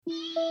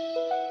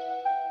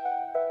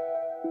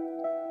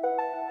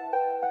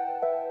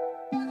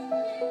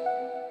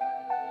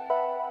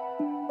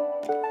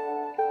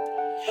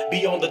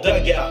Be on the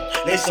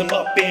dugout, lace them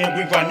up and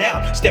we run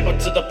out. Step up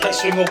to the plate,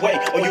 swing away,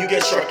 or you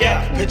get struck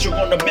out. Pitcher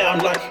on the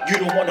mound like you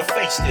don't wanna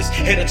face this.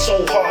 Hit it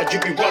so hard, you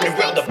be running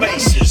around the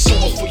bases. Do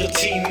it for your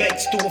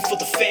teammates, do it for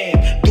the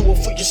fan. Do it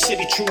for your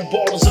city, true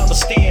ballers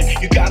understand.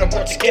 You gotta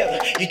work together,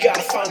 you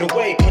gotta find a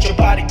way. Put your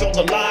body on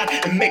the line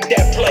and make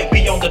that play.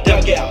 Be on the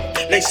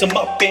dugout, lace them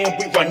up and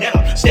we run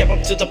out. Step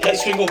up to the plate,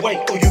 swing away,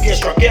 or you get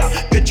struck out.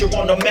 Pitcher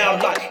on the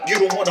mound like you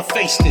don't wanna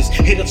face this.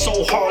 Hit it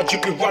so hard,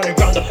 you be running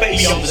around the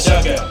bases. Be on the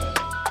dugout.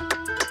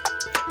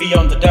 Be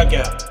on the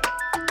dugout.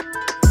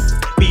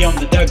 Be on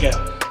the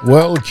dugout.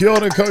 Well, kia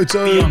ora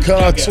koutou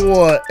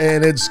katoa,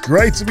 and it's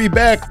great to be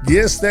back.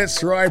 Yes,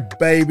 that's right,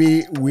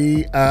 baby.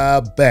 We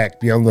are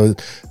back. Beyond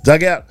the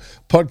Dugout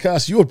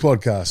podcast, your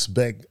podcast,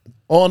 back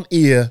on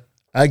air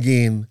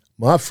again.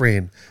 My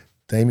friend,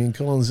 Damien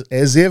Collins,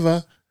 as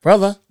ever.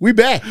 Brother, we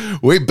back.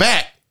 We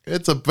back.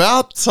 It's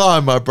about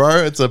time, my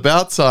bro. It's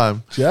about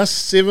time.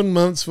 Just 7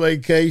 months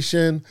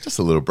vacation. Just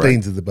a little break.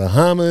 Been to the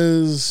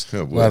Bahamas,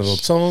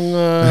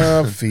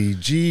 Rarotonga,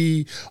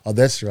 Fiji. Oh,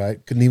 that's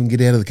right. Couldn't even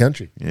get out of the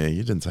country. Yeah,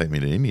 you didn't take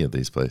me to any of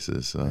these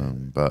places.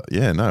 But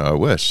yeah, no, I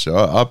wish.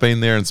 I've been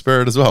there in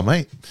spirit as well,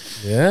 mate.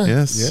 Yeah.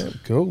 Yes. Yeah,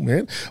 cool,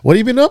 man. What have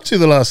you been up to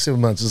the last 7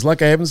 months? It's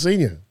like I haven't seen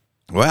you.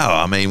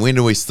 Wow. I mean, when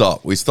do we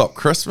stop? We stopped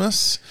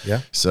Christmas.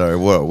 Yeah. So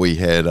what we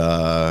had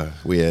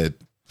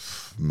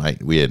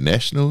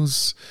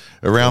nationals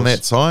around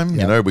that time. Yep.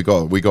 You know,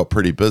 we got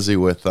pretty busy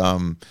with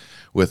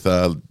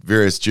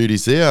various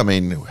duties there. I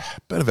mean,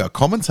 a bit of our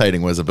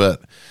commentating was a bit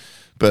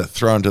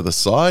thrown to the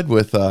side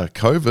with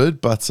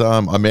COVID, but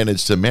I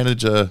managed to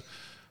manage a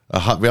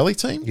Hutt Valley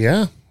team.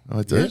 Yeah.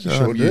 I did. Yeah,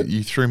 sure did.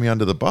 You threw me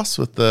under the bus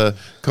with the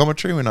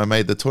commentary when I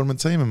made the tournament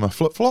team in my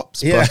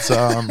flip-flops. Yeah.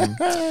 But,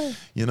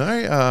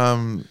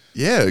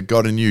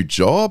 got a new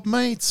job,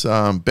 mate.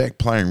 Back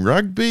playing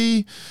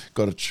rugby.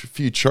 Got a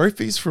few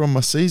trophies from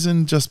my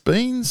season just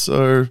been.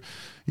 So,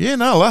 yeah,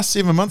 no, last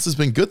 7 months has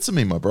been good to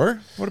me, my bro.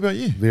 What about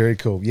you? Very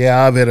cool.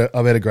 Yeah, I've had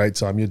a great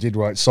time. You did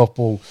right.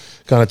 Softball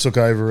kind of took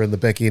over in the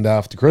back end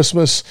after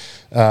Christmas,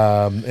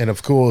 and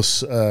of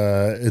course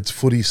it's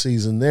footy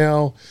season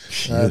now,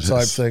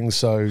 type thing.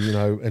 So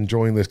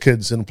enjoying the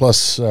kids, and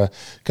plus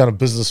kind of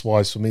business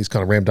wise for me, it's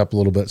kind of ramped up a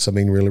little bit. So I've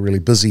been really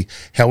busy.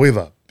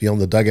 However,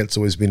 Beyond the Dugout's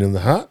always been in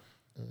the heart,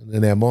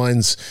 in our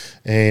minds,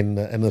 and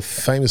the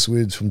famous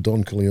words from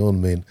Don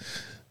Corleone, man.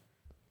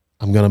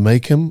 I'm going to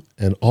make him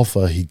an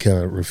offer he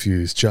can't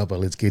refuse. Chopper,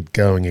 let's get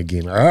going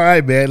again. All right,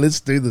 man, let's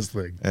do this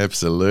thing.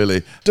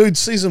 Absolutely. Dude,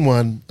 season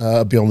 1,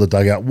 Beyond the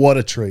Dugout, what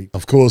a treat.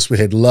 Of course, we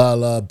had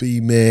Lala,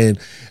 B-Man,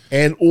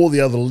 and all the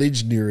other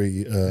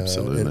legendary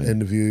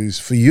interviews.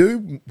 For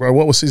you, bro,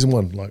 what was season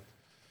 1 like?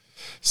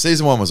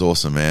 Season 1 was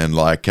awesome, man.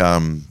 Like,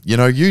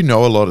 you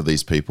know a lot of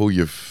these people.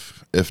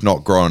 If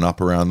not grown up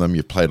around them,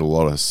 you've played a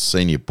lot of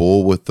senior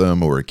ball with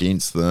them or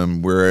against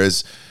them,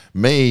 whereas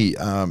me,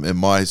 in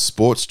my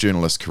sports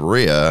journalist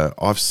career,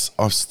 I've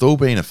still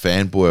been a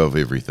fanboy of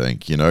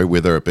everything,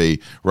 whether it be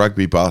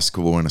rugby,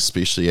 basketball, and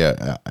especially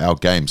our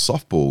game,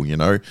 softball.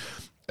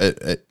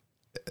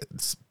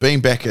 It's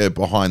being back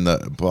behind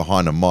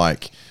a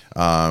mic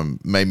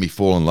made me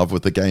fall in love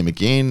with the game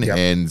again.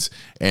 Yep.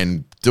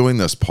 And doing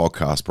this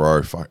podcast,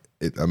 bro.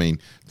 Can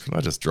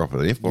I just drop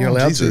an F-bomb? You're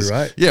allowed to,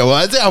 right? Yeah,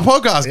 well, it's our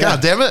podcast. Yeah.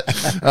 God damn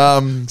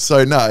it.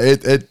 So, no,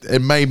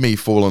 it made me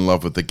fall in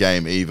love with the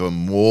game even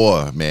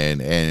more,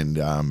 man.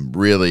 And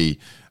really,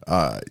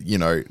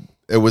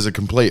 it was a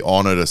complete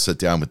honor to sit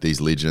down with these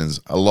legends.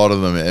 A lot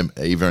of them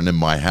even in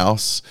my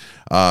house.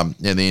 And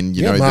then,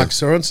 Mark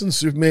Sorensen,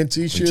 Superman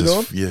t-shirt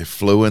on. Yeah,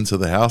 flew into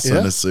the house in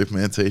a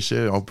Superman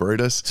t-shirt, old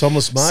Brutus.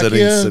 Thomas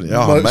Markia,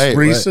 most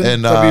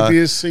recent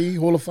WBSC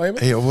Hall of Famer.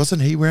 Hey,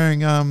 wasn't he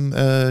wearing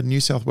a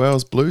New South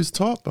Wales Blues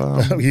top?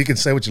 You can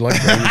say what you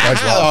like.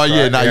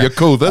 You're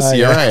cool this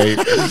year,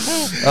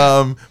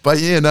 eh?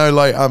 But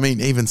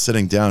even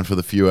sitting down for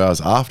the few hours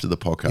after the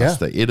podcast,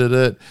 they edit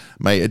it,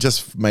 mate, it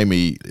just made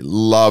me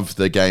love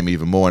the game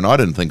even more, and I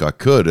didn't think I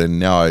could, and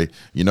now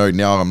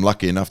I'm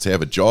lucky enough to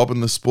have a job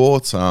in the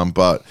sport.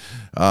 But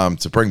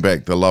to bring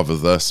back the love of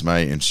this,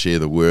 mate, and share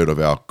the word of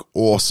our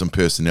awesome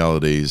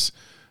personalities,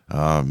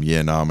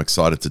 I'm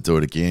excited to do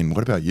it again.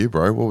 What about you,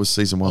 bro? What was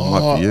season 1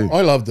 like for you?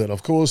 I loved it.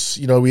 Of course,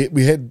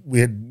 we had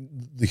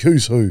the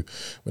who's who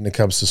when it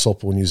comes to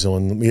softball in New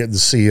Zealand. We had the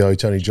CEO,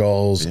 Tony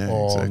Giles,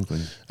 on. Exactly.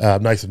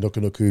 Nathan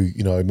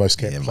Nukunuku, most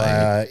capped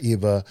player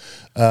ever.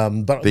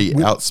 But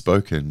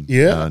outspoken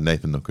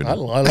Nathan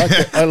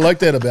Nukunuku. I like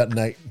that about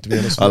Nate, to be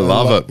honest. I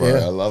love it, bro.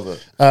 Yeah. I love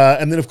it.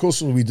 And then, of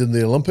course, we did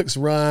the Olympics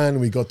run.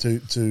 We got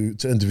to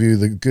interview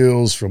the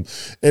girls from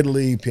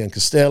Italy, Pian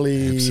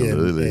Castelli,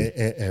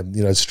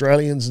 and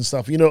Australians and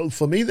stuff.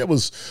 For me,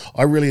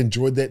 I really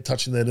enjoyed that,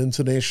 touching that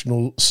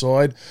international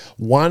side.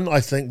 One, I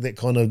think that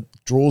kind of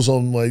draws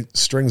on my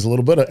strings a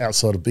little bit,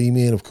 outside of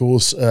B-Man, of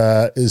course,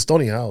 is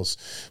Donny Hales.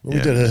 When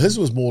we did it, his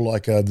was more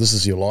like a "This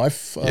Is Your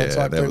Life"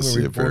 type thing, where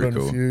we brought in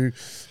a few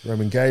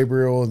Roman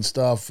Gabriel and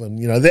stuff, and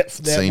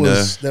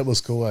that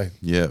was cool. Eh?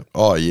 Yeah.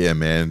 Oh yeah,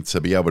 man.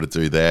 To be able to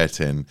do that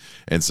and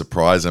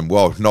surprise them.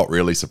 Well, not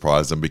really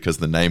surprise them because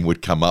the name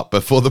would come up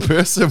before the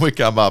person would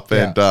come up.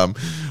 And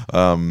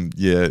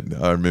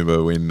I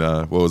remember when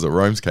what was it?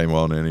 Rome's came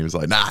on and he was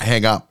like, "Nah,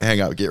 hang up,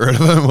 get rid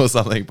of him" or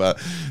something.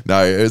 But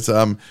no,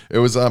 it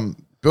was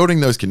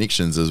building those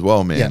connections as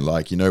well, man. Yeah.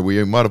 Like,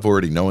 we might have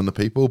already known the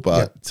people,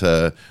 but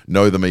to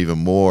know them even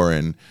more.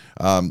 And,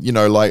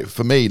 like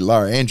for me,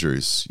 Lara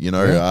Andrews,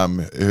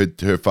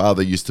 her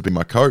father used to be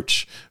my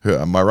coach,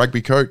 my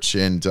rugby coach.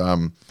 And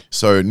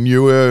so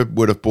knew her,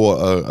 would have bought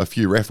a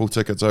few raffle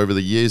tickets over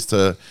the years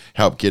to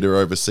help get her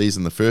overseas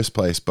in the first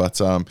place. But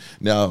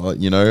now,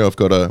 I've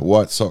got a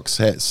White Sox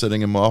hat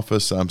sitting in my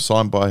office,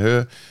 signed by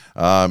her,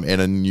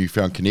 and a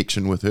newfound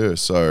connection with her.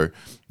 So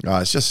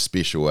it's just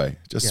special,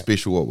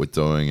 special what we're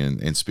doing,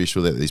 and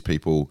special that these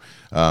people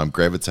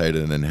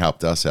gravitated and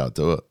helped us out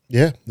do it.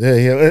 Yeah.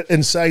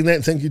 And saying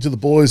that, thank you to the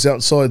boys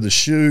outside the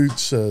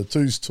shoots,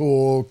 Two's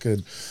Talk,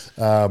 and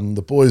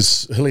the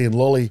boys, Hilly and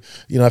Lolly,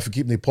 for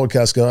keeping their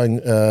podcast going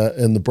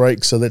in the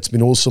break. So that's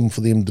been awesome for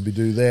them to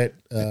do that.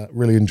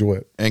 Really enjoy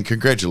it. And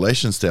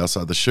congratulations to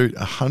Outside the Shoot,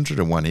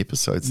 101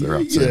 episodes they're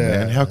up to,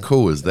 man. How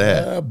cool is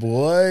that? Yeah,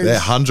 boys.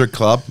 That 100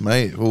 club,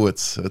 mate. Oh,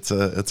 it's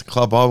a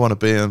club I want to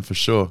be in for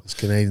sure. These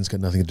Canadians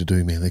got nothing to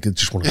do, man. They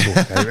just want to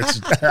talk.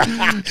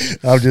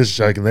 I'm just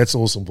joking. That's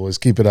awesome, boys.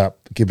 Keep it up.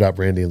 Keep it up,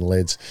 Randy and the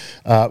lads.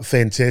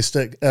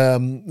 Fantastic.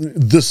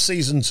 This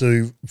season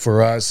 2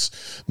 for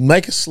us,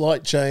 make a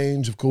slight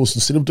change. Of course,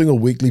 instead of doing a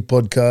weekly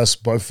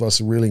podcast, both of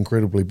us are really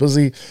incredibly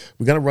busy.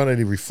 We're going to run it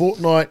every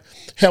fortnight.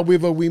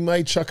 However, we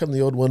may chuck in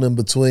the odd one in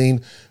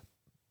between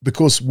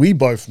because we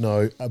both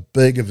know a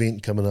big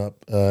event coming up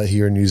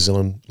here in New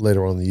Zealand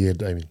later on in the year,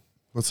 Damien.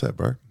 What's that,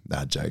 bro?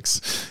 Nah,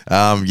 jokes.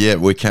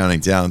 We're counting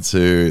down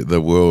to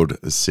the World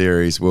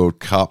Series, World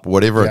Cup,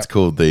 whatever it's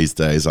called these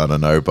days. I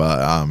don't know,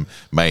 but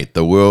mate,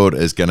 the world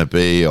is going to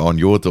be on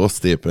your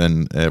doorstep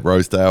in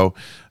Rosedale.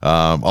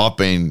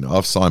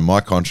 I've signed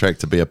my contract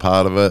to be a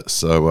part of it,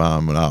 so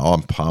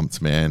I'm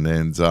pumped, man.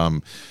 And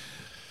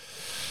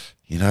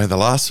the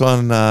last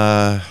one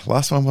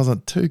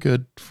wasn't too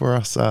good for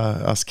us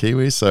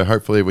Kiwis, so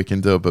hopefully we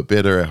can do a bit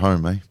better at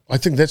home, eh? I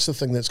think that's the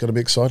thing that's going to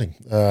be exciting.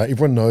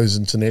 Everyone knows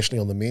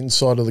internationally on the men's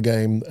side of the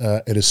game,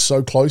 it is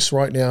so close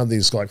right now.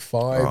 There's like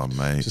 5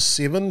 to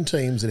 7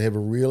 teams that have a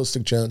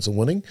realistic chance of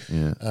winning.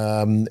 Yeah.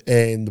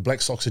 And the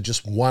Black Sox are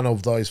just one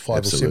of those 5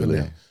 or 7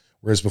 now.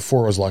 Whereas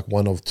before it was like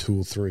one of 2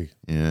 or 3.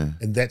 Yeah.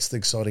 And that's the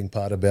exciting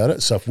part about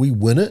it. So if we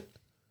win it,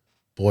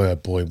 boy, oh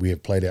boy, we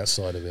have played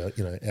outside of out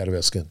of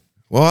our skin.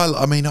 Well,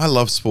 I mean, I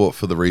love sport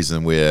for the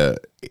reason where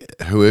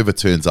whoever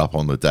turns up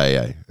on the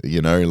day,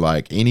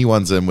 like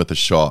anyone's in with a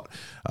shot.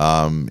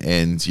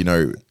 And,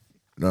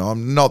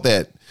 not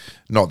that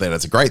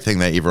it's a great thing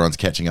that everyone's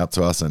catching up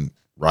to us in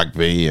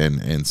rugby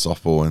and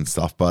softball and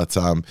stuff, but,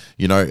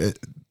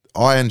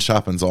 iron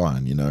sharpens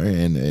iron,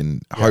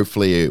 and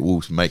hopefully it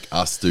will make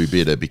us do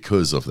better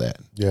because of that.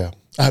 Yeah.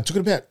 Talking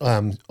about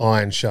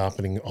iron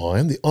sharpening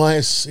iron, the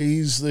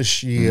ISCs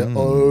this year,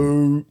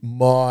 oh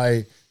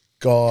my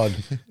God,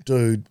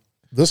 dude,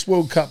 this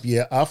World Cup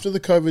year, after the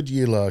COVID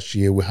year last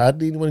year, we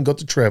hardly anyone got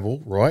to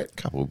travel, right? A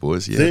couple of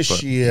boys, yeah.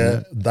 This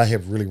year, they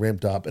have really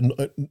ramped up. And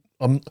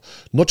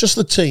not just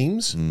the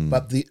teams,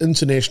 but the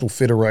international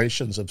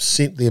federations have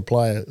sent their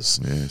players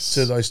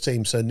to those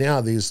teams. So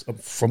now there's,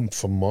 from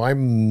my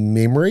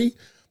memory,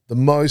 the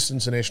most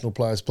international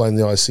players playing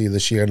the IC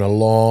this year in a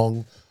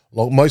long,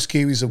 most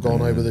Kiwis have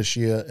gone over this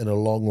year in a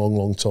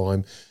long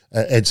time.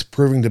 It's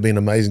proving to be an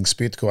amazing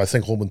spectacle. I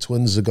think Horman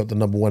Twins have got the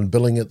number 1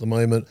 billing at the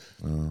moment.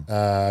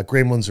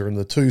 Gremlins are in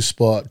the 2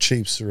 spot.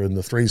 Chiefs are in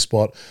the 3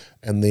 spot.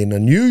 And then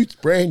a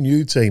brand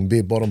new team,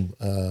 Bare Bottom,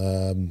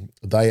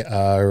 they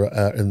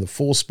are in the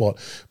 4 spot.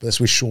 But that's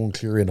where Sean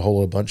Cleary and a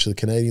whole bunch of the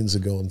Canadians are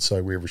gone.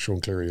 So wherever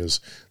Sean Cleary is,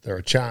 they're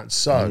a chance.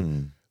 So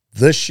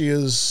this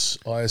year's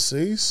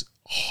ISCs,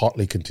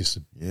 hotly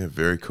contested. Yeah,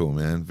 very cool,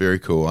 man. Very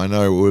cool. I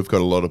know we've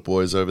got a lot of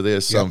boys over there.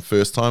 Some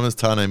first timers.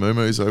 Tane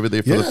Mumu's over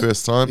there for the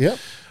first time. Yeah.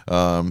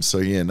 It's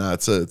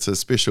a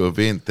special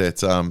event that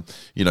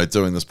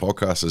doing this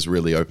podcast has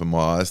really opened my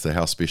eyes to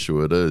how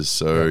special it is.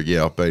 So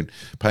I've been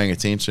paying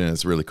attention.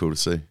 It's really cool to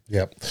see.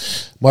 Yeah,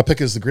 my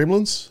pick is the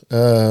Gremlins.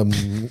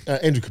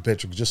 Andrew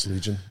Kirkpatrick, just a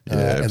legend.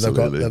 And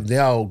they've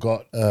now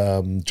got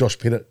Josh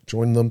Pettit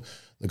joined them.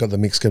 They've got the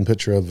Mexican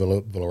pitcher of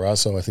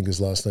Villaraiso, I think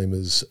his last name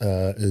is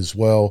as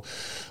well.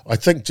 I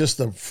think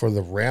just for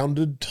the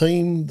rounded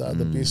team, they're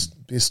the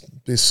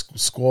best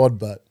squad.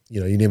 But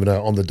you never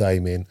know on the day,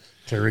 man.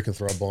 Cleary can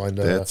throw a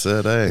binder. That's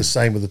it, eh? The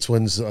same with the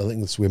Twins. I think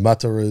that's where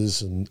Mata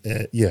is, and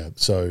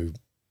it's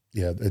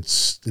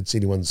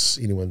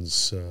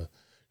anyone's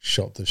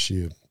shot this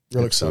year.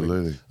 Real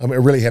exciting. I'm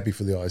really happy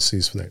for the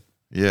ICs for that.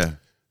 Yeah,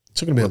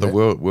 talking about the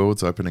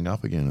world's opening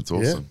up again. It's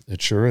awesome. Yeah,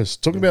 it sure is.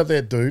 Talking about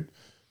that, dude.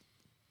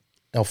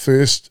 Our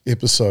first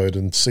episode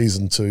in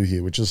season 2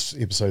 here, which is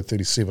episode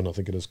 37, I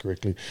think it is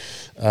correctly,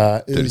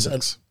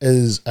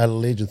 is a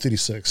legend.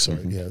 36,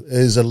 sorry,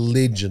 is a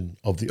legend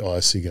of the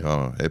IC game.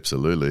 Oh,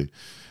 absolutely.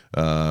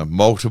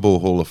 multiple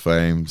Hall of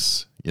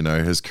Fames. You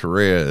know, his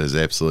career is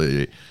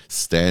absolutely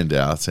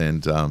standout,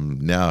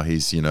 and now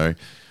he's, you know,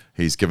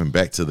 he's given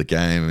back to the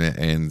game,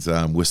 and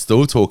we're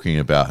still talking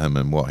about him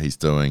and what he's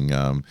doing,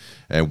 and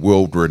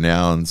world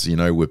renowned. You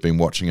know, we've been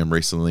watching him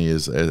recently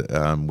as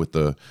with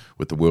the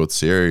World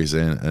Series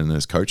and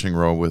his coaching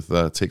role with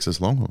Texas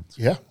Longhorns.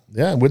 Yeah.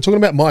 We're talking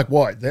about Mike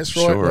White. That's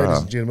right, Sure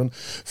ladies and gentlemen.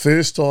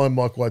 First time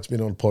Mike White's been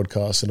on a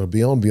podcast, and it'll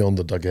be on Beyond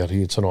the Dugout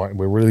here tonight. And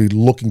we're really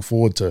looking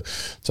forward to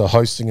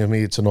hosting him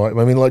here tonight.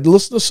 I mean, like,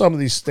 listen to some of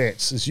these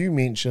stats. As you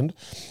mentioned,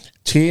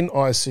 10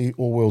 IC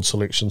All-World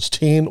selections,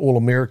 10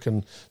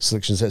 All-American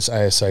selections, that's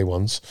ASA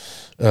ones,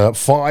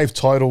 5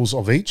 titles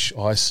of each,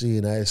 IC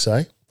and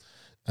ASA.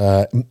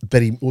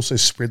 But he also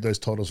spread those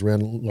titles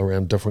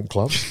around different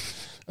clubs.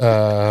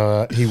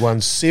 He won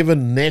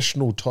 7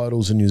 national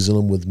titles in New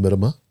Zealand with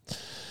Miramar.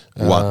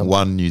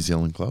 One New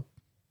Zealand club.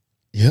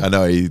 Yeah, I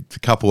know a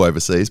couple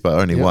overseas, but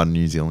only one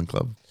New Zealand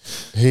club.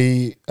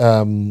 He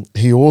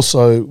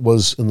also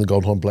was in the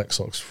Goldheim Black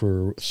Sox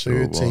for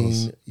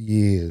 13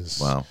 years.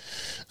 Wow.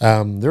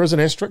 There is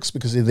an asterisk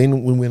because he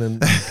then went and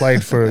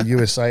played for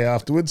USA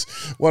afterwards.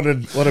 What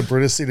did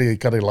Britta say? He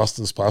kind of lost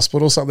his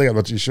passport or something? I'm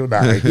not too sure.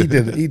 No, he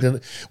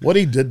didn't. What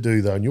he did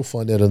do, though, and you'll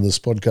find out in this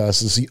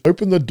podcast, is he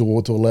opened the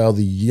door to allow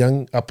the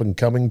young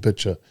up-and-coming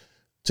pitcher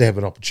to have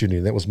an opportunity.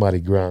 That was Marty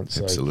Grant.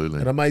 So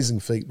absolutely. An amazing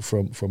feat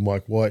from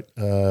Mike White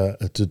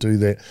to do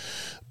that.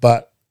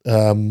 But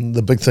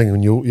the big thing,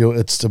 and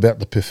it's about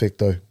the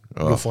perfecto.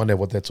 You'll find out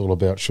what that's all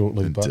about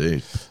shortly.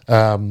 Indeed.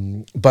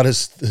 But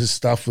his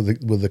stuff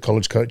with the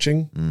college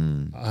coaching,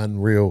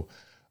 unreal.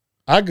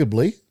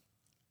 Arguably,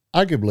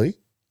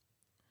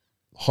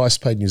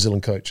 highest paid New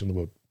Zealand coach in the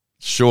world.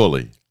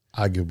 Surely.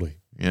 Arguably.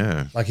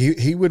 Yeah. Like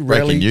he would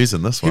breaking rally news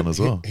in this one as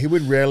well. He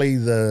would rally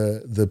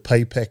the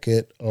pay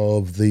packet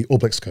of the All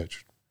Blacks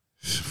coach.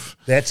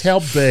 That's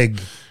how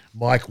big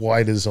Mike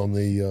White is on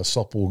the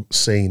softball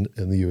scene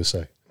in the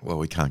USA. Well,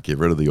 we can't get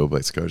rid of the All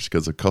Blacks coach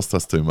because it cost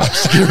us too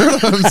much to get rid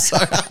of him. So.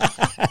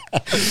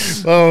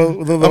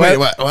 Well,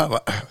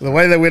 the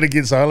way they went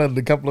against Ireland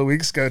a couple of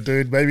weeks ago,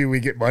 dude, maybe we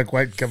get Mike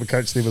White to come and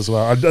coach them as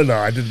well. I don't know.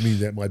 I didn't mean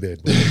that. My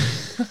bad.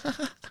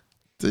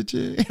 Did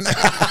you?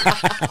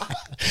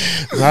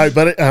 No,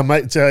 but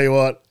mate, tell you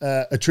what,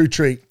 a true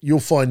treat. You'll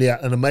find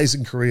out an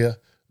amazing career,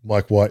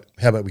 Mike White.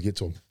 How about we get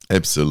to him?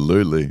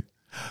 Absolutely.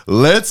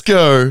 Let's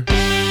go.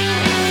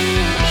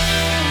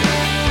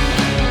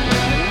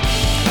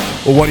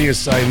 Well, what do you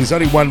say? There's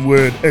only one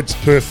word. It's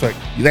perfect.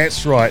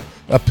 That's right.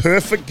 A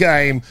perfect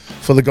game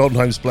for the Golden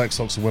Homes Black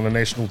Sox to win an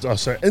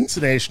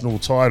international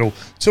title.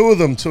 2 of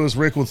them to his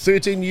record.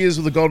 13 years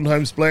with the Golden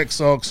Homes Black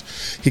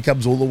Sox. He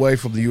comes all the way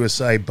from the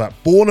USA, but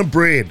born and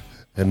bred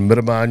in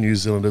Miramar, New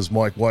Zealand, is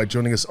Mike White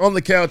joining us on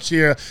the couch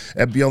here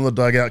at Beyond the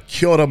Dugout.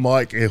 Kia ora,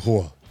 Mike. E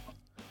hoa.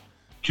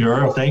 Kia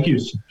ora. Thank you.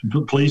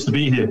 Pleased to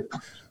be here.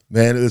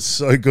 Man, it's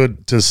so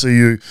good to see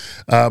you.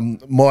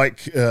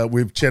 Mike,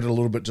 we've chatted a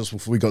little bit just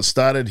before we got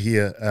started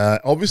here.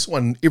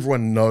 Obviously,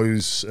 everyone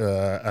knows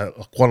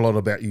quite a lot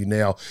about you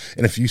now.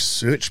 And if you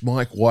search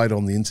Mike White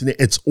on the internet,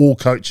 it's all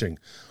coaching.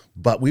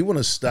 But we want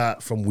to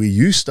start from where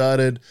you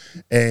started,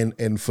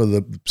 and for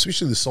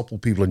especially the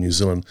softball people in New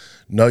Zealand,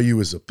 know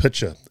you as a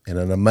pitcher and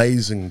an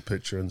amazing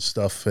pitcher and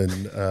stuff.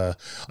 And I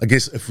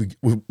guess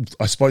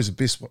I suppose the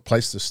best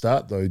place to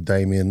start, though,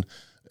 Damien,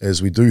 as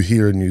we do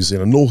here in New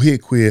Zealand. No here,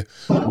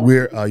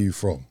 where are you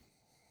from?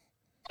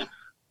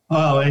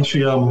 Oh,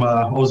 actually, I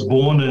was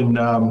born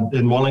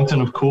in Wellington,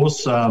 of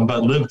course,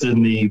 but lived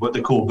in what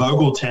they call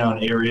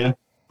Vogeltown area,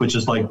 which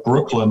is like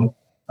Brooklyn,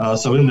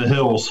 so in the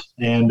hills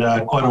and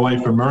quite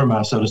away from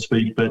Miramar, so to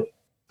speak. But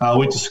I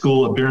went to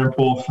school at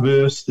Berrempore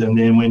first, and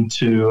then went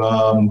to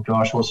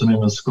what's the name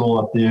of the school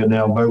up there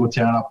now?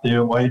 Vogeltown up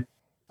there way.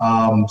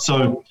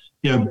 So.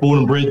 Born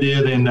and bred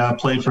there, then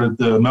played for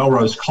the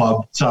Melrose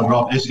Club. Started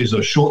off as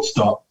a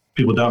shortstop.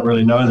 People don't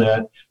really know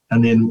that.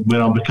 And then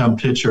went on to become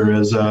pitcher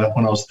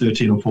when I was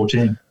 13 or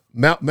 14.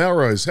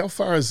 Melrose, how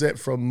far is that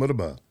from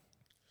Miramar?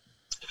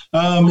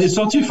 It's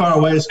not too far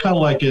away. It's kind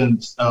of like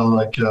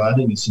I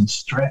think it's in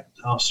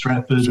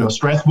Stratford or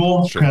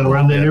Strathmore, kind of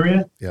around that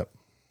area.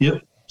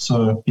 Yep.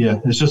 So,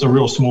 it's just a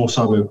real small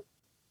suburb.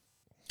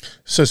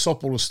 So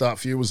softball to start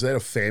for you, was that a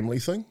family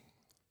thing?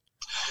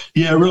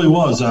 Yeah, it really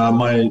was.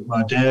 My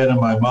dad and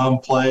my mom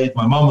played.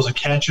 My mom was a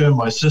catcher.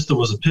 My sister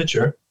was a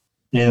pitcher.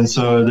 And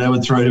so they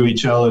would throw to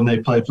each other, and they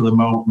played for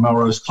the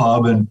Melrose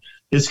Club. And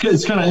it's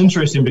kind of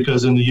interesting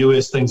because in the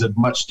US, things are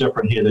much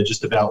different here. They're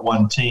just about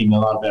one team, a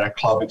lot about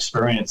club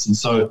experience. And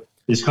so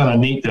it's kind of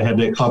neat to have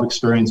that club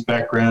experience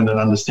background and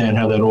understand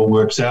how that all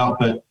works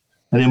out. And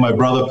then my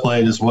brother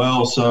played as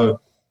well. So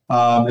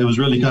it was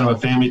really kind of a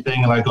family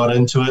thing, and I got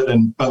into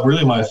it. But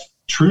really my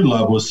true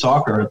love was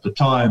soccer at the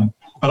time.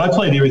 But I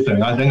played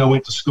everything. I think I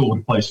went to school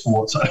to play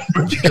sports.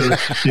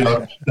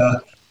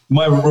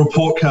 my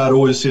report card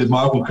always said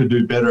Michael could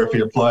do better if he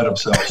applied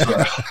himself.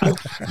 So.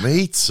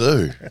 Me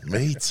too.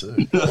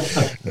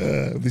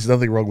 There's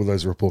nothing wrong with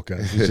those report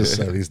cards. You just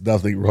say there's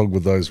nothing wrong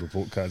with those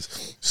report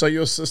cards. So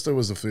your sister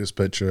was the first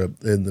pitcher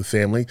in the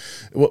family.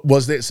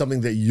 Was that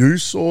something that you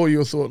saw?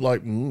 You thought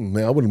like,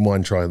 man, I wouldn't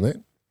mind trying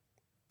that.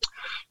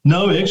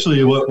 No,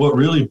 actually, what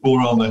really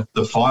brought on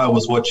the fire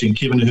was watching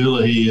Kevin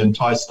Hulahy and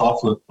Ty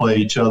Stofflet play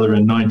each other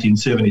in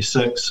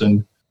 1976.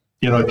 And,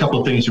 a couple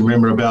of things to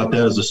remember about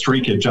that is a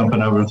streaker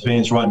jumping over the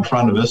fence right in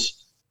front of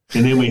us.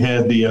 And then we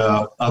had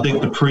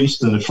the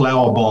priest and the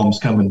flower bombs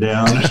coming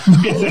down.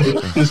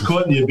 It was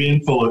quite the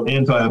event full of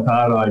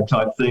anti-apartheid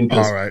type thing.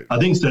 All right. I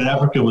think South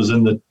Africa was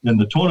in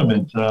the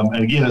tournament.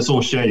 And again, it's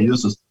all shady.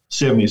 This is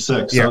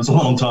 76, so it's a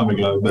long time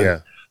ago.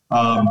 But,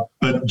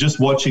 but just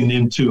watching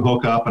them two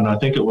hook up, and I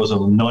think it was a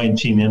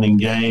 19-inning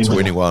game.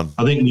 21.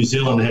 I think New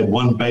Zealand had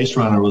one base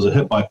runner. It was a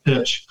hit by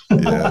pitch.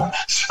 Yeah.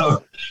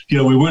 So,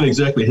 we weren't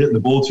exactly hitting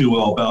the ball too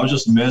well, but I was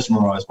just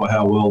mesmerized by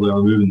how well they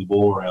were moving the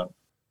ball around.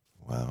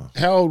 Wow.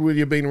 How old would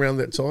you have been around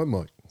that time,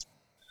 Mike?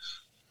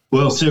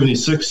 Well,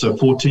 76, so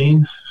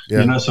 14.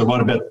 Yeah. So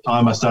right about the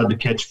time I started to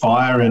catch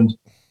fire. And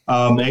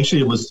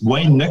actually, it was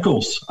Wayne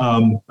Nichols. I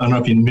don't know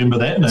if you remember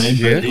that name,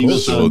 but he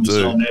was on the New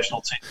Zealand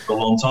national team for a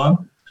long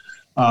time.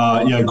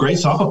 Great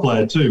soccer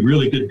player too,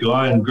 really good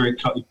guy and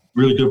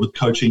really good with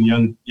coaching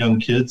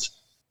young kids.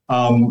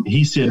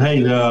 He said,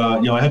 hey,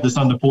 I have this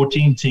under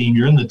 14 team.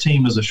 You're in the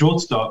team as a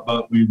shortstop,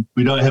 but we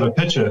don't have a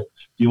pitcher. Do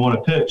you want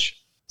to pitch?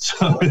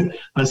 So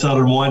I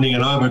started winding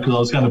it over because I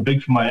was kind of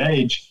big for my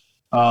age,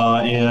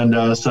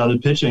 and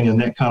started pitching. And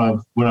that kind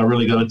of, when I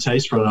really got a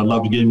taste for it, I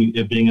loved being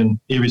in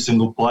every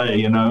single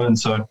play, and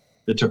so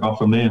it took off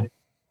from there.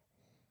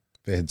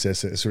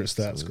 Fantastic. That's where it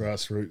starts,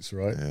 grassroots,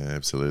 right? Yeah,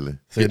 absolutely.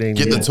 13,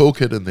 Get the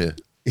toolkit in there.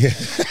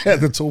 Yeah,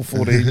 the tall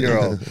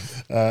 14-year-old.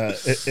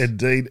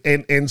 Indeed.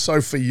 And so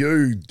for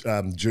you,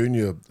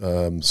 junior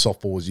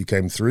softball, as you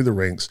came through the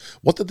ranks,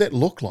 what did that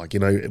look like?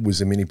 Was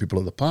there many people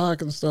at the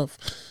park and stuff?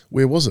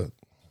 Where was it?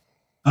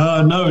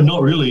 No,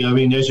 not really. I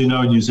mean, as you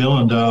know, in New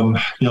Zealand,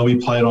 we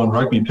played on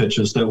rugby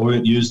pitches that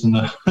weren't used in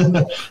the,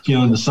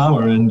 in the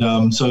summer,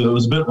 and so it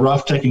was a bit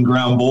rough taking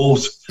ground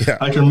balls. Yeah.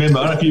 I can remember.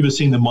 I don't know if you've ever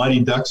seen the Mighty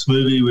Ducks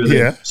movie where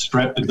they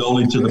strapped the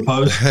goalie to the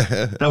post.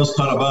 That was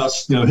kind of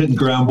us, hitting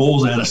ground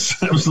balls at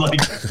us. It was like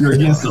you're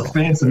against the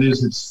fence and they're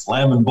just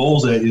slamming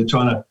balls at you,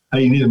 trying to,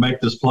 hey, you need to make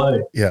this play.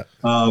 Yeah.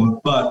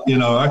 But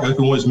I can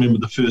always remember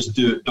the first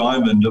dirt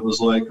diamond. It was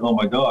like, oh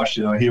my gosh,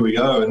 here we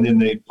go. And then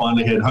they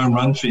finally had home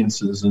run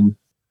fences. And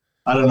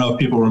I don't know if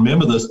people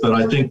remember this, but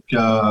I think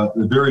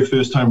the very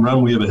first home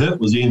run we ever hit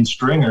was Ian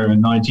Stringer in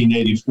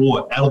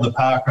 1984, out of the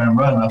park home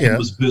run. I think it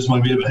was the first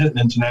one we ever hit in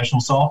international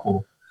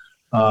softball.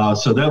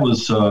 So that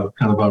was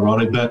kind of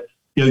ironic. But,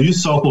 youth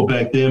softball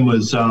back then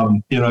was,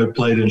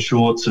 played in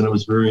shorts, and it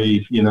was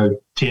very,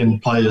 10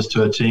 players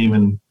to a team,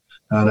 and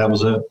that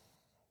was it.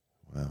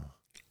 Wow.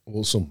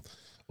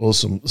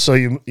 Awesome. So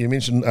you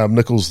mentioned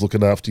Nichols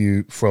looking after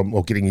you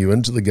getting you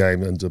into the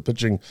game, into the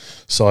pitching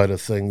side of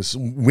things.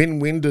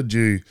 When did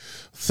you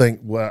think,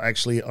 well,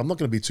 actually, I'm not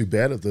going to be too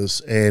bad at this,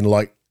 and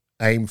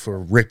aim for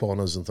rep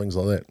honors and things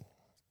like that?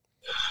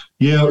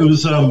 Yeah, it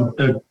was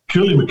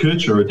Curly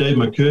McKercher, or Dave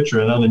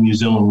McKercher, another New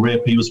Zealand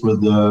rep. He was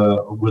with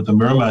the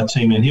Miramar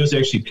team, and he was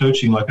actually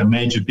coaching a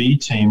Major B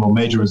team or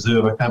Major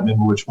Reserve. I can't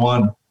remember which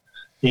one.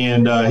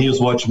 And he was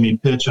watching me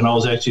pitch, and I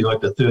was actually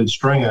the third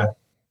stringer.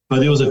 But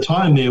there was a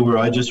time there where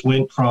I just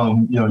went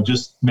from,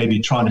 just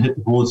maybe trying to hit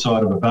the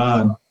broadside of a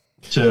barn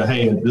to,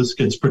 hey, this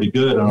kid's pretty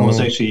good. And I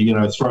was actually,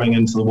 throwing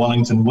into the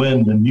Wellington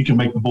wind, and you can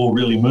make the ball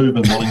really move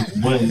in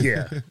Wellington wind.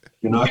 Yeah.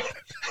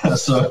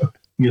 So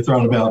you're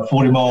throwing about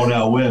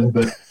 40-mile-an-hour wind.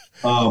 But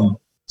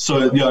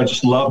I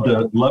just loved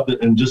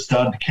it and just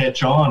started to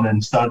catch on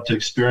and started to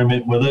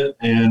experiment with it.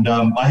 And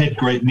I had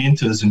great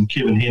mentors in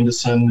Kevin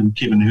Henderson and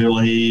Kevin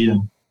Hulahy,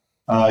 and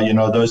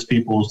those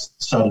people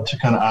started to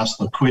kind of ask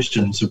the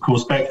questions. Of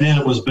course, back then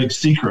it was a big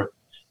secret.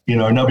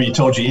 Nobody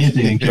told you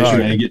anything in case you're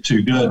going to get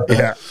too good.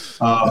 But,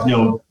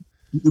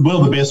 one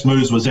of the best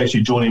moves was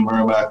actually joining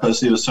Miramar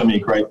because there were so many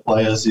great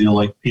players,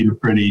 like Peter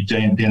Priddy,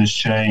 Dennis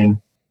Chain,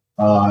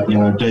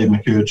 Dave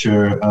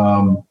McKercher,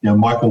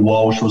 Michael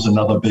Walsh was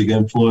another big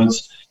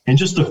influence. And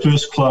just the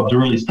first club to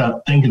really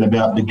start thinking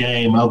about the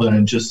game other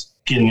than just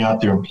getting out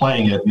there and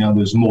playing it.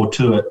 There's more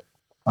to it.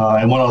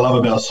 And what I love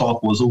about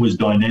softball is always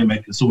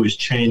dynamic. It's always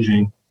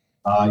changing,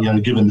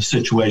 given the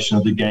situation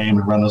of the game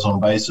and runners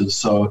on bases.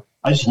 So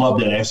I just love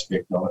that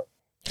aspect of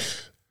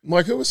it.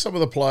 Mike, who were some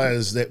of the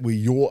players that were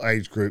your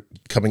age group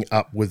coming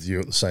up with you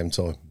at the same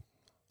time?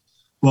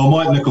 Well,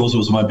 Mike Nichols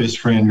was my best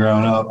friend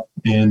growing up,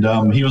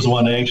 and he was the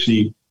one that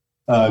actually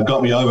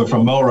got me over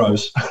from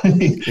Melrose.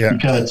 He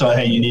kind of told,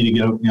 hey, you need to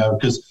go,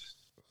 because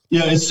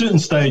at a certain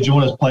stage, you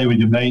want to play with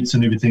your mates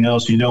and everything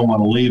else. You don't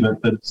want to leave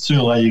it, but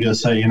sooner or later, you got to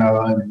say,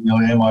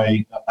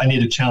 I need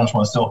to challenge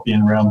myself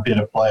being around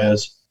better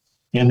players,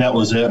 and that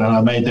was it. And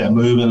I made that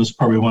move, and it was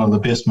probably one of the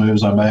best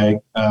moves I made.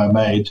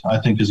 I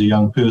think, as a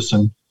young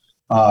person,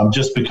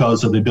 just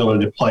because of the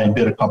ability to play in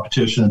better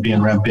competition and being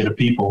around better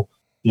people.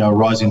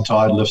 rising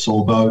tide lifts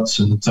all boats,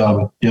 and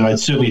it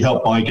certainly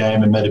helped my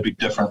game and made a big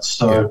difference.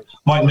 So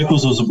Mike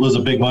Nichols was a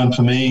big one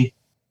for me.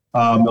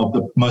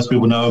 Most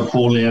people know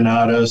Paul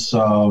Leonardis.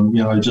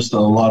 Just a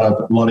lot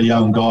of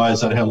young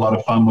guys that I had a lot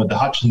of fun with. The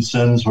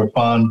Hutchinsons were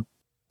fun.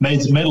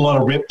 Made a lot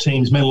of rep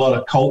teams. Made a lot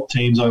of cult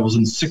teams. I was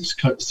in six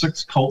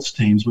Colts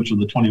teams, which were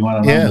the 21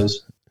 and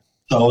unders.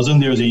 So I was in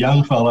there as a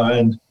young fellow,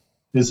 and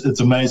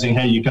it's amazing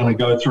how you kind of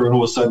go through, and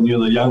all of a sudden you're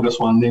the youngest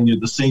one, then you're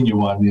the senior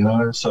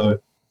one. So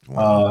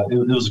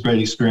it was a great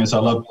experience. I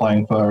loved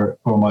playing for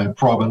my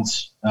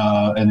province,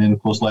 and then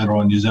of course later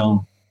on New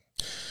Zealand.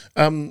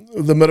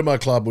 The Miramar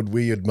Club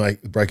you'd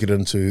break it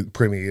into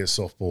Premier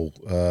softball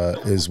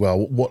as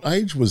well. What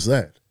age was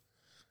that?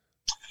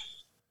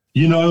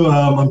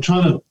 I'm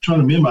trying to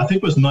remember. I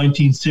think it was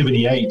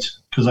 1978,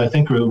 because I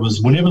think it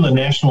was whenever the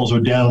Nationals were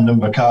down in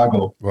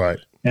Invercargill. Right.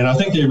 And I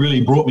think they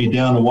really brought me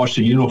down to wash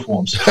the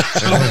uniforms. So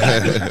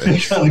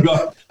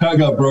I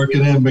got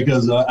broken in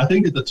because I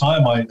think at the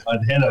time I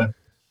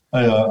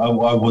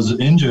was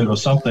injured or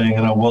something,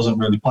 and I wasn't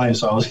really playing,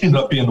 so I was ended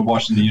up being the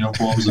washing the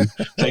uniforms and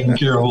taking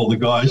care of all the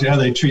guys. How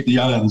they treat the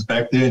youngins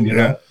back then,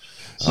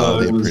 So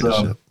it was.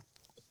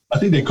 I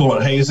think they call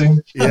it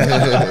hazing.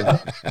 Yeah.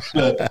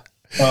 But,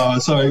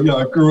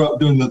 I grew up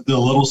doing the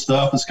little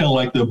stuff. It's kind of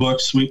like the book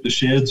 "Sweep the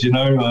Sheds,"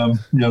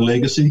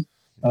 legacy.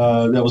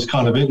 That was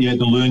kind of it. You had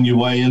to learn your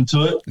way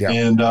into it,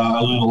 and I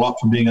learned a lot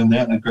from being in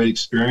that, and a great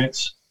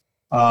experience.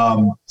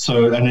 And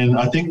then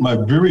I think one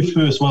of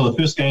the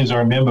first games I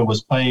remember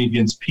was playing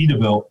against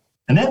Peterbilt,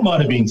 and that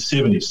might have been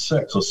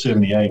 76 or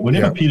 78.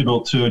 Whenever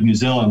Peterbilt toured New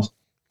Zealand,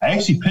 I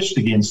actually pitched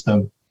against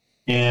them,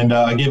 and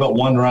I gave up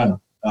one run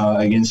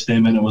against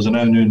them, and it was an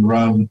unearned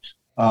run.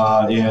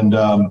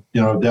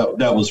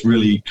 That was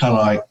really kind of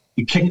like,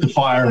 it kicked the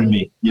fire in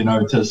me,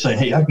 to say,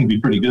 hey, I can be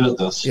pretty good at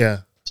this. Yeah.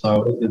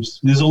 So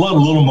there's a lot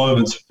of little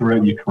moments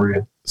throughout your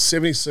career.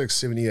 76,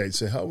 78.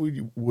 So how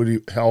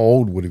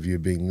old would have you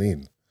been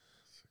then?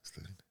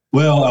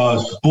 Well, I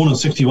was born in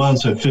 61,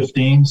 so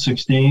 15,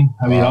 16.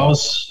 I mean, I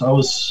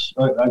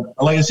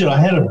like I said, I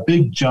had a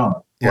big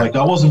jump. Yeah. Like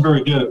I wasn't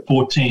very good at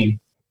 14,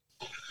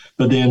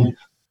 but then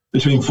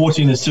between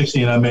 14 and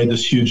 16, I made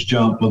this huge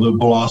jump with the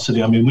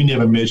velocity. I mean, we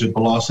never measured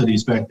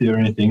velocities back there or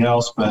anything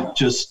else, but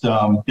just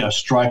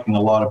striking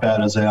a lot of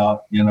batters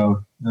out,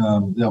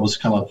 that was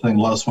kind of a thing,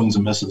 a lot of swings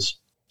and misses.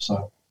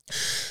 So,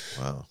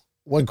 wow.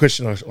 One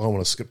question I want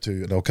to skip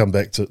to, and I'll come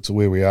back to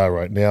where we are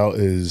right now,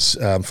 is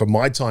from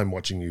my time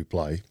watching you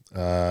play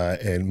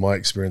and my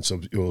experience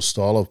of your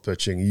style of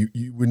pitching,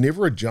 you were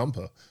never a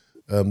jumper.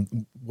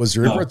 Was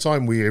there ever a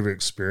time we ever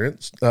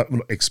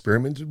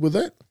experimented with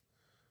that?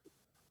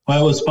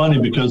 Well, it was funny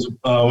because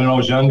when I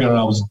was younger,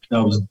 I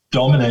was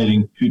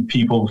dominating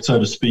people, so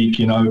to speak.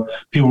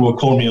 People would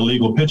call me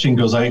illegal pitching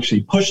because I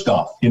actually pushed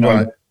off.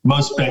 Right.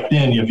 Most back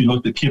then, if you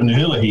looked at Kevin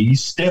Herlihy, he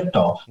stepped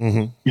off.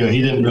 Mm-hmm.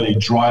 He didn't really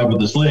drive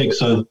with his legs.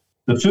 So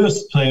the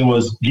first thing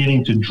was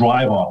getting to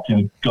drive off.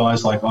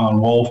 Guys like Arn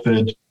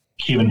Walford,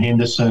 Kevin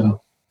Henderson,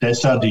 they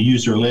started to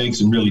use their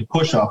legs and really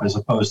push off as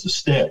opposed to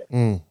step.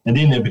 And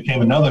then there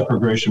became another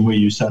progression where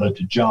you started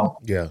to jump.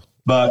 Yeah.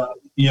 But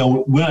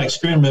when I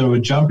experimented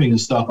with jumping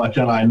and stuff, I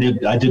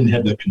didn't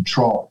have the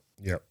control.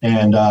 Yeah.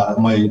 And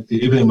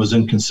everything was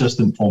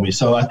inconsistent for me.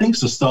 So I think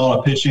it's a style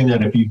of pitching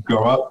that if you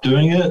grow up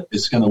doing it,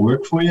 it's going to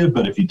work for you.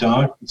 But if you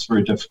don't, it's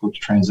very difficult to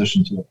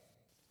transition to it.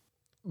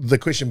 The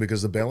question,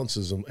 because the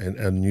balances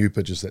and new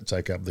pitches that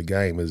take up the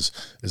game is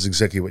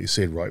exactly what you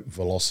said, right?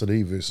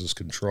 Velocity versus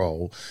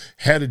control.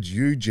 How did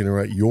you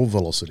generate your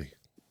velocity?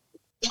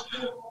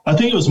 I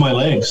think it was my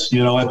legs.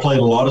 I played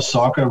a lot of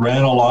soccer,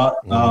 ran a lot.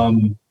 I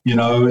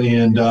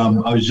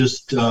was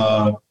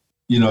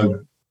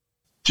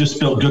just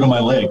felt good on my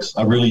legs.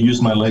 I really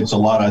used my legs a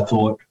lot, I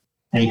thought,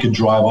 and could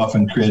drive off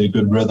and create a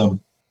good rhythm.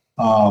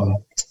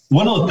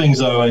 One of the things,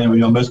 though,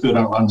 most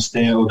people don't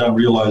understand or don't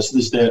realize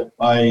is that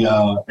I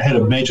had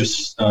a major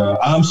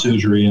arm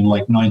surgery in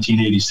like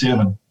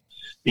 1987,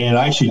 and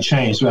I actually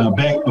changed.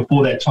 Back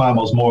before that time,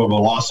 I was more of a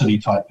velocity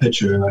type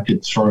pitcher, and I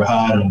could throw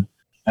hard.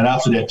 And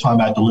after that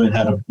time, I had to learn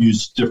how to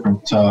use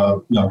different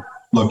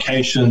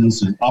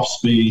locations and off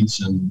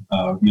speeds and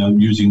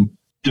using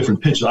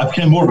different pitches. I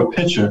became more of a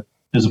pitcher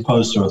as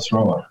opposed to a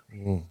thrower.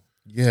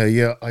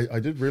 Yeah. I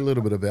did read a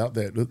little bit about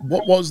that.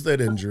 What was that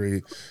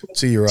injury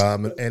to your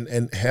arm,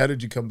 and how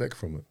did you come back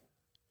from it?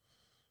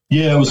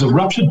 Yeah, it was a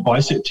ruptured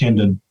bicep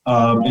tendon.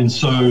 And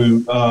so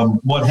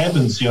what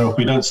happens, if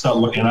we don't start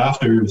looking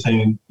after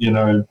everything,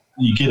 you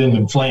get an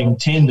inflamed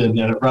tendon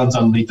and it runs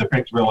underneath the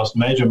pectoralis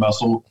major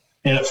muscle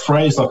and it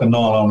frays like a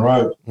nylon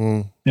rope.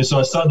 And so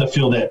I started to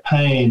feel that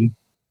pain,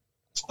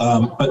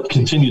 but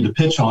continued to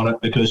pitch on it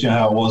because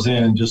how it was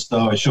in, just,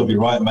 it should be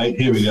right, mate.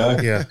 Here we go.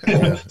 Yeah.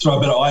 Throw a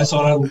bit of ice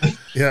on it.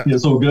 Yeah.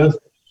 It's all good.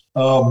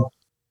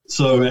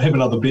 So have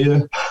another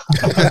beer.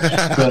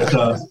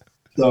 I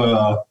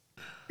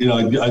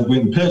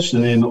went and pitched,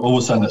 and then all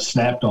of a sudden it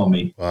snapped on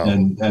me. Wow.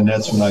 And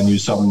that's when I knew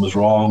something was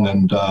wrong.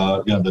 And,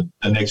 the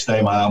next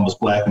day my arm was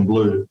black and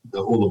blue,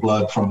 all the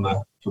blood from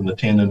the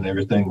tendon and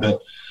everything. But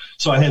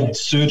So I had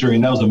surgery,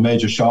 and that was a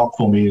major shock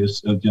for me.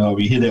 Is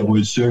we hear that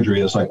word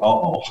surgery, it's like,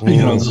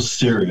 this is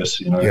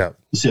serious.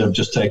 Instead of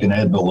just taking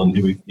Advil and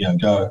here we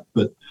go.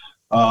 But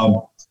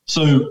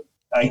so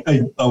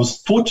I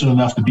was fortunate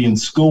enough to be in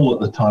school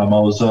at the time. I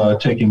was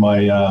taking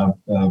my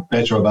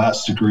Bachelor of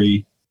Arts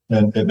degree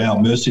at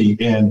Mount Mercy,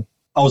 and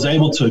I was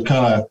able to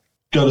kind of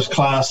go to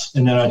class,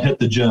 and then I'd hit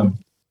the gym.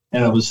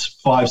 And it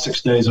was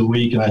 5-6 days a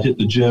week, and I'd hit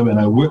the gym, and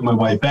I worked my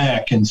way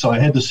back. And so I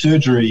had the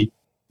surgery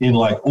in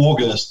like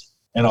August,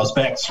 and I was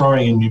back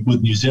throwing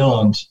with New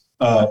Zealand,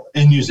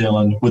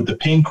 with the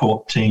Penn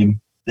Court team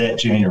that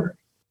January.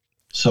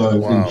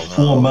 So in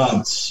 4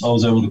 months, I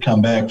was able to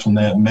come back from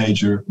that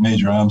major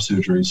arm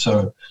surgery.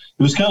 So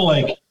it was kind of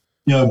like,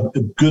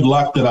 good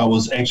luck that I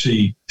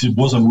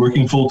wasn't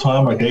working full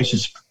time. I could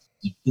actually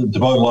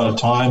devote a lot of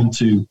time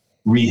to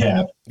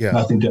rehab. Yeah. And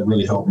I think that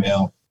really helped me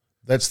out.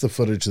 That's the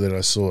footage that I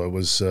saw. It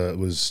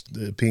was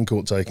Penn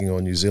Court taking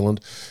on New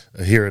Zealand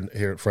here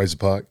at Fraser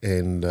Park,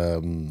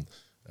 and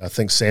I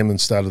think Salmon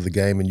started the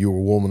game, and you were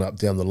warming up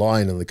down the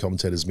line, and the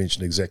commentators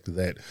mentioned exactly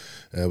that.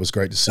 It was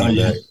great to see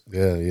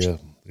that.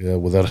 Yeah,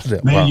 without a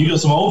doubt. Man, you got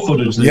some old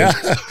footage there. Yeah.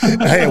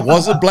 Hey, it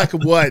wasn't black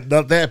and white.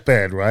 Not that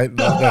bad, right?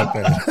 Not that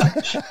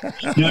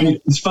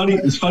bad. It's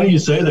funny you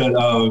say that.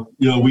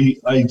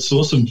 I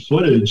saw some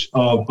footage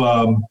of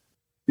one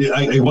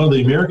of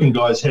the American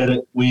guys had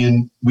it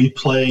when we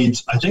played,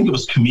 I think it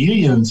was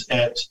Comedians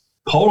at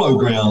Polo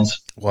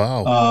Grounds.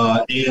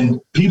 Wow.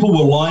 And people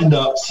were lined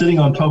up sitting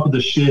on top of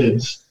the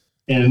sheds.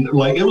 And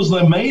it was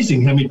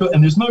amazing.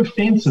 And there's no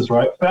fences,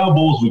 right? Foul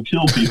balls would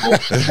kill people.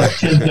 It's like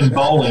 10-pin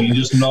bowling. You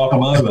just knock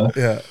them over.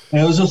 Yeah.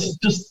 And it was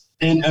just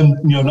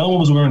no one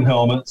was wearing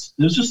helmets.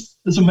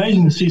 It's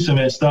amazing to see some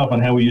of that stuff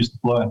and how we used to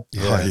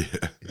play.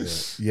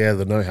 Yeah,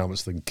 the no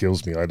helmets thing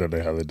kills me. I don't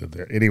know how they did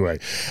that. Anyway,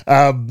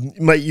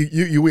 mate,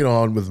 you went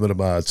on with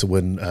Miramar to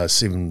win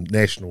 7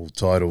 national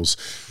titles.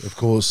 Of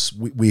course,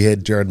 we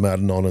had Jared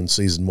Martin on in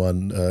season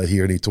 1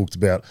 here, and he talked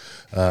about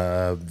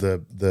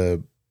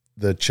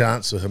the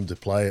chance of him to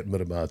play at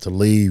Miramar, to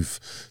leave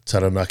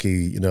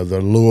Taranaki, the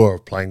allure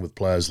of playing with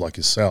players like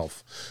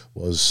yourself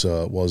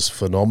was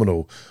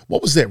phenomenal.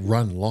 What was that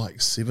run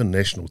like? 7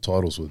 national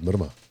titles with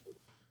Miramar.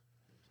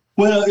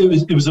 Well,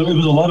 it was a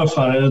lot of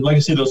fun. Like I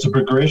said, it was a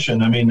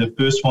progression. I mean, the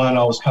first one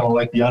I was kind of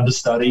like the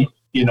understudy,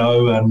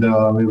 and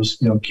it was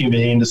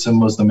Kemba Henderson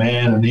was the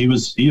man, and he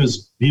was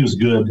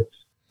good,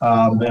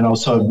 and I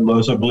was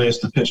so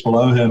blessed to pitch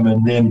below him,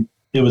 and then.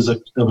 It was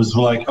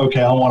like,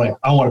 okay, I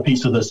want a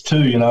piece of this too,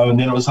 and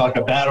then it was like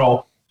a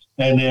battle,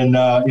 and then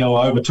I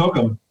overtook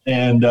him,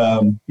 and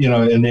and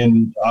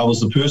then I was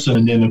the person,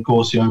 and then of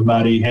course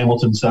Marty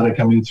Hamilton started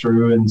coming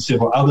through, and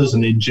several others,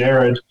 and then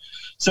Jared.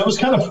 So it was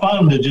kind of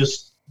fun to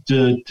just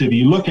to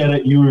you look at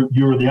it, you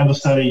were the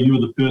understudy, you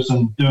were the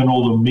person doing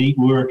all the meat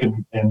work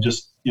and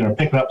just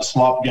picking up the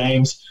slop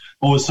games.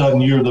 All of a sudden,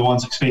 you're the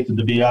ones expected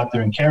to be out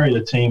there and carry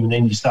the team, and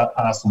then you start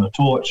passing the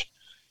torch.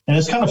 And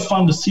it's kind of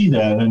fun to see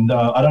that. And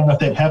I don't know if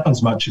that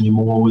happens much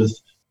anymore with,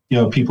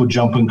 people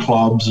jumping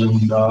clubs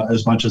and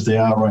as much as they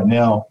are right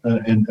now.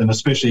 And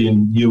especially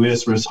in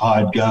US where it's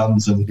hired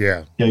guns and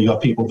you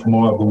got people from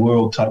all over the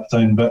world type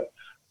thing. But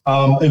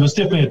it was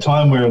definitely a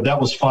time where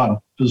that was fun.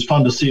 It was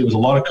fun to see. It was a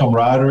lot of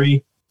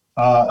camaraderie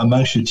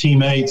amongst your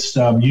teammates.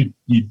 You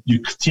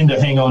tend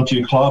to hang on to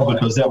your club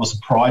because that was a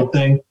pride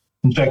thing.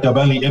 In fact, I've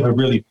only ever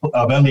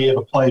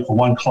played for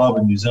one club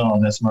in New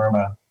Zealand. That's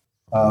Miramar.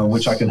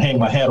 Which I can hang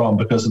my hat on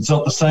because it's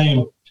not the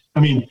same. I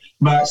mean,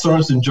 Mark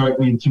Sorensen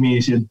joked to me.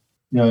 He said,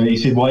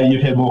 "Well,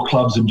 you've had more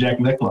clubs than Jack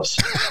Nicklaus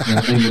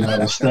in the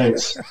United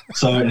States."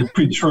 So it's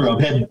pretty true.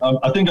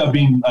 I think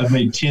I've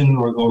made 10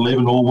 or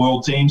 11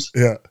 all-world teams.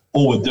 Yeah,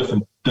 all with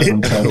different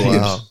teams.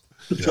 Wow.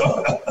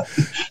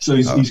 So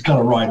he's kind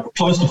of right.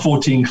 Close to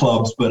 14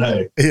 clubs, but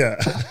hey. Yeah.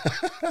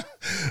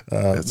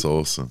 That's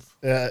awesome.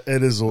 Yeah,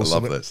 it is awesome.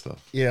 I love that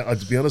stuff. Yeah,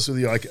 to be honest with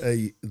you,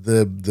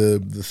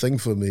 the thing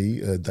for me,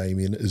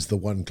 Damien, is the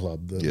one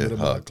club, the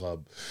Miramar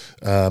club.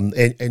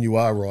 And you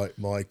are right,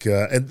 Mike.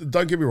 And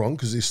don't get me wrong,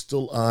 because there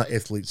still are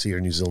athletes here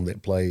in New Zealand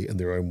that play in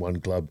their own one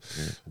club.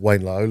 Yeah.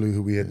 Wayne Laulu,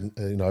 who we had,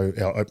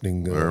 our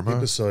opening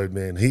episode,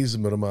 man, he's a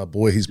Miramar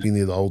boy. He's been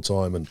there the whole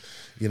time, and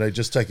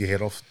just take your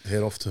hat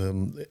off to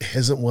him.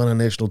 Hasn't won a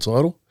national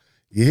title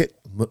yet,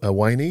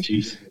 Wayne.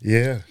 Jeez.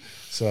 Yeah.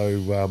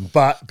 So,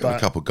 but a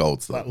couple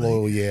golds, but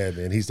loyal,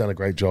 man. He's done a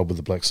great job with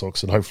the Black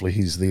Sox, and hopefully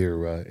he's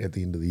there at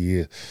the end of the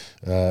year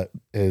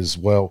as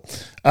well.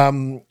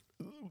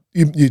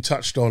 You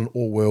touched on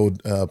All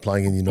World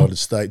playing in the United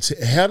States.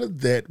 How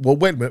did that? Well,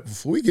 wait a minute.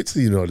 Before we get to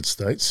the United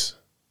States,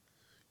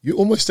 you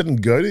almost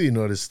didn't go to the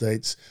United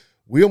States.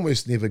 We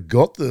almost never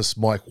got this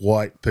Mike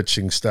White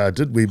pitching star,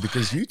 did we?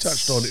 Because you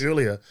touched on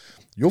earlier,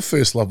 your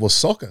first love was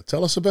soccer.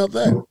 Tell us about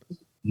that.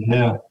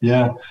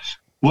 Yeah.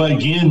 Well,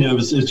 again,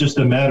 it's just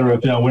a matter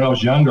of, when I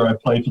was younger, I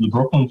played for the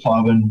Brooklyn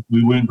club and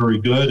we weren't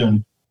very good.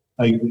 And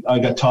I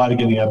got tired of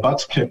getting our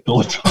butts kicked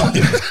all the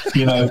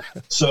time,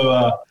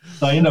 So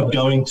I ended up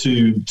going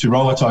to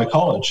Rongotai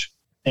College.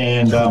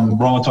 And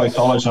Rongotai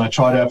College, and I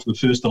tried out for the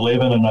first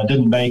 11 and I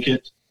didn't make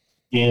it.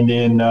 and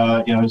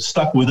then,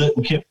 stuck with it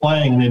and kept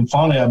playing. And then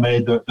finally I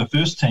made the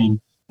first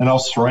team, and I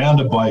was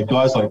surrounded by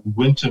guys like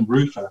Winton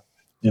Rufer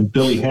and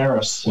Billy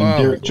Harris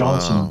and Derek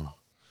Johnson. Wow.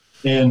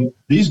 And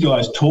these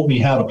guys taught me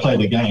how to play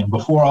the game.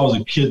 Before I was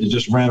a kid that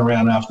just ran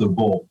around after the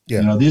ball.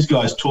 Yeah. These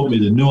guys taught me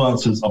the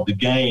nuances of the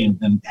game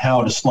and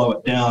how to slow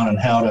it down and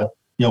how to,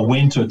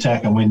 when to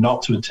attack and when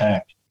not to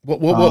attack. What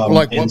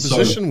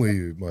position were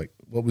you, Mike?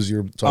 What was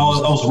your time?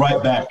 I was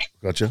right back.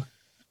 Gotcha.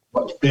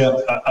 Yeah,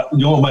 you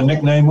know what my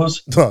nickname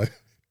was? No.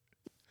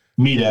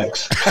 Meat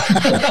Axe.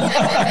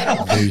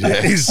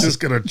 He's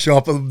just going to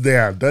chop them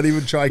down. Don't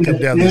even try and come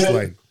down this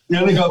lane. You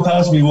only got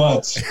past me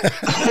once.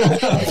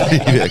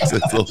 Yes,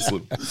 that's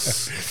awesome.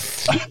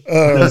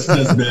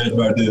 That's bad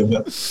right there.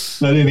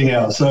 But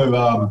anyhow,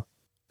 so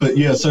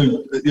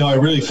I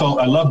really felt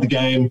I loved the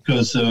game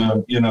because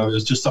it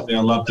was just something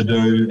I loved to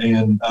do,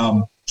 and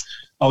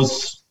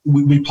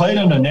we played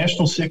in a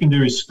national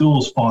secondary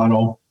schools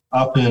final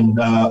up in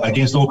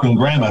against Auckland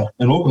Grammar,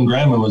 and Auckland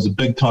Grammar was a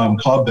big time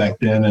club back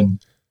then,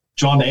 and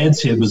John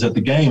Adshead was at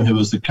the game, who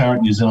was the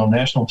current New Zealand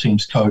national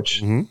team's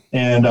coach. Mm-hmm.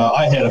 And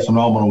I had a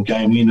phenomenal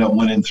game. We ended up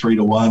winning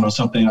 3-1 or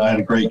something. I had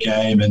a great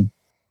game. And,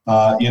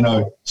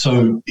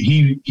 so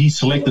he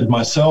selected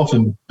myself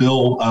and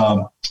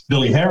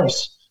Billy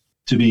Harris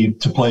to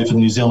play for the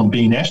New Zealand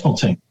B national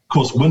team. Of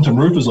course, Winton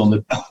Rufer's on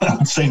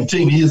the same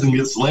team. He doesn't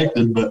get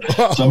selected, but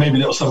so maybe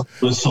that was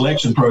the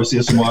selection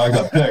process and why I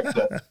got picked.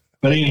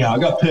 But anyhow, I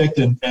got picked,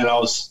 and I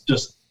was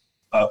just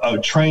I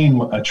trained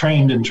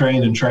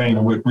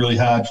and worked really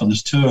hard for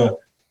this tour.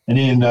 And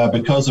then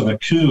because of a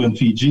coup in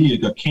Fiji,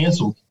 it got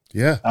cancelled.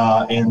 Yeah.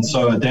 And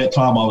so at that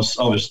time I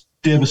was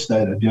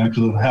devastated, because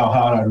of how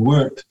hard I'd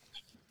worked.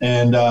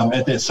 And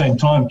at that same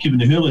time, Kevin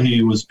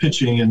Hulahi was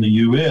pitching in the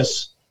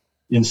US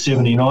in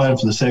 79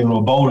 for the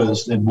Saginaw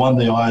Boulders and won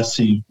the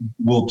ISC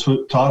world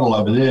title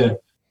over there,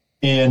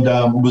 and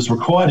was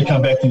required to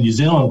come back to New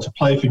Zealand to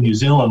play for New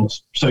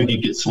Zealand so he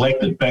could get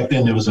selected. Back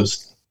then there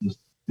was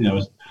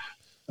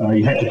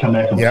you had to come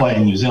back and play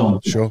in New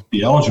Zealand to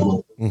be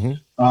eligible.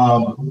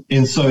 Mm-hmm.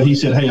 And so he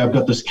said, hey, I've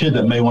got this kid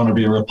that may want to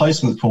be a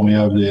replacement for me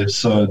over there.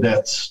 So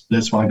that's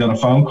when I got a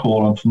phone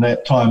call. And from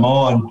that time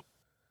on,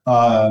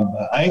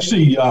 I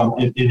actually,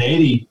 in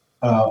 80,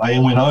 I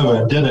went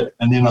over and did it.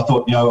 And then I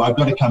thought, I've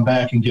got to come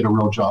back and get a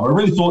real job. I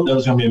really thought that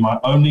was going to be my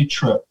only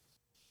trip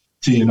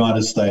to the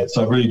United States.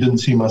 I really didn't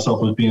see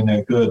myself as being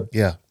that good.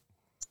 Yeah.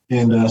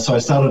 And so I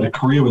started a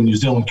career with New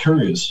Zealand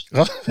Couriers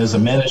as a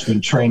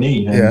management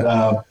trainee.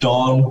 And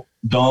Don,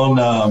 he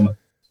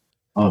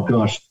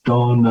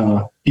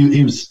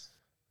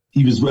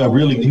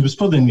was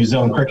for the New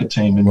Zealand cricket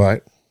team. And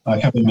right.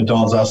 I can't remember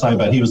Don's last name,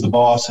 but he was the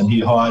boss, and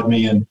he hired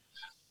me. And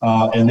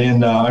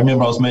then I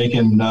remember I was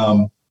making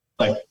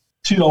like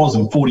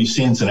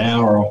 $2.40 an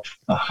hour, or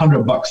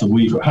 $100 a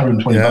week, or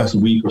 $120 a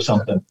week, or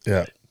something.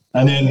 Yeah.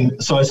 And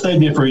then so I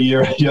stayed there for a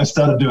year. I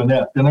started doing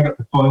that. Then I got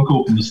the phone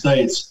call from the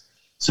States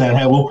saying,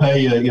 hey, we'll pay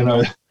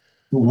you,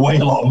 way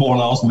a lot more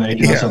than I was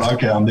making. I said,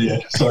 okay, I'm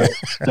there. So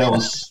that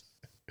was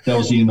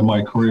the end of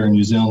my career in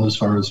New Zealand as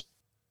far as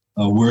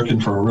working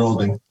for a real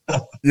living.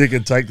 You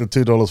can take the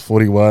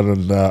 $2.41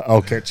 and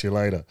I'll catch you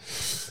later.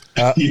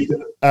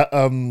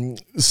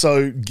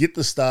 So get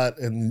the start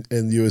in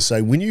the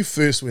USA. When you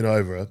first went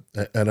over,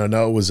 and I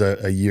know it was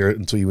a year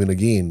until you went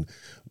again,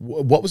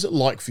 what was it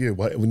like for you?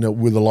 Were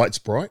the lights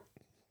bright?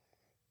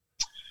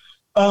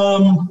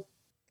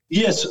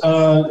 Yes,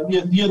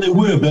 they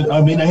were, but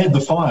I mean, I had the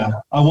fire.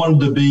 I wanted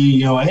to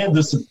be, I had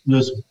this,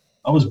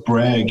 I was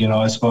brag,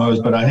 I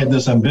suppose, but I had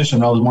this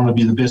ambition. I wanted to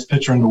be the best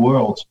pitcher in the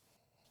world,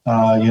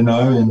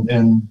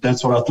 and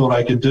that's what I thought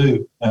I could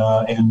do,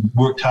 and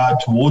worked hard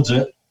towards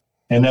it.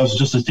 And that was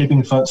just a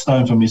stepping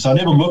stone for me. So I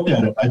never looked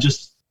at it. I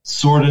just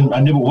saw it, and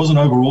I wasn't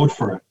overawed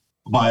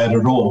by it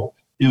at all.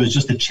 It was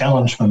just a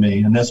challenge for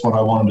me, and that's what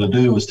I wanted to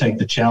do, was take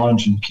the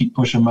challenge and keep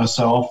pushing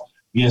myself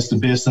against the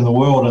best in the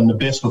world, and the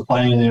best for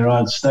playing in the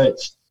United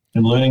States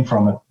and learning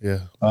from it. Yeah.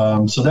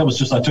 So that was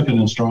just, I took it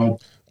in stride.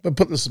 But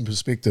put this in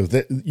perspective,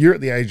 that you're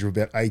at the age of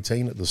about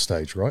 18 at this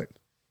stage, right?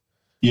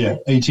 Yeah,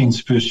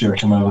 18's the first year I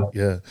came over.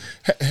 Yeah.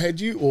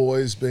 Had you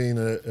always been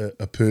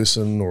a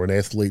person or an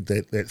athlete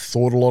that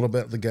thought a lot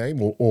about the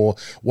game or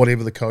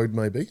whatever the code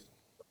may be?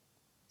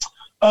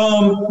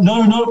 No,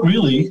 not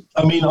really.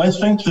 I mean, I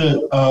think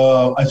that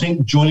I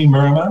think joining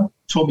Miramar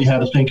taught me how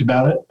to think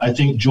about it. I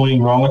think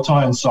joining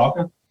Rongotai in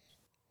soccer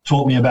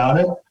taught me about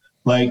it.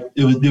 Like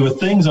there were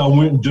things I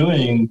weren't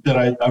doing that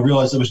I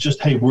realized it was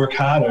just, hey, work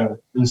harder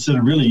instead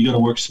of really, you got to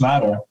work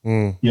smarter.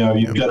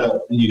 You've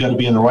got to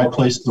be in the right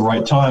place at the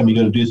right time. You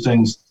got to do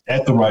things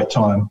at the right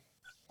time.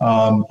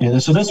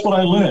 And so that's what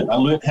I learned. I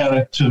learned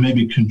how to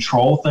maybe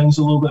control things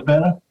a little bit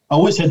better. I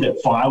always had that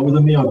fire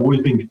within me. I've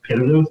always been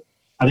competitive.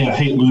 I think I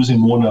hate losing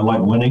more than I like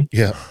winning.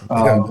 Yeah.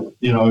 And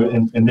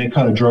that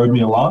kind of drove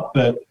me a lot.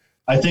 But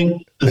I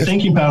think the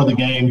thinking part of the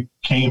game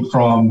came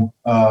from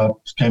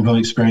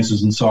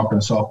experiences in soccer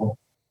and softball.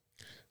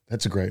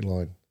 That's a great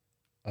line.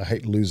 I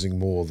hate losing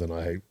more than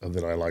I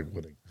like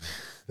winning.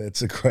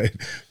 That's a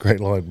great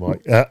line,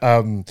 Mike.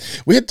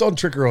 We had Don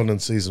Tricker on in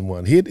season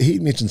 1. He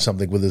mentioned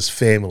something with his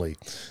family,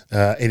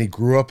 and he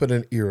grew up in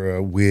an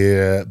era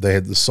where they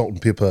had the salt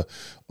and pepper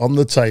on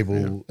the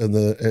table in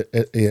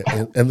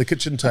the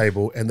kitchen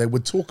table, and they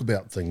would talk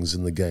about things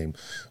in the game.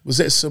 Was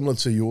that similar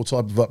to your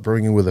type of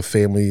upbringing with a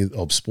family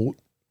of sport?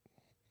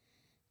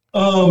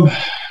 No,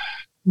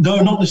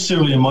 not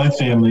necessarily in my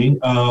family.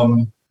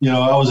 I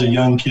was a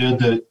young kid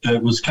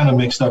that was kind of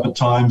mixed up at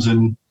times,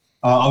 and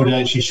I would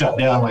actually shut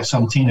down like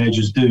some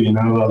teenagers do.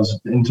 I was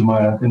into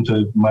my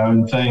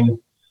own thing,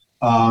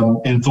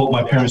 and thought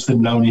my parents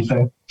didn't know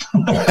anything.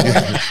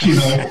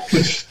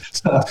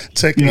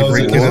 Take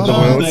every kid in the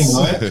world.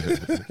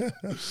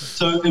 Right?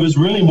 So it was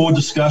really more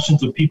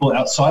discussions with people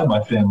outside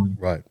my family.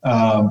 Right.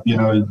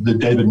 The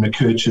David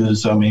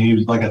McKirches. I mean, he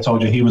was, like I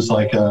told you, he was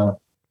like a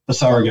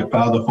surrogate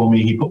father for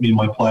me. He put me in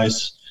my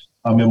place.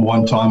 I remember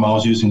one time I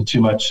was using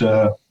too much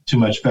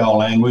foul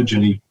language,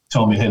 and he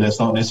told me, "Hey, that's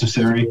not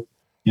necessary.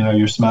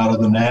 You're smarter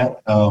than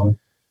that."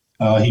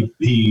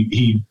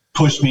 He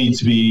pushed me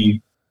to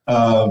be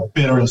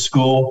better in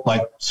school.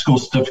 Like, school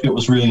certificate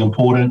was really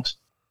important.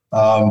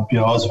 I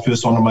was the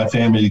first one in my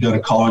family to go to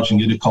college and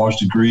get a college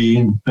degree.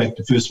 In fact,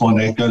 the first one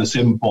to go to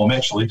Seven Form,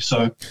 actually.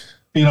 So,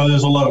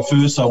 there's a lot of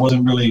firsts. I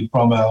wasn't really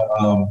from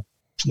a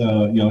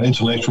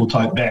intellectual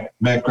type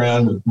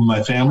background with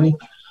my family.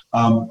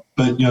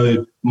 But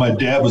my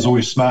dad was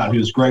always smart. He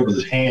was great with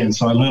his hands.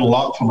 So I learned a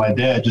lot from my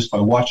dad just by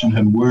watching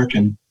him work.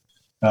 And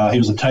he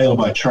was a tailor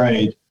by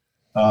trade,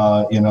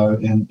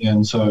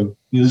 and so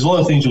there's a lot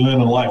of things you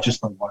learn in life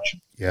just by watching.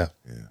 Yeah,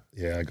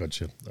 I got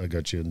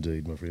you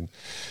indeed, my friend.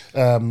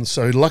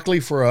 So luckily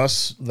for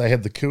us, they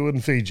had the coup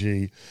in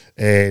Fiji,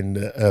 and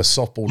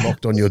softball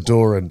knocked on your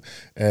door,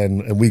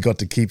 and we got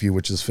to keep you,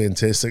 which is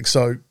fantastic.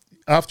 So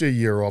after a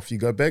year off, you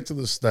go back to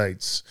the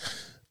States.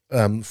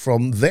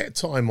 From that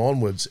time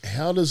onwards,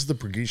 how does the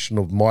progression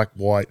of Mike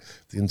White,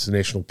 the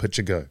international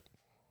pitcher, go?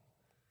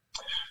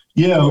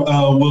 Yeah,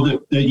 well,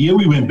 the year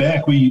we went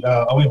back,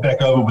 I went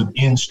back over with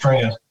Ian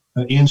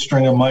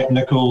Stringer, Mike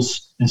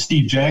Nichols, and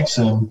Steve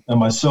Jackson, and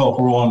myself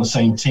were all on the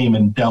same team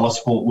in Dallas,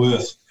 Fort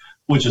Worth,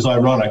 which is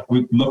ironic.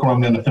 Look where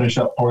I'm going to finish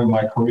up part of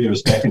my career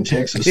is back in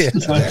Texas.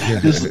 It's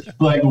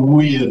like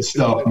weird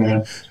stuff,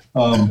 man.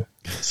 But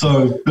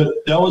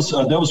that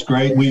was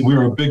great. We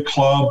were a big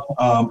club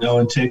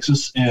in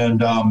Texas,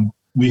 and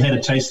we had a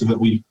taste of it.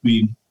 We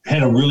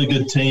had a really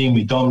good team.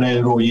 We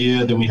dominated all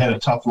year. Then we had a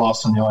tough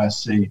loss in the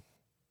ISC.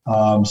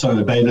 So it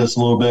abated us a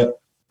little bit.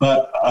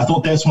 But I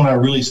thought that's when I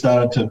really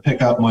started to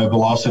pick up my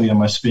velocity and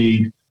my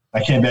speed.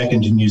 I came back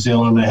into New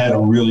Zealand. I had a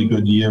really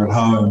good year at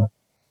home.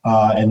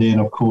 And then,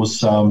 of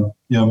course,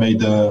 made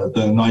the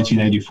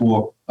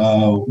 1984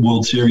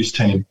 World Series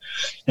team.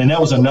 And that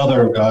was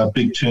another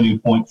big turning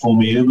point for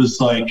me. It was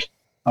like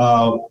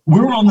we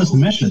were on this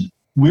mission.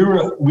 We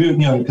were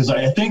because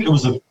I think it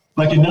was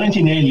like in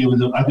 1980,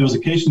 there was a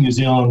case in New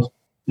Zealand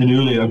and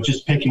earlier of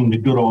just picking the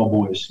good old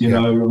boys. It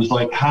was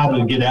like harder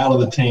to get out of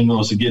the team than it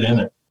was to get in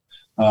it.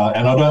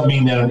 And I don't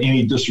mean that in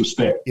any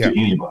disrespect to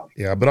anybody.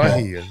 Yeah, but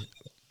I hear you.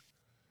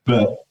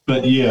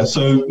 But yeah,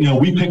 so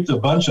we picked a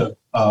bunch of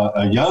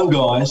young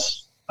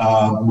guys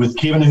with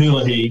Kevin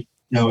Hulahi,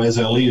 as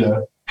our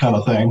leader, kind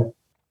of thing,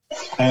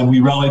 and we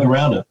rallied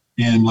around it.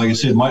 And like I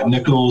said, Mike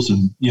Nichols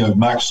and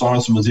Mark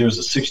Sorensen was there as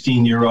a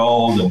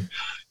 16-year-old, and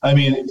I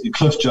mean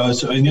Cliff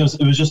Jones. I mean, it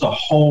was just a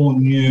whole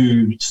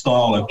new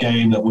style of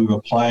game that we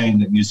were playing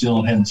that New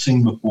Zealand hadn't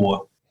seen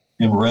before.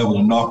 And we're able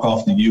to knock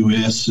off the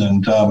U.S.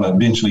 and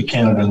eventually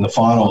Canada in the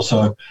final.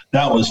 So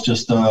that was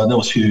just that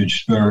was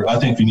huge I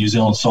think for New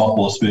Zealand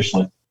softball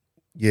especially.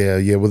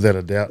 Yeah, without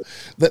a doubt.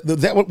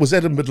 That one, was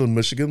that in Midland,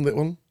 Michigan? That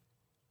one?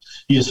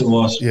 Yes, it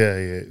was.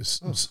 Yeah.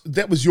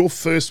 That was your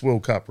first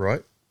World Cup,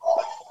 right?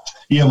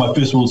 Yeah, my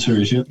first World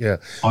Series. Yeah.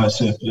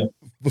 ISF. Yeah.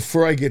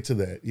 Before I get to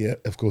that,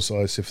 of course,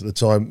 ISF at the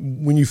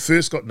time, when you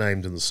first got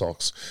named in the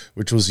Sox,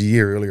 which was a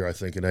year earlier, I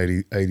think, in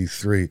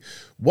 83,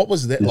 what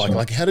was that like? Right.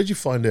 Like, how did you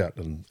find out,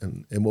 and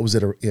what was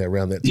that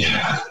around that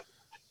time?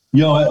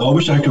 Yeah, I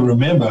wish I could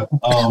remember.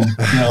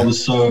 It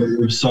was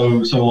so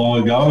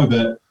long ago,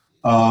 but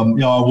I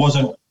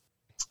wasn't.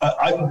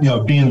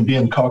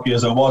 Being cocky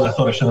as I was, I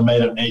thought I should have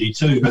made it in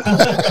 82, but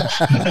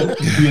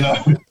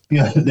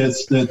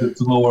that's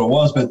not where it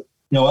was, but.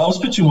 I was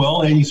pitching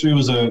well. 83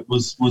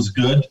 was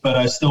good, but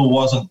I still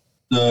wasn't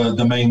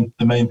the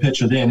main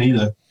pitcher then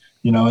either.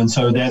 And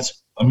so I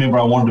remember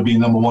I wanted to be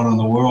number one in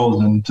the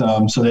world, and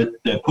so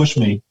that pushed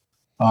me.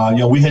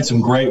 We had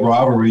some great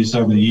rivalries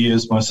over the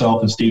years,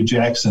 myself and Steve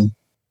Jackson.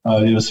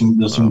 There was some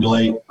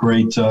great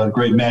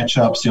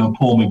matchups.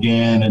 Paul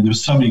McGann, and there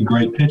was so many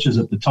great pitchers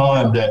at the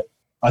time that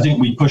I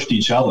think we pushed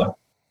each other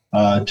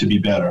to be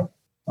better.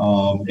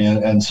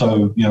 And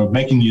so,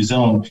 making New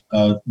Zealand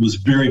was a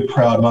very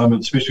proud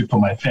moment, especially for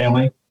my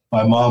family.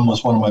 My mom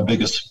was one of my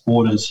biggest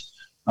supporters,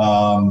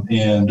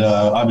 and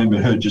I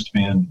remember her just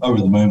being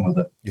over the moon with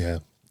it. Yeah,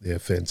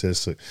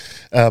 fantastic.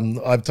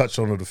 I've touched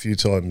on it a few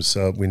times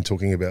when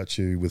talking about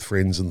you with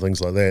friends and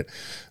things like that.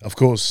 Of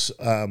course,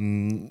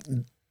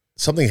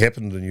 something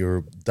happened in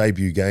your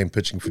debut game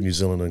pitching for New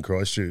Zealand in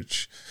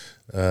Christchurch,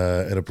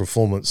 in a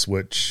performance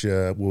which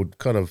would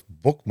kind of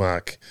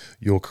bookmark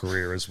your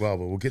career as well.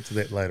 But we'll get to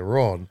that later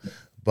on.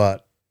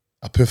 But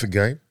a perfect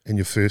game in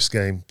your first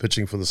game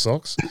pitching for the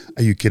Sox?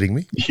 Are you kidding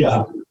me?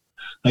 Yeah.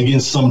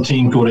 Against some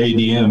team called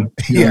ADM.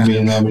 Yeah.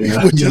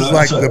 Which is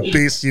like the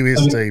best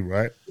US team,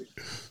 right?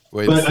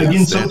 But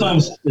again,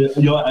 sometimes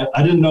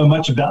I didn't know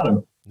much about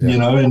him,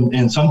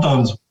 and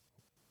sometimes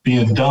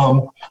being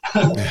dumb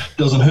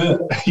doesn't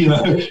hurt. You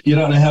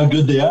don't know how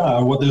good they are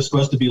or what they're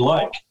supposed to be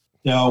like.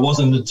 It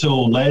wasn't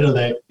until later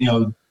that,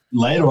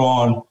 later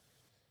on,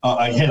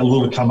 I had a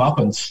little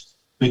comeuppance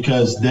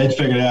because they'd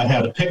figured out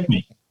how to pick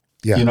me.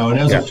 Yeah. And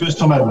that was the first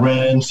time I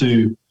ran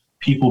into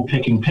people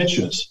picking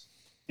pitchers,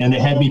 and they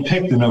had me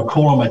picked and they were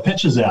calling my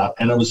pitches out,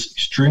 and it was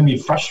extremely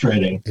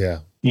frustrating. Yeah.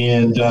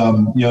 And,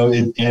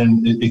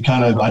 it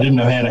kind of, I didn't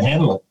know how to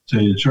handle it, to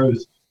tell you the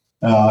truth.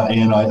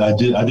 And I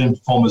didn't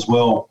perform as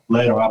well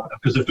later up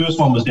because the first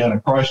one was down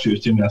in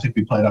Christchurch. I think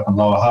we played up in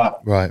Lower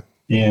Hutt. Right.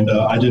 And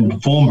I didn't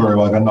perform very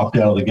well. I got knocked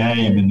out of the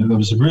game. And it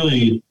was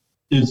really,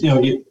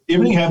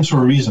 everything happens for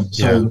a reason.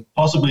 So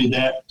possibly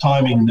that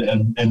timing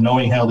and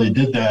knowing how they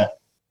did that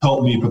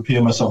helped me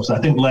prepare myself. So I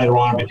think later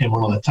on I became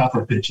one of the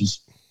tougher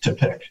pitchers to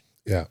pick.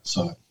 Yeah.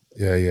 So.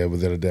 Yeah,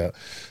 without a doubt.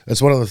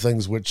 It's one of the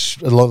things which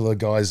a lot of the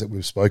guys that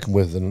we've spoken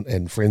with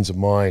and friends of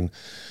mine,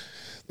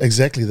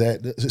 exactly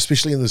that,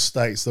 especially in the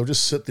States, they'll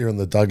just sit there in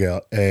the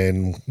dugout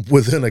and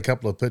within a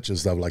couple of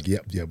pitches, they're like,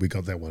 yeah, we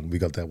got that one.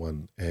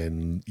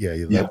 And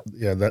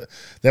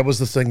that was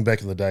the thing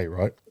back in the day,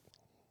 right?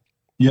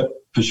 Yep,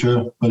 for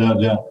sure, without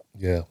a doubt.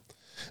 Yeah.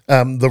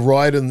 The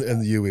ride in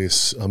the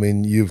US, I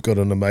mean, you've got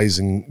an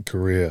amazing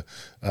career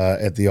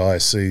at the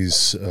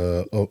ISCs,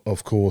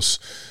 of course.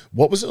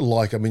 What was it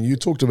like? I mean, you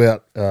talked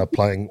about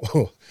playing,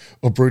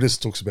 or Brutus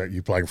talks about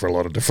you playing for a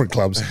lot of different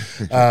clubs.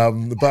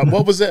 But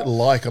what was that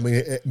like? I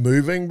mean,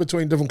 moving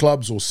between different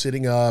clubs or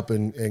setting up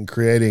and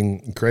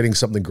creating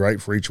something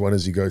great for each one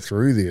as you go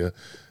through there.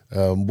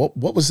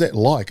 What was that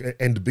like?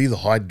 And to be the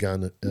hide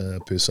gun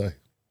per se?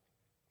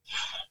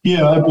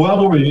 Yeah,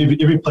 well,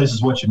 every place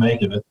is what you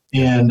make of it.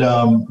 And,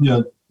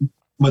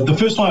 but the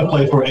first time I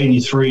played for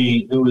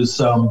 83, it was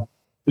kind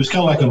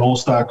of like an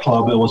all-star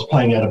club. It was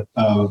playing out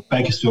of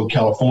Bakersfield,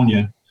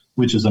 California,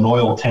 which is an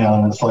oil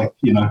town. It's like,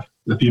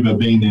 if you've ever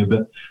been there.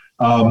 But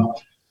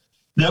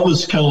that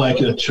was kind of like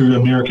a true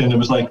American. It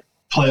was like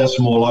players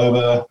from all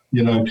over,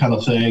 kind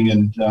of thing.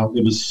 And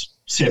it was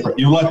separate.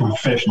 You're like a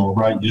professional,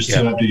 right? You just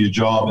turn up, do your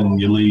job,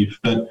 and you leave.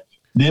 But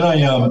then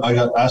I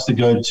got asked to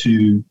go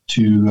to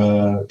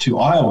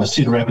Iowa,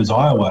 Cedar Rapids,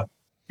 Iowa,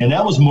 and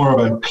that was more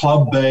of a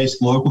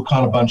club-based, local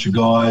kind of bunch of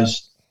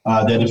guys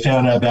that had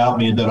found out about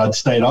me and that I'd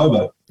stayed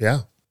over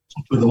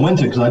for the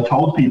winter because I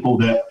told people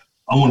that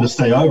I wanted to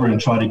stay over and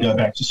try to go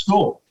back to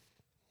school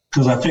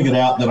because I figured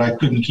out that I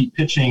couldn't keep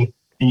pitching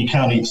and you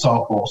can't eat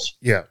softballs.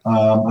 Yeah.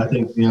 I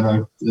think,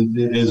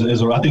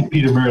 I think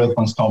Peter Meredith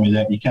once told me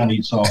that you can't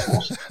eat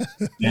softballs.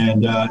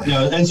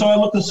 And so I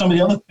looked at some of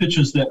the other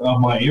pitchers that of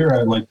my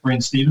era, like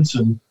Brent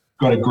Stevenson,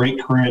 got a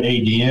great career at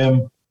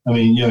ADM. I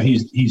mean,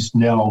 he's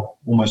now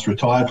almost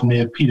retired from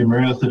there. Peter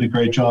Meredith did a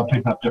great job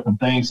picking up different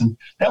things. And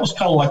that was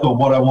kind of like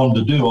what I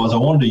wanted to do. I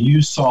wanted to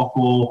use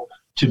softball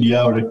to be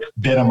able to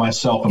better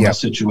myself in my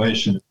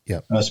situation,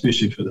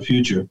 especially for the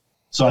future.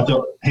 So I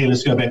thought, hey,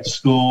 let's go back to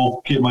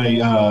school, get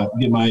my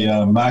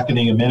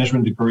marketing and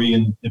management degree,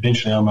 and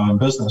eventually own my own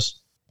business.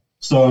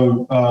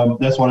 So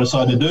that's what I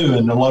decided to do.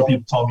 And a lot of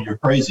people told me, you're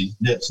crazy.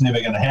 That's never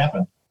going to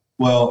happen.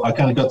 Well, I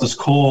kind of got this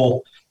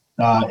call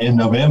in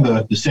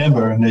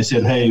December, and they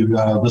said, hey,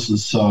 this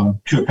is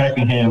Kurt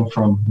Packingham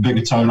from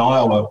Biggertone,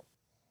 Iowa.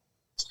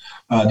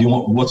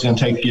 What's it going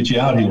to take to get you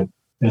out here?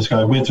 And so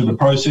I went through the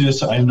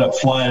process. I ended up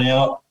flying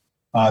out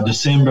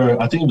December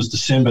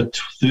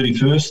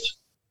 31st.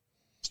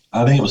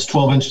 I think it was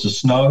 12 inches of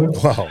snow.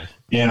 Wow.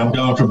 And I'm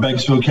going from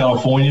Bakersfield,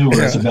 California,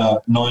 where it's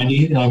about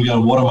 90. And I'm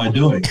going, what am I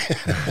doing?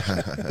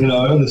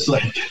 It's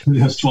like,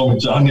 it's 12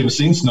 inches. I've never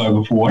seen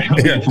snow before.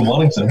 I'm from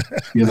Wellington,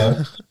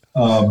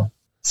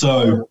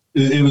 So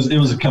it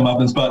was a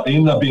comeuppance, but it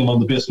ended up being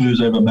one of the best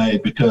moves I ever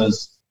made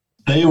because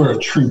they were a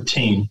true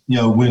team.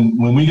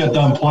 When we got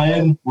done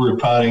playing, we were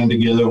partying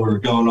together. We were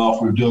going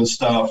off. We were doing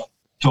stuff,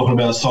 talking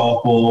about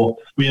softball.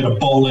 We had a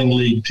bowling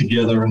league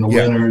together in the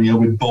winter.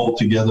 We'd bowl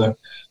together.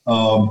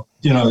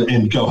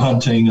 And go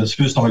hunting. It's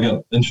the first time I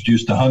got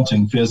introduced to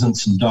hunting,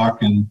 pheasants and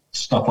duck and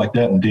stuff like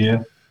that and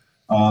deer.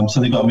 So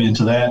they got me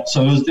into that.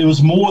 So it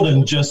was more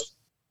than just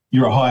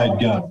you're a hired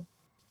gun.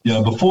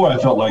 Before I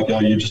felt like,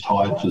 you're just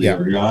hired for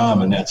your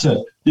arm and that's it.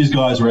 These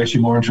guys were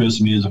actually more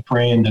interested in me as a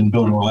friend and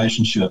building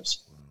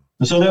relationships.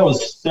 And so that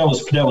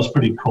was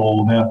pretty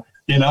cool. Now,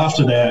 then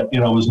after that, it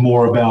was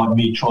more about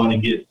me trying to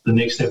get the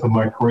next step of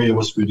my career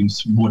was winning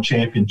some more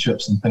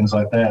championships and things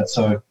like that.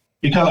 So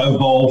it kind of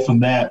evolved from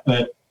that,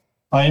 but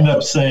I ended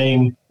up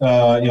saying,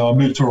 I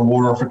moved to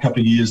Aurora for a couple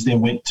of years, then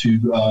went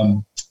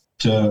to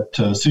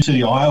Sioux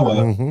City,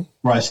 Iowa,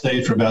 where I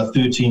stayed for about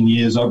 13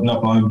 years, opened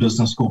up my own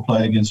business called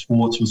Play Against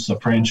Sports, which is a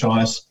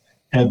franchise,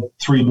 had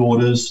 3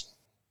 daughters,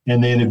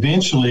 and then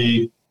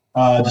eventually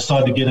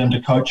decided to get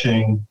into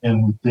coaching,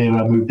 and then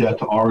I moved out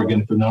to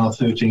Oregon for another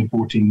 13,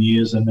 14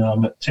 years, and now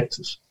I'm at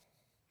Texas.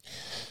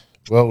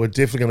 Well, we're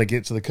definitely going to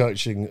get to the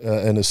coaching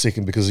in a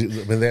second, because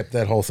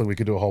that whole thing, we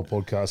could do a whole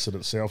podcast in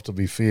itself, to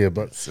be fair.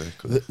 But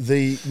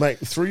exactly. Mate,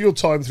 through your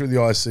time through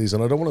the IC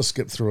season, I don't want to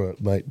skip through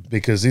it, mate,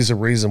 because there's a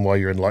reason why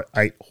you're in like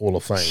 8 Hall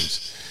of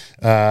Fames.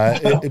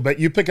 But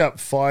you pick up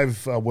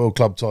 5 World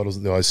Club titles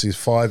at the ICs,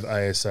 5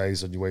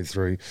 ASAs on your way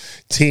through,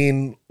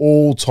 10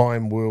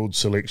 all-time world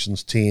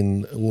selections,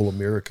 10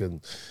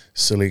 All-American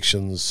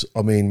selections.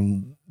 I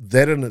mean,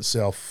 that in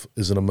itself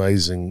is an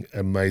amazing,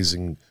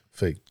 amazing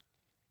feat.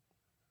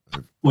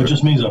 Well, it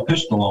just means I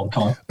pitched a long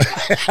time.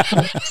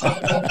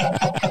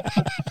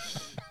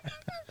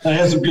 I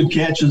had some good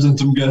catches and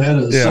some good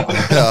hitters.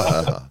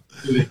 Yeah.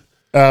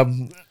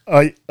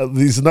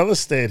 There's another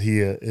stat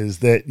here, is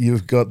that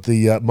you've got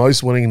the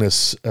most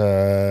winningest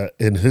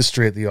in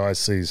history at the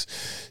ICs.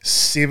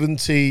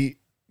 70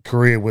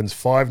 career wins,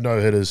 5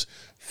 no-hitters,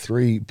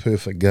 3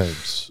 perfect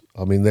games.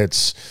 I mean,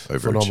 that's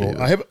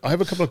phenomenal. I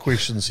have a couple of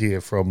questions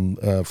here from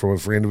a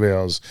friend of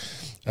ours.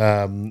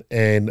 And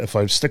if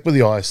I stick with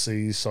the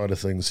IC side of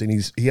things,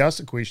 and he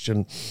asked a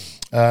question,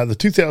 the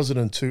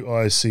 2002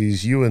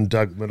 ICs, you and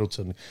Doug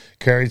Middleton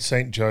carried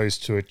St. Joe's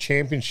to a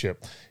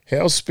championship.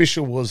 How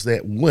special was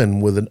that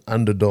win with an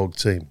underdog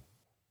team?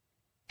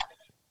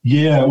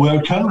 Yeah, well,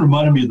 it kind of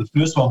reminded me of the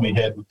first one we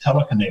had with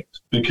Teleconnect,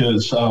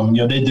 because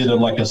they did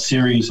a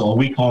series, a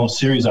week-long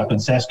series up in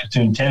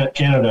Saskatoon,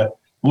 Canada.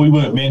 We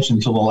weren't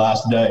mentioned till the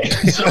last day,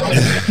 so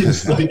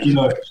it's like,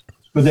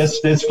 but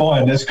that's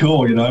fine, that's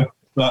cool,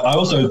 But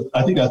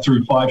I think I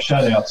threw 5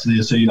 shutouts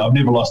there, so I've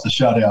never lost a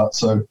shutout.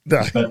 So,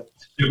 but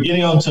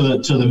getting on to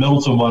the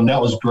Middleton one,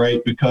 that was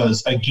great,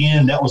 because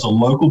again, that was a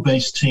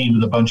local-based team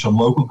with a bunch of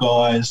local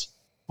guys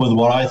with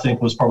what I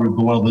think was probably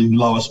one of the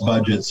lowest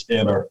budgets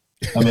ever.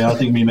 I mean, I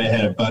think we may have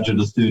had a budget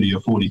of 30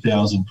 or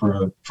 40,000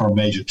 for a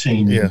major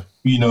team. Yeah.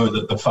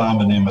 That the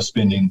farm and them are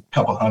spending a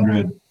couple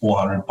hundred,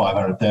 400,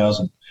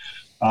 500,000.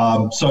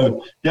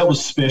 So that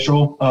was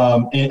special.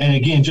 And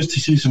again, just to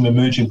see some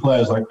emerging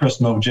players like Chris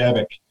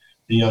Miljavec,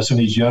 some of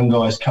these young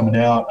guys coming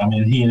out. I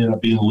mean, he ended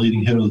up being the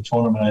leading hitter of the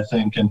tournament, I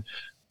think. And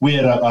we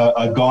had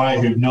a guy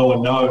who no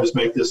one knows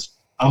make this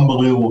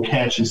unbelievable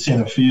catch in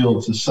center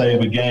field to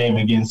save a game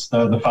against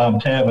the Farm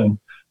Tavern.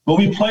 But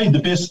we played the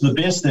best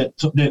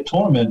that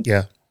tournament.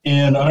 Yeah.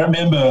 And I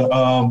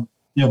remember,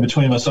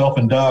 between myself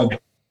and Doug,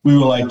 we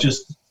were like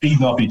just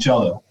feeding off each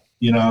other,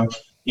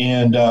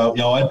 And,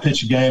 I'd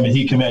pitch a game and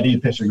he'd come out,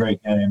 he'd pitch a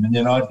great game. And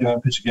then I'd go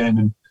and pitch a game.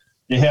 And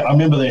I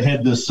remember they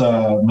had this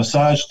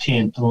massage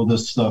tent, or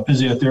this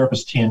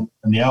physiotherapist tent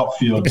in the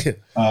outfield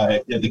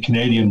at the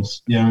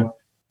Canadians.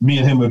 Me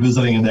and him were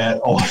visiting in that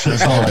all the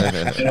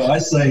time. I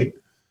say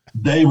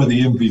they were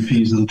the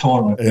MVPs of the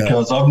tournament,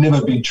 because I've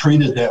never been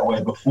treated that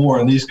way before.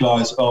 And these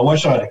guys, I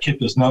wish I had kept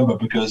this number,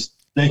 because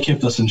they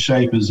kept us in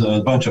shape as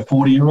a bunch of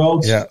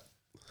 40-year-olds. Yeah.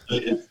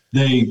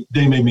 They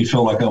made me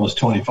feel like I was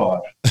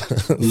 25.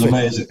 It was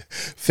amazing.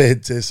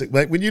 Fantastic.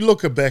 Mate, when you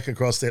look back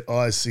across that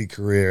IC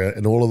career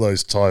and all of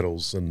those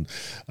titles and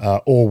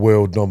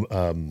all-world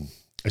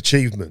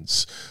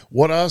achievements,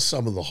 what are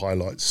some of the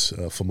highlights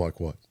for Mike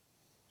White?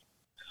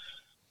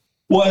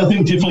 Well, I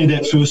think definitely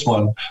that first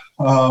one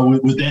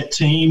with that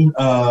team,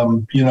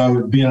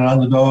 being an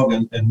underdog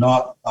and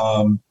not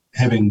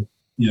having,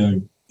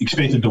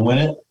 expected to win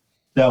it.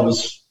 That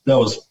was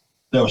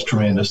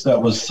tremendous.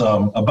 That was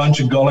a bunch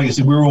of guys. Like I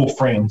said, we were all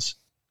friends.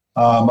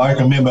 I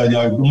can remember,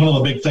 one of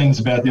the big things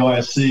about the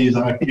ISC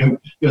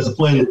as a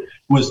player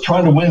was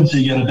trying to win so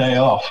you get a day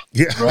off.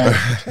 Yeah. Right.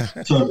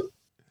 So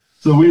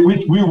we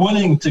were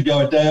winning to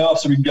go a day off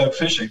so we can go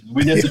fishing.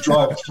 We'd have to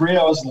drive 3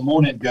 hours in the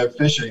morning to go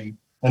fishing,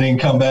 and then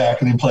come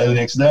back and then play the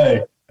next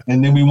day.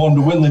 And then we wanted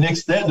to win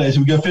that day, so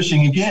we go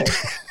fishing again.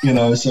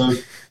 So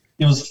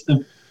it was.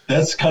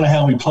 That's kind of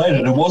how we played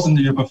it. It wasn't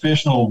your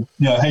professional,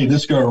 hey,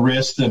 let's go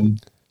rest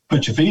and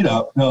put your feet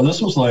up. No,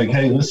 this was like,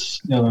 hey, let's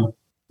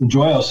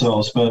enjoy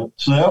ourselves. But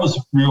so that was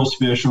real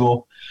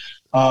special.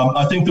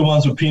 I think the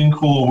ones with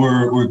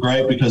Pencor were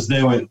great, because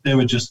they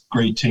were just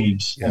great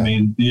teams. Yeah. I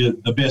mean,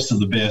 the best of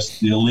the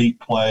best, the elite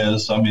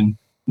players. I mean,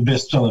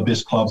 some of the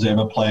best clubs I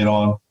ever played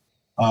on,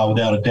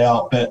 without a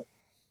doubt. But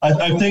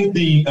I think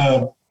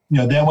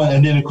that one,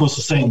 and then of course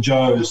the St.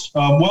 Joe's.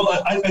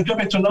 I go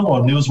back to another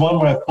one. There was one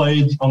where I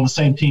played on the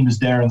same team as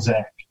Darren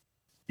Zach.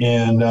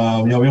 And,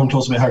 everyone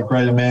talks about how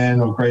great a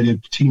man or great a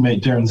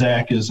teammate Darren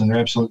Zach is, and they're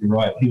absolutely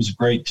right. He was a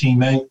great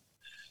teammate.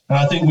 And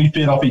I think we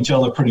fed off each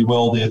other pretty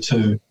well there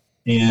too.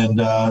 And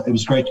it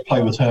was great to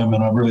play with him,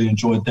 and I really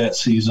enjoyed that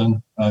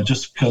season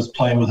just because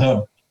playing with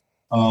him.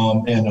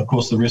 And, of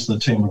course, the rest of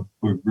the team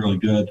were really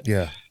good.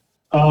 Yeah.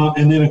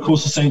 And then, of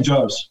course, the St.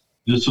 Joe's,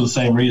 just for the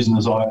same reason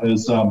as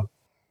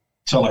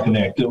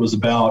Teleconnect. It was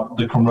about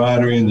the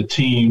camaraderie and the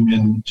team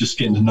and just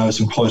getting to know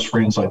some close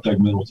friends like Doug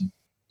Middleton.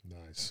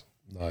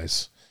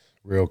 Nice.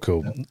 Real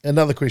cool. Yeah.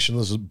 Another question,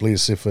 this is Blair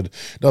Sefford.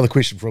 Another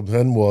question from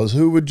him was,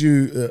 who would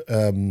you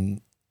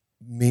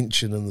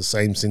mention in the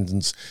same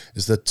sentence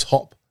as the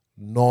top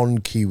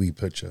non-Kiwi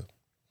pitcher?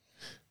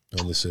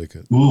 on the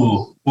circuit?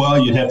 Ooh,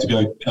 well, you'd have to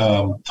go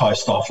Ty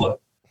Stoffler.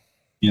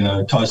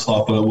 Ty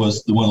Stoffler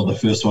was one of the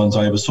first ones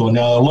I ever saw.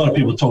 Now, a lot of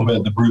people talk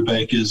about the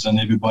Brubakers and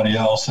everybody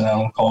else, and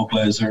Alan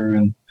Colglazer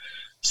and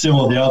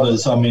several of the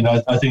others. I mean,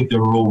 I think they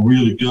were all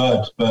really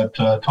good, but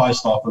Ty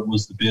Stoffler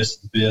was the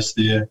best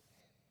there.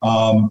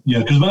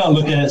 Because when I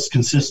look at its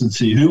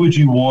consistency, who would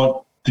you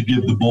want to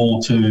give the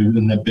ball to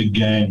in that big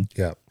game?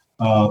 Yeah.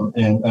 I'm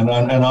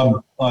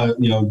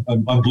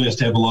blessed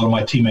to have a lot of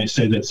my teammates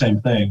say that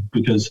same thing,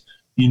 because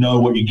you know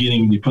what you're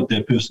getting when you put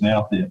that person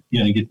out there.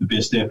 You get the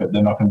best effort.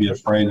 They're not going to be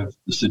afraid of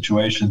the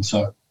situation.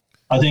 So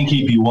I think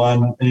he'd be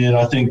one, and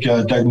I think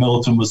Doug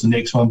Middleton was the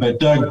next one. But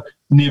Doug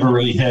never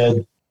really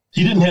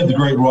he didn't have the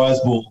great rise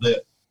ball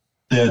that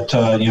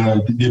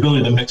the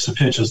ability to mix the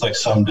pitches like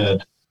some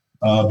did.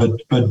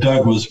 But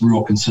Doug was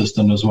real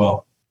consistent as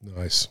well.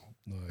 Nice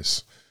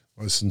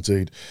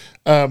indeed.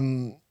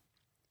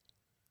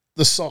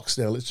 The Sox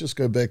now. Let's just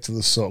go back to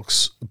the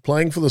Sox.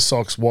 Playing for the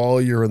Sox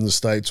while you're in the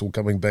States or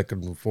coming back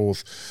and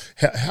forth,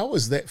 how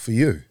was that for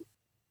you?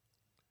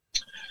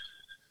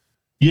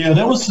 Yeah,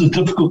 that was a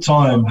difficult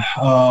time.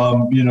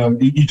 You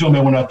talking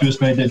about when I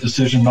first made that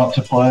decision not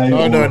to play?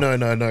 No. In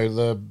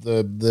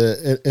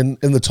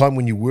the time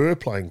when you were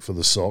playing for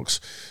the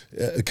Sox,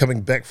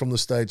 coming back from the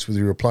States, whether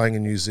you were playing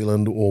in New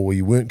Zealand or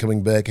you weren't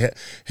coming back,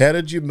 how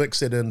did you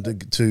mix that in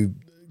to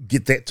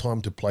get that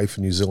time to play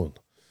for New Zealand?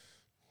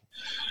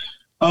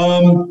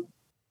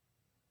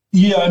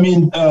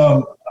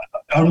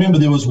 I remember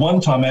there was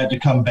one time I had to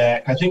come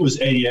back. I think it was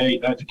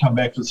 88. I had to come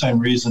back for the same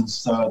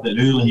reasons that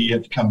earlier he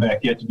had to come back.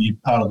 He had to be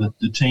part of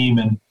the team.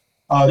 And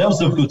that was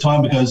a difficult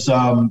time because,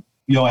 I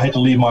had to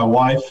leave my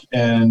wife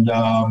and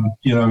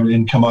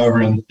come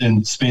over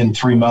and spend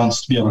 3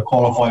 months to be able to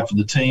qualify for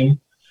the team.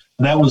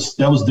 And that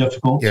was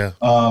difficult,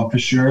 for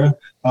sure.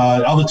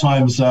 Other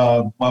times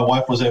my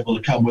wife was able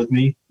to come with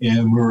me,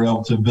 and we were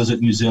able to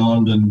visit New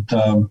Zealand and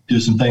do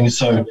some things.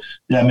 So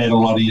that made it a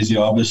lot easier,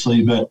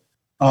 obviously. But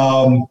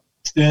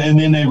and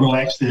then they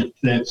relaxed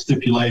that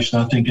stipulation.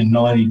 I think in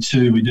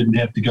 '92 we didn't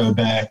have to go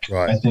back,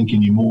 I think,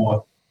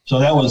 anymore. So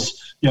that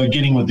was,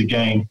 getting with the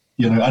game,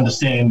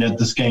 understanding that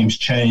this game's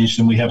changed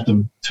and we have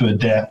to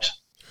adapt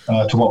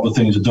to what the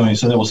things are doing.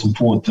 So there was some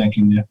forward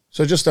thinking there.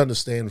 So just to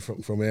understand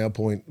from our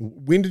point,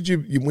 when did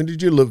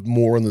you live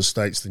more in the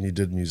States than you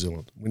did in New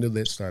Zealand? When did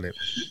that start out?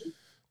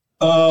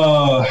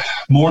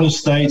 More in the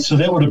States. So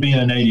that would have been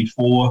in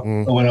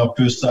 '84 when I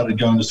first started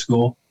going to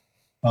school.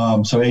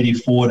 So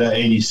 84 to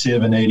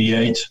 87,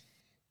 88.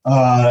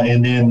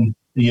 And then,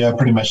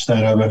 pretty much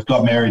stayed over.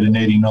 Got married in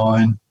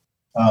 89.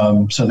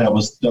 So that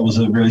was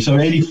a really, so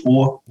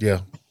 84.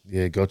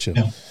 Yeah, gotcha.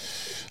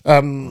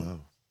 Yeah.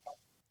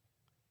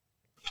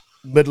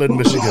 Midland,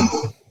 Michigan.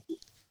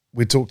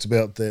 We talked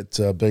about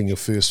that being your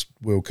first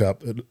World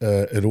Cup.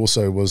 It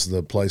also was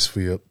the place for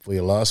your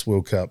last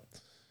World Cup.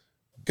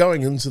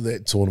 Going into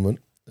that tournament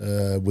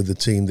with the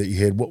team that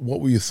you had,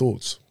 what were your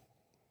thoughts?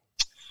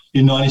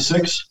 In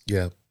 '96?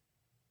 Yeah,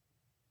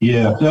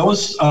 that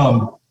was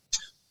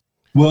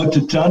well,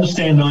 to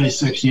understand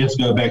 '96, you have to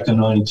go back to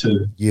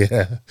 '92.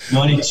 Yeah,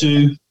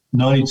 '92,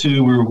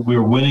 we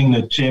were winning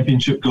the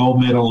championship gold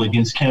medal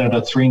against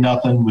Canada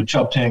 3-0 with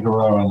Chub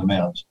Tangaroa on the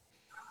mound.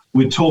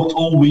 We talked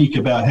all week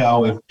about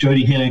how if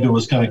Jody Henniger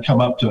was going to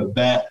come up to a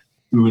bat,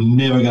 we were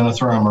never going to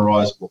throw him a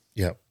rise ball.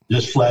 Yeah,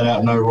 just flat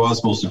out no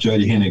rise balls to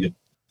Jody Henniger.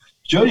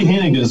 Jody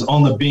Henniger's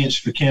on the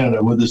bench for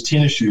Canada with his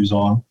tennis shoes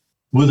on,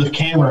 with a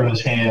camera in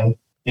his hand,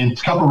 and a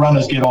couple of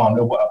runners get on.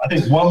 I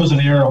think one was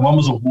an error, one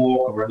was a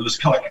walk, or it was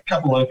like a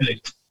couple of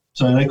things.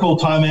 So they call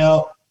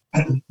timeout.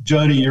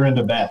 Jody, you're in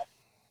the bat.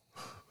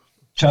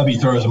 Chubby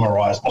throws him a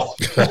rise ball.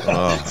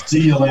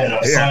 See you later.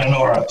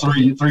 Sayonara,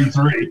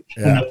 3-3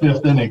 in the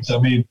fifth innings. I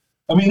mean,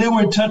 they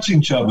weren't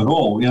touching Chubb at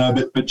all,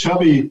 but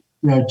Chubby,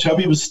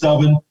 Chubby was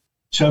stubborn.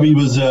 Chubby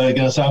was going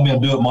to say, I'm going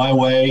to do it my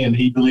way, and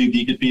he believed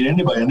he could beat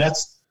anybody. And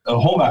that's a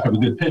hallmark of a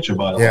good pitcher,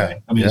 by the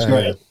way. I mean, it's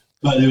great.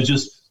 But there was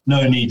just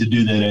no need to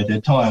do that at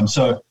that time.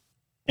 So,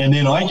 and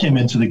then I came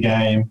into the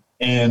game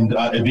and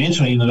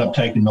eventually ended up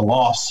taking the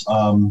loss.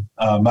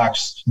 Mark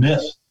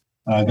Smith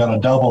got a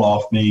double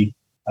off me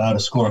to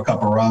score a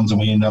couple of runs,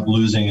 and we ended up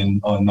losing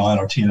on 9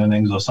 or 10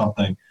 innings or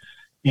something.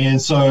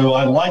 And so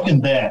I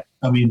likened that.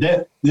 I mean,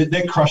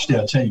 that crushed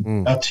our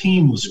team. Our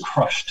team was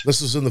crushed.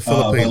 This is in the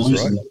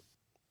Philippines,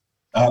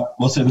 right?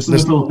 What's that? This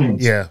is the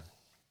Philippines. Yeah.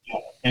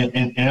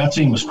 And our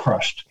team was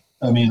crushed.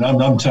 I mean,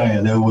 I'm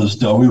telling you,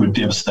 we were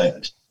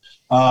devastated.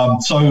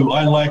 So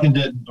I likened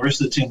it, the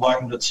rest of the team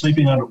likened it,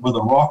 sleeping with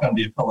a rock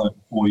under your pillow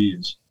for 4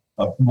 years,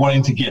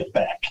 wanting to get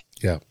back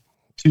to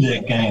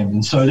that game.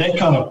 And so that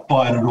kind of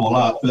fired it all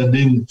up. And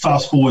then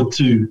fast forward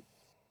to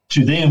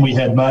them, we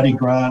had Marty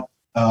Grant,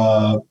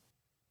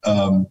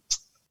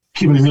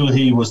 Kevin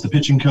Hulahy was the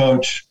pitching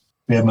coach.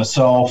 We had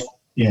myself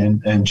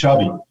and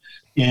Chubby.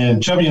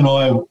 And Chubby and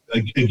I,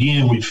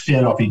 again, we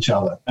fed off each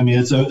other. I mean,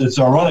 it's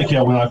ironic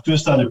how when I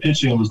first started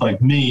pitching, it was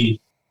like me,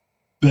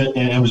 and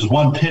it was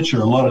one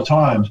pitcher a lot of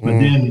times. But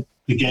then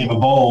the game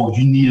evolved.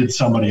 You needed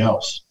somebody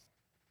else.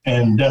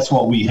 And that's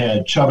what we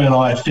had. Chubby and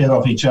I fed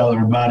off each other,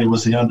 and Marty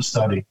was the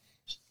understudy.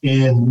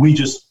 and we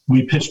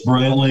pitched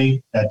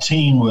brilliantly. Our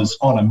team was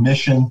on a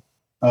mission.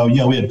 We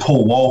had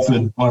Paul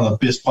Walford, one of the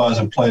best players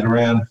I've played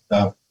around,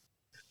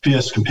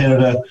 fierce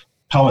competitor,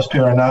 Thomas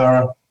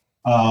Perenara,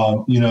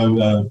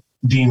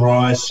 Dean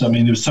Rice. I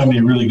mean, there were so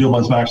many really good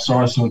ones. Mark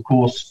Sorensen, of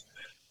course,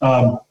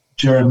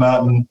 Jared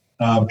Martin,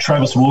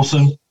 Travis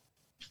Wilson.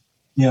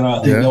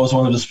 I think that was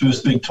one of his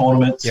first big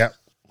tournaments. Yeah.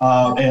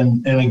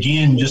 And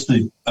again, just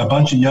a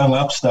bunch of young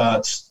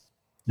upstarts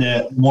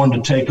that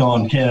wanted to take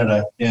on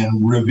Canada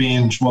and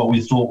revenge what we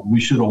thought we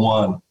should have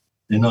won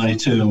in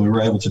 '92, and we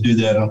were able to do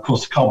that. And of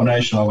course, the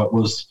culmination of it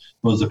was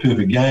the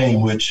perfect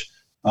game, which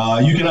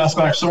you can ask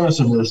Mark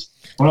Sorensen this.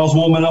 When I was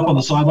warming up on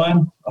the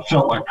sideline, I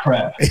felt like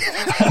crap.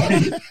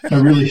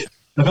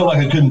 I felt like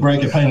I couldn't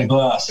break a pane of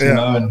glass,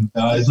 and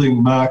I think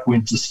Mark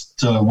went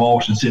to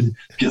Walsh and said,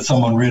 get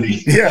someone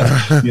ready.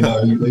 Yeah.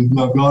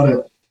 I've got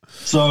it.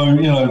 So,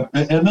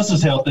 and this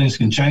is how things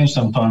can change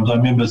sometimes. I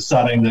remember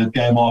starting the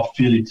game off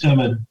fairly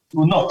timid.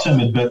 Well, not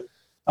timid, but,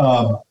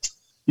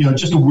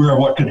 just aware of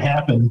what could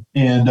happen.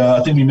 And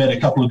I think we made a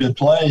couple of good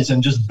plays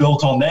and just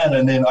built on that.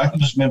 And then I can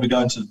just remember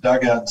going to the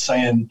dugout and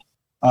saying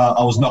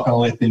I was not going to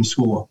let them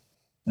score.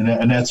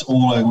 And that's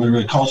all we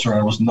were culture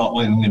on, was not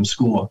letting them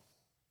score.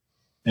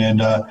 And,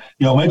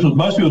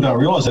 most people don't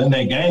realize that in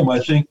that game, I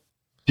think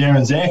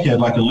Darren Zach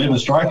had like 11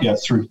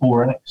 strikeouts through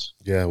 4 innings.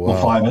 Yeah, wow.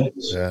 Or 5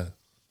 innings. Yeah.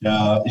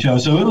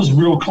 So it was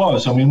real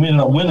close. I mean, we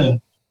ended up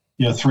winning,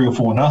 3 or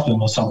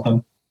 4-0 or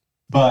something.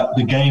 But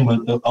the game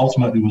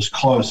ultimately was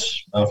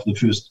close for the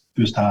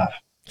first half.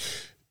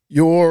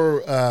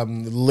 Your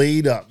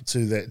lead up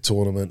to that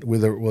tournament,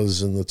 whether it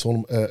was in the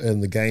tournament,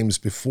 in the games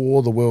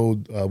before the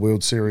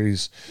World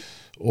Series,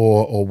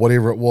 or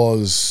whatever it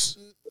was,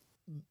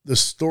 the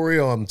story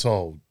I'm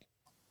told,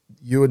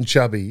 you and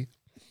Chubby,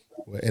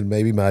 and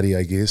maybe Marty,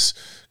 I guess,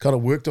 kind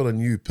of worked on a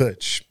new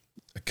pitch,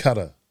 a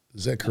cutter.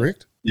 Is that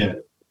correct? Yeah,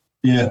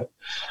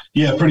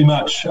 pretty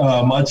much.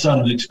 I'd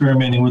started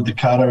experimenting with the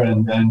cutter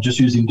and just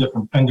using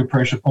different finger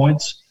pressure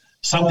points,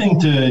 something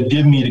to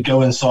give me to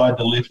go inside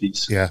the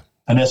lefties. Yeah.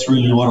 And that's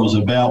really what it was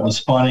about, was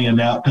finding it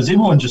out, because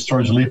everyone just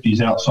throws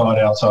lefties outside.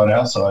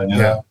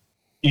 Yeah.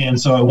 And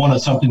so I wanted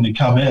something to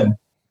come in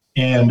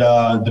and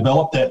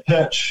develop that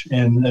pitch.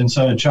 And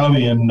so did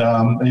Chubby. And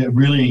it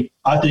really,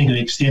 I think it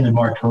extended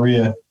my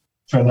career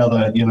for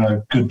another,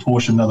 good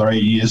portion, another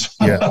 8 years.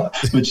 Yeah.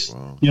 Which,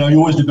 you're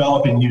always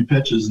developing new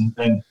pitches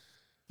and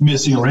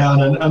messing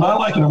around. And I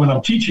like it when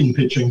I'm teaching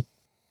pitching.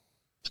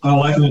 I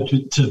like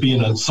it to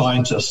being a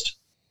scientist.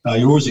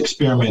 You're always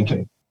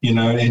experimenting,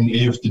 and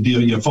you have to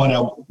deal, find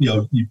out,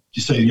 you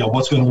say,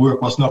 what's going to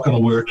work, what's not going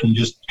to work, and you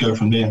just go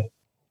from there.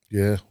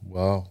 Yeah,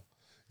 wow.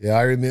 Yeah,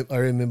 I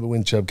remember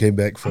when Chubb came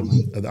back from.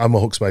 I'm a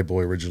Hawke's Bay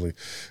boy originally.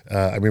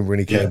 I remember when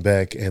he came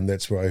back, and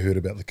that's where I heard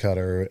about the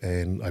cutter,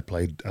 and I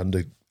played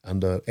under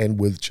and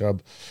with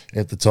Chubb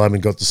at the time,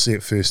 and got to see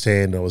it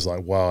firsthand. I was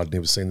like, wow, I'd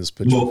never seen this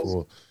pitch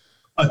before.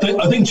 I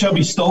think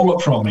Chubby stole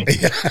it from me.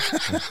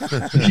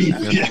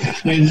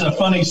 It's a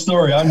funny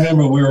story. I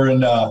remember we were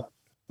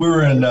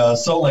in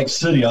Salt Lake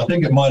City. I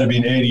think it might have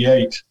been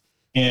 '88,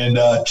 and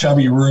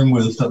Chubby roomed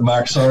with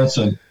Mark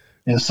Sorensen.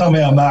 And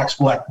somehow Mark's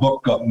black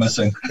book got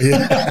missing.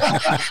 Yeah.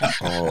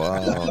 Oh,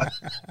 wow.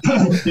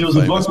 There was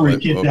a book where he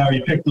kept how he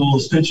picked all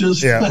his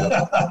pitches.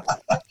 Yeah.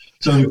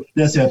 So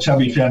that's how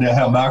Chubby found out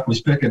how Mark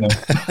was picking them.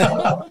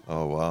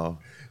 Oh, wow.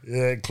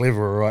 Yeah,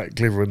 clever, right?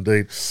 Clever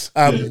indeed.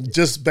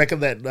 Just back in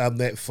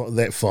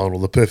that final,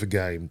 the perfect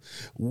game,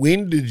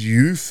 when did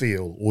you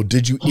feel, or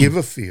did you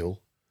ever feel,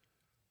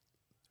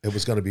 it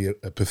was going to be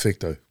a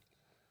perfecto?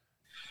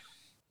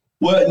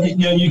 Well,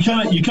 you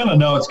kind of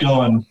know it's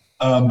going.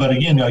 But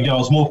again, I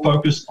was more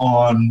focused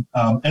on,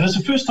 and it's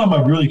the first time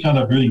I've really,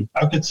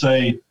 I could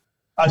say,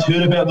 I'd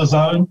heard about the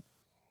zone,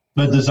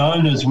 but the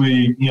zone is where,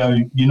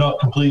 you're not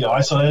completely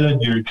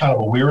isolated. You're kind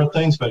of aware of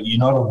things, but you're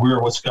not aware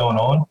of what's going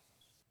on.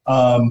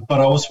 But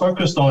I was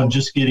focused on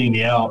just getting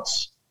the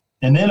outs.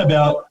 And then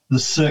about the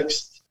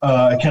 6th,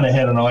 I kind of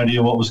had an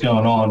idea what was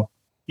going on,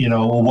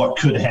 or what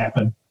could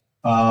happen.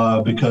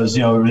 Because,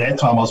 at that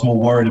time I was more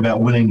worried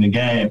about winning the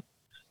game.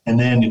 And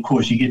then, of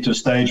course, you get to a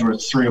stage where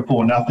it's 3 or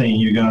 4-0,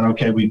 and you're going,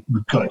 okay, we've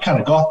kind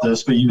of got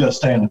this, but you've got to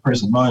stay in the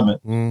present moment,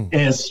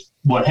 as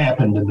what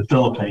happened in the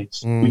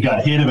Philippines. We got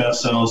ahead of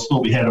ourselves,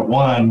 thought we had it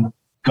won,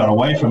 got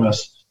away from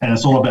us, and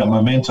it's all about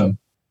momentum.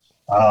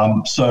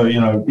 So,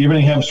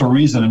 everything happens for a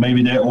reason, and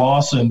maybe that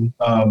loss in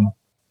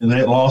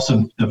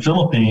the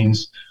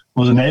Philippines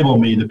was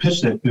enabling me to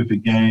pitch that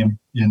perfect game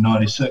in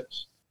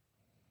 '96.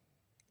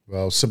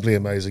 Well, simply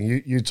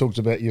amazing. You talked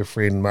about your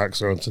friend Mark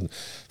Sorensen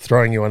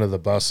throwing you under the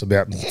bus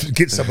about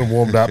get something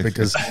warmed up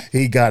because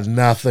he got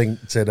nothing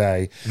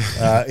today.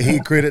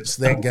 He credits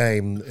that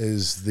game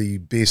as the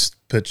best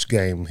pitch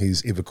game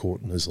he's ever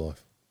caught in his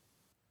life.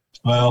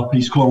 Well,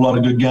 he's caught a lot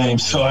of good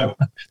games, so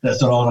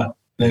that's an honor.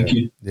 Thank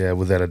you. Yeah,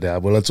 without a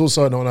doubt. Well, it's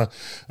also an honour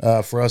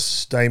for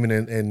us, Damon,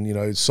 and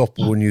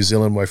softball in New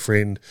Zealand, my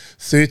friend.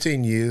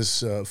 13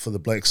 years for the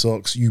Black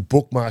Sox. You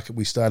bookmark it.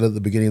 We started at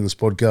the beginning of this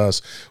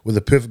podcast with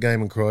a perfect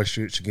game in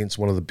Christchurch against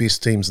one of the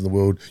best teams in the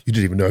world. You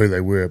didn't even know who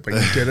they were, but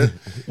you did it.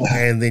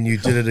 And then you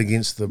did it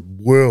against the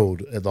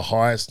world at the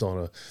highest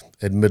honour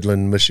at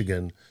Midland,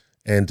 Michigan.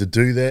 And to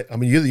do that, I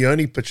mean, you're the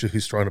only pitcher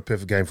who's thrown a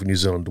perfect game for New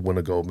Zealand to win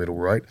a gold medal,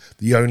 right?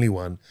 The only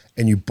one.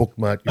 And you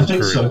bookmark your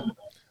career. So.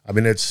 I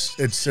mean,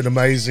 it's an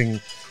amazing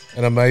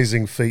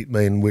feat,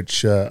 man.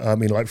 Which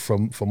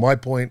from my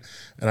point,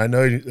 and I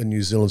know in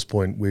New Zealand's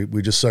point,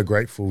 we're just so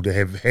grateful to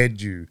have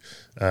had you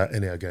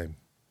in our game.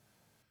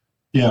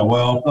 Yeah,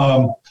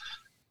 well,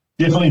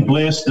 definitely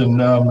blessed,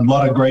 and a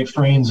lot of great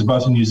friends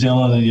both in New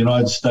Zealand and the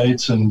United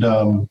States, and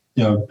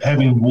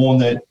having worn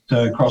that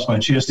across my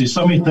chest. There's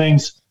so many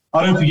things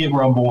I don't forget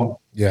where I'm born.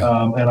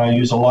 Yeah, and I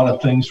use a lot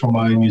of things from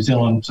my New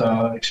Zealand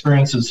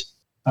experiences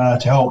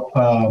to help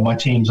my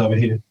teams over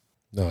here.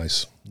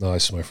 Nice,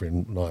 my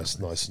friend.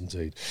 Nice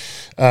indeed.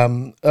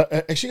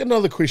 Actually, got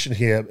another question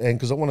here, and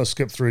because I want to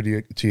skip through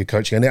to your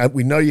coaching. Now,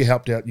 we know you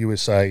helped out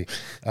USA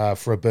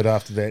for a bit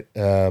after that,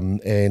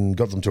 and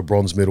got them to a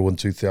bronze medal in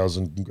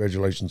 2000.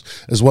 Congratulations,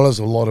 as well as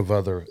a lot of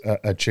other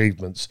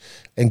achievements.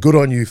 And good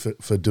on you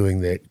for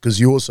doing that, because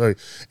you also,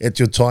 at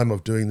your time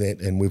of doing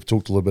that, and we've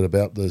talked a little bit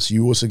about this,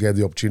 you also gave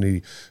the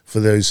opportunity for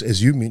those,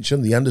 as you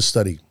mentioned, the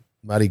understudy,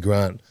 Marty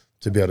Grant,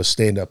 to be able to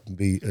stand up and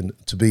be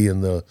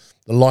in the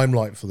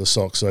limelight for the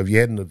Sox. So if you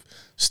hadn't have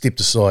stepped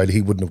aside,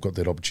 he wouldn't have got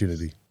that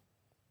opportunity.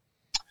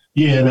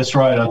 Yeah, that's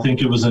right. I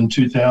think it was in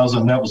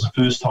 2000. That was the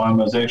first time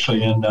I was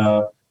actually in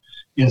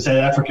South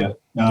Africa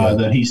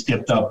that he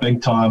stepped up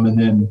big time. And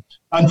then,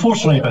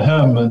 unfortunately for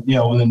him, when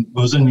it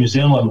was in New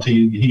Zealand,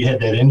 he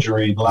had that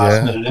injury,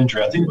 last-minute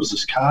injury. I think it was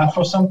his calf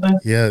or something.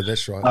 Yeah,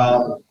 that's right.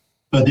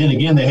 But then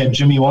again, they had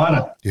Jimmy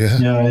Weiner. Yeah.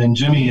 And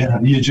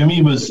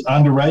Jimmy was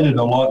underrated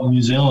a lot in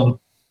New Zealand.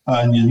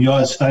 In the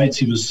United States,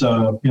 he was,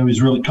 he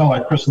was really kind of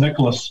like Chris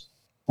Nicholas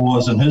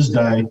was in his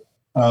day,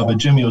 but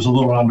Jimmy was a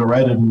little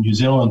underrated in New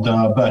Zealand.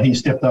 But he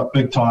stepped up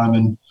big time,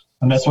 and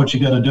that's what you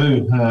got to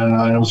do.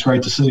 And it was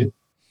great to see.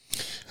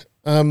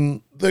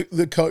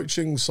 The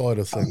coaching side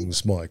of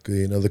things, Mike.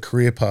 The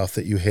career path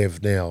that you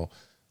have now.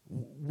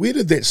 Where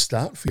did that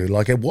start for you?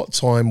 Like, at what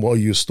time, while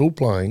you were still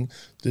playing,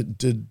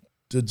 did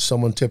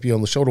someone tap you on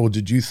the shoulder, or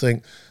did you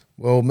think,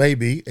 well,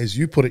 maybe, as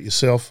you put it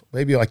yourself,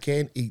 maybe I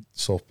can eat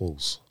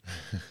softballs?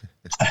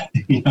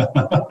 Yeah.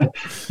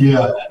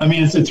 I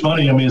mean, it's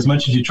funny. I mean, as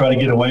much as you try to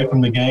get away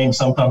from the game,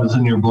 sometimes it's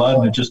in your blood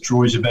and it just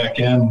draws you back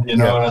in,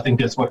 and I think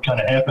that's what kind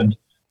of happened.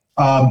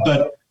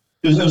 But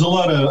there's a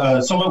lot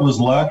of, some of it was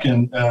luck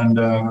and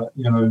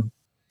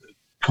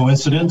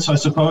coincidence, I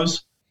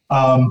suppose.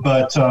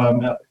 But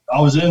I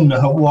was in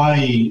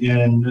Hawaii,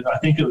 and I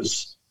think it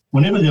was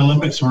whenever the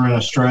Olympics were in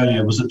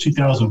Australia. Was it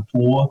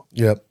 2004?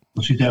 Yep.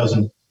 Or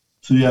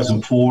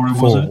 2004,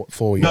 was it?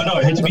 4, yeah. No,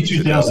 it had to be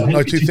 2000.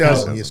 No,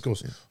 2000, yes, of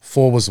course.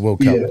 4 was the World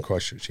Cup in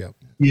Christchurch, yeah.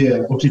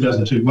 Yeah, or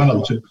 2002, one of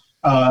the two.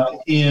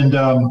 And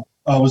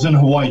I was in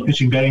Hawaii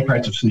pitching batting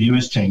practice for the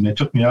US team. They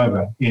took me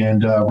over.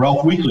 And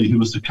Ralph Weekly, who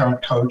was the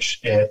current coach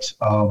at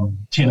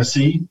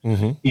Tennessee,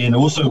 and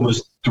also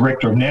was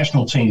director of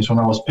national teams when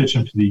I was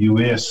pitching for the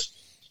US,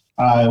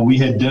 we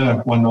had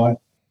dinner one night,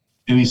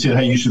 and he said,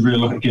 hey, you should really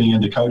look at getting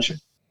into coaching.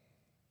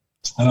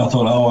 And I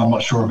thought, I'm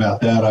not sure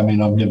about that. I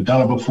mean, I've never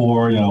done it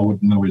before. I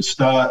wouldn't know where to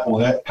start, all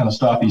that kind of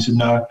stuff. He said,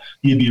 no,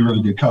 you'd be a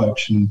really good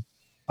coach. And,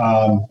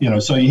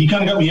 so he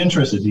kind of got me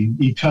interested.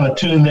 He kind of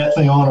turned that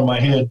thing on in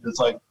my head. It's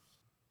like,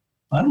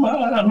 I don't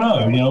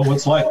know, what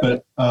it's like.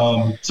 But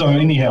so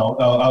anyhow,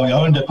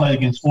 I ended up playing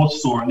against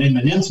Fortesor, and then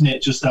the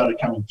internet just started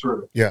coming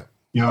through. Yeah.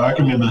 I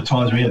can remember the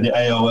times we had the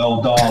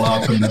AOL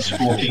dial-up and the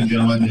squawking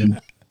going, and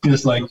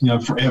just like,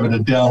 forever to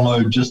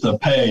download just a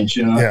page,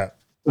 Yeah.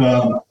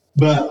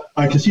 But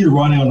I could see the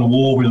writing on the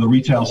wall where the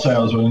retail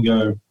sales were going to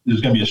go,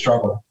 there's going to be a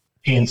struggle.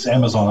 Hence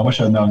Amazon. I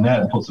wish I'd known that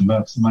and put some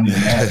money in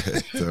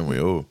that. Don't we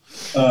all?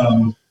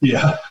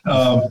 Yeah.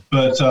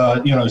 But so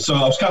I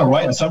was kind of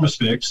right in some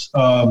respects.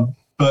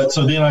 But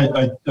so then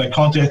I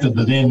contacted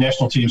the then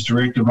national teams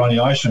director, Ronnie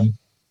Isham,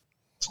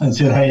 and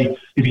said, hey,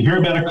 if you hear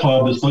about a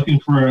club that's looking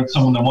for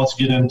someone that wants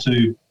to get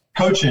into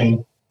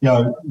coaching,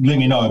 let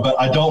me know. But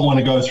I don't want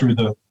to go through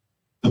the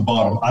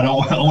bottom. I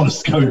want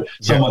to go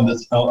someone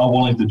that's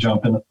willing to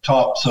jump in at the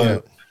top.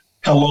 So,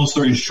 cut a long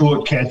story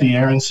short, Kathy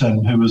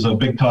Aronson, who was a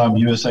big-time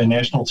USA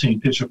national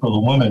team pitcher for the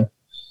women,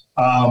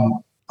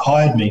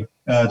 hired me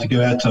to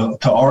go out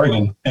to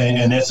Oregon,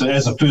 and that's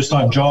as a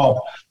first-time job,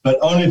 but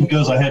only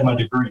because I had my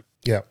degree.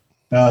 Yeah.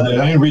 The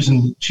only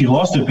reason she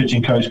lost her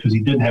pitching coach because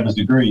he didn't have his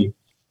degree.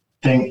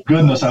 Thank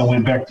goodness I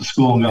went back to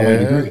school and got my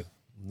degree.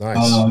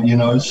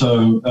 Nice.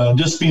 So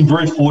just being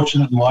very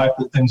fortunate in life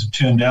that things have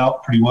turned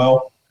out pretty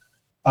well.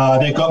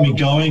 That got me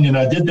going, and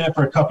I did that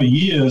for a couple of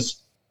years.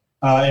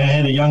 I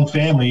had a young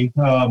family,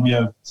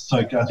 it's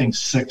like I think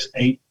 6,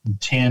 8,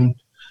 and 10,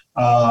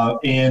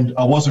 and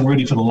I wasn't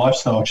ready for the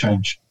lifestyle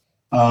change.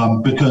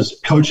 because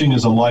coaching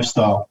is a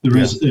lifestyle.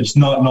 It's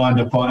not 9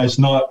 to 5. It's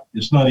not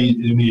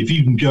easy. I mean, if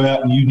you can go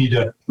out and you need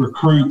to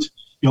recruit,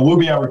 we'll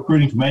be out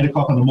recruiting from 8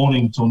 o'clock in the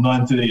morning until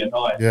 9:30 at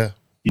night. Yeah.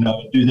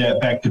 Do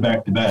that back to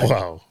back to back.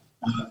 Wow.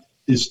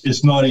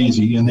 It's not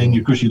easy. And then,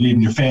 of course, you're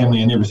leaving your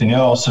family and everything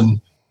else. And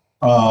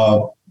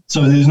so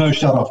there's no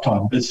shut off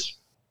time. It's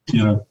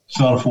not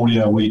a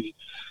 40-hour week.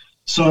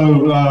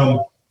 So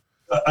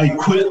I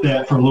quit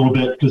that for a little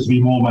bit because to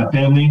be more my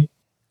family.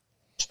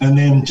 And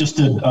then just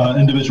did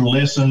individual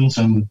lessons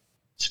and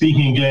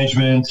speaking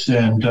engagements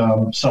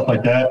and stuff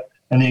like that.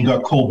 And then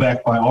got called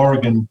back by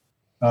Oregon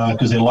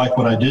because they liked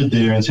what I did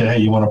there and said, hey,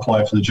 you want to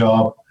apply for the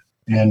job?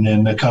 And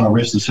then the kind of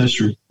rest is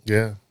history.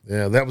 Yeah.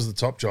 That was the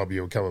top job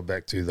you were coming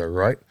back to, though,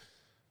 right?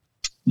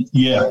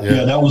 Yeah.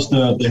 That was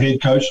the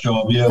head coach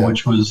job,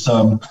 which was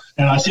and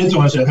I said to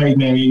him, I said, hey,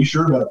 man, are you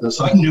sure about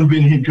this? I've never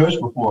been a head coach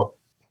before.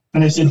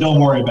 And they said, don't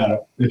worry about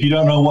it. If you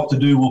don't know what to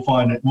do, we'll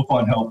find it. We'll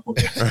find help for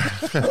you.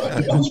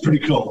 That was pretty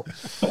cool.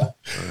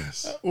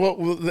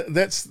 Well,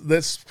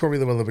 that's probably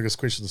one of the biggest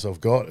questions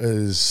I've got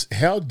is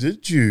how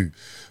did you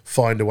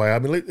find a way? I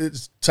mean,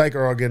 let's take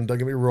Oregon, don't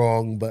get me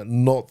wrong, but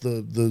not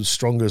the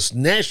strongest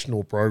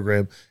national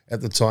program at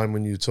the time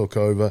when you took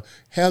over.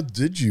 How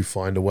did you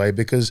find a way?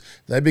 Because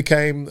they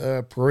became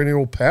a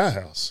perennial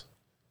powerhouse.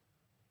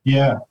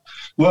 Yeah.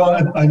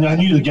 Well, I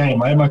knew the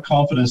game. I had my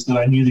confidence that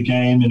I knew the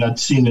game, and I'd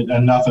seen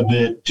enough of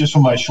it just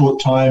from my short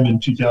time in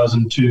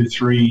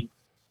 2002-03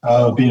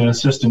 being an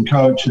assistant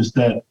coach is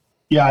that,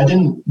 I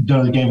didn't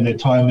know the game at that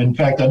time. In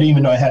fact, I didn't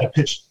even know I had a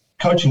pitch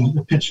coaching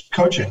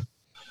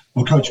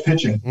or coach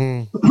pitching.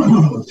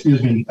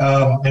 Excuse me.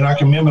 And I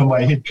can remember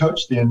my head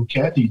coach then,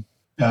 Kathy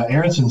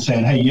Aronson,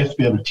 saying, hey, you have to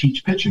be able to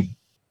teach pitching.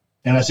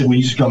 And I said, well,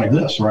 you just go like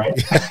this, right?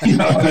 You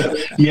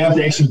have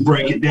to actually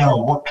break it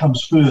down. What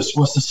comes first?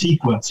 What's the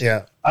sequence?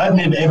 Yeah. I've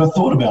never ever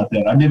thought about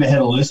that. I've never had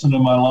a lesson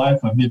in my life.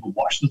 I've never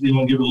watched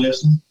anyone give a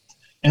lesson.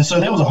 And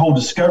so that was a whole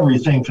discovery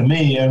thing for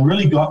me and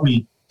really got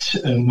me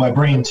my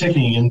brain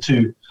ticking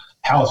into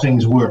how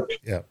things work.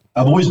 Yeah.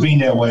 I've always been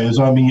that way. As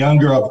I've been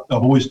younger, I've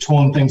always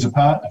torn things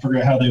apart. I figure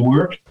out how they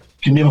work.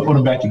 Can never put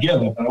them back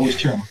together, but I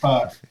always tear them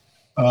apart.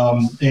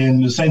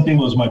 And the same thing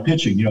was my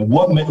pitching.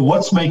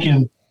 What's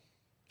making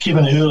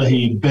Kevin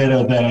Herlihy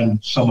better than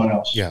someone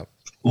else,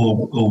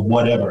 or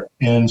whatever.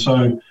 And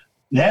so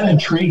that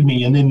intrigued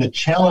me. And then the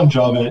challenge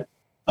of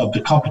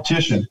the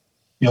competition,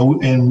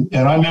 and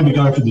I remember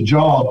going for the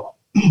job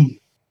and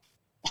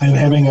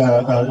having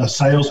a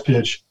sales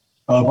pitch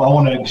of I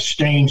want to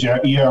exchange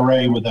our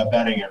ERA with our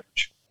batting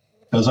average.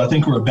 Because I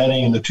think we were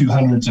batting in the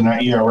 200s and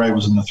our ERA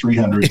was in the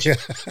 300s.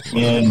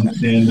 And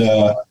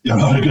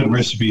not a good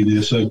recipe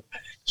there. So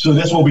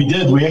that's what we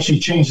did. We actually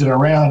changed it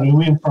around. We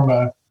went from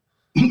a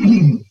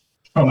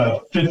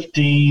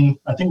 15,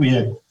 I think we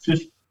had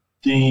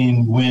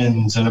 15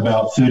 wins and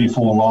about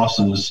 34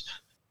 losses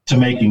to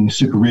making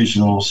super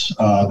regionals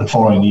the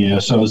following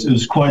year. So it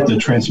was quite the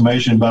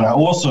transformation, but I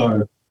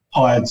also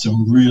hired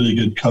some really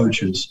good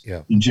coaches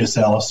in Jess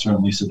Allister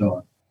and Lisa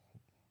Don.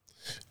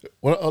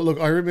 Well, look,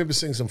 I remember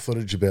seeing some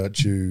footage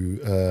about you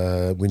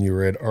when you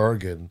were at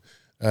Oregon.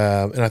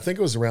 And I think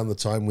it was around the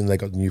time when they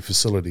got the new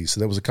facility. So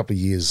that was a couple of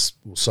years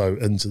or so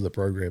into the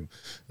program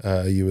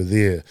you were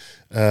there.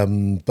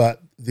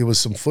 But there was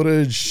some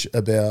footage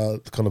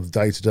about kind of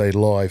day-to-day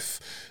life.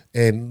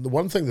 And the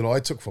one thing that I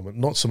took from it,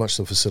 not so much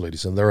the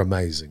facilities, and they're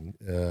amazing,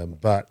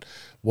 but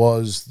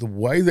was the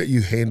way that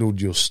you handled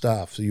your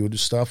staff. So your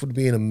staff would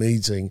be in a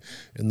meeting,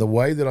 and the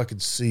way that I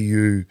could see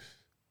you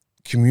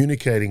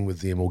communicating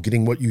with them or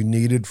getting what you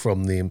needed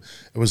from them,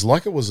 it was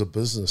like it was a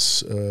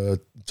business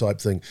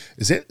type thing.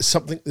 Is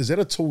that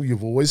a tool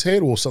you've always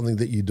had or something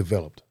that you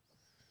developed?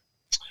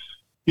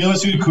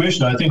 That's a good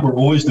question. I think we're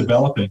always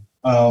developing.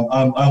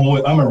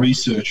 I'm a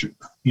researcher,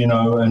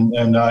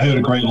 and I heard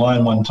a great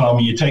line one time: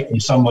 you take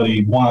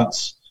somebody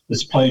once,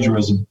 it's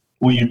plagiarism.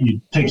 Or you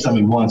take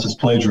something once, it's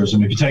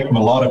plagiarism. If you take from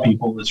a lot of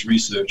people, it's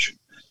research.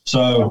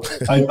 So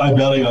I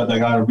value that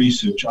kind of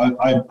research.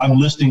 I'm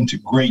listening to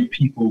great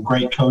people,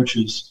 great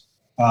coaches.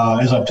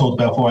 As I've talked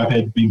about before,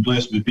 I've been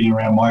blessed with being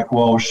around Mike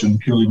Walsh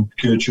and Curly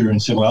Kircher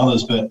and several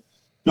others. But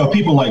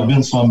people like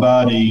Vince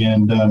Lombardi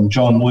and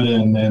John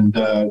Wooden and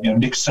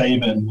Nick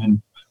Saban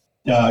and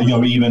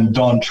even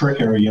Don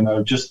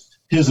Tricker. Just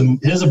his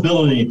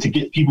ability to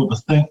get people to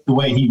think the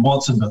way he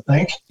wants them to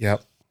think.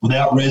 Yep.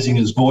 Without raising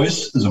his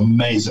voice is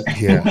amazing.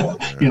 Yeah.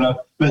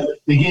 But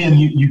again,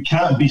 you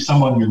can't be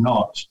someone you're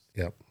not.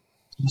 Yep.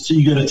 So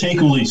you got to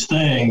take all these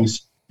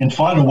things and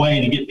find a way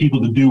to get people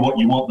to do what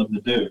you want them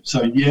to do.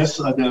 So yes,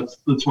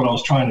 that's what I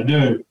was trying to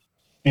do.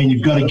 And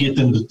you've got to get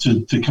them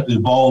to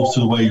evolve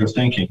to the way you're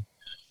thinking.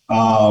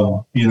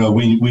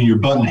 When you're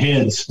butting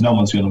heads, no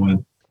one's going to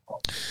win.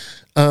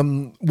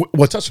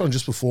 Well, I touched on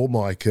just before,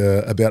 Mike,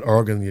 about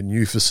Oregon, your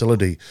new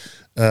facility.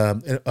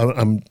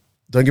 And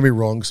don't get me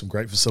wrong, some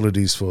great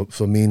facilities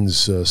for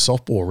men's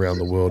softball around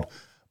the world.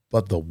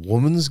 But the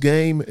women's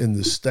game in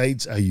the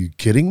States, are you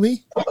kidding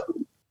me?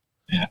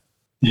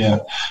 Yeah.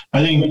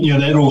 I think,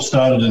 that all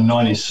started in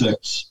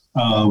 96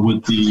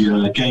 with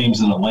the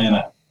games in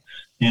Atlanta.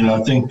 And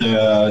I think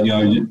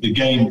the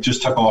game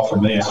just took off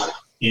from there.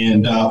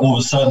 And all of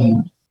a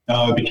sudden,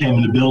 it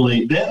became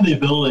the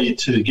ability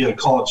to get a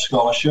college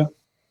scholarship,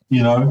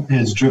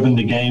 has driven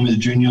the game at the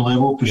junior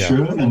level for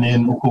sure. And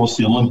then, of course,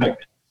 the Olympic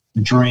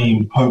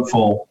dream,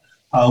 hopeful,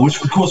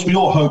 which, of course, we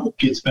all hope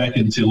gets back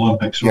into the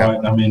Olympics, right?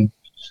 I mean,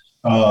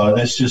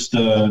 that's just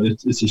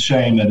it's a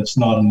shame that it's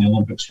not in the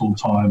Olympics full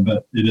time,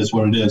 but it is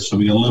what it is. So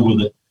we got to live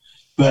with it.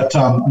 But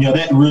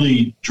that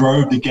really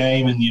drove the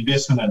game and the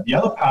investment. And the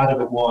other part of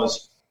it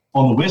was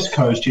on the West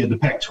Coast, you had the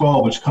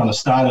Pac-12, which kind of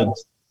started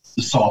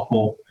the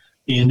softball,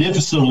 and their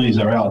facilities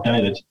are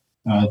outdated.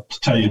 To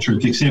tell you the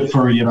truth, except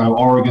for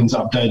Oregon's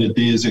updated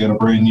theirs, they got a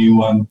brand new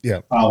one,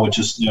 which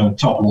is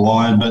top of the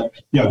line. But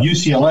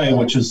UCLA,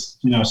 which is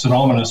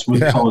synonymous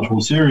with the College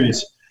World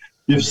Series,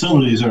 their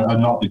facilities are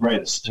not the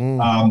greatest.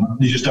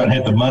 They just don't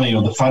have the money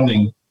or the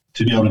funding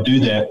to be able to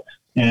do that.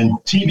 And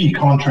TV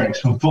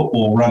contracts from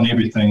football run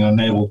everything and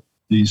enable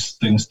these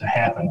things to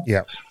happen.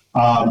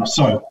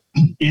 So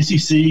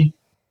SEC,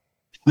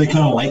 they're kind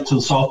of late to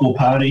the softball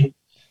party,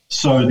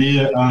 so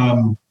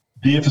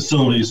their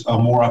facilities are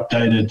more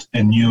updated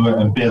and newer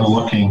and better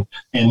looking.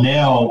 And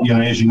now,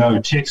 as you know,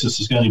 Texas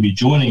is going to be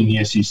joining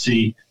the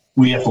SEC.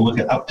 We have to look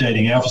at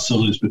updating our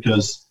facilities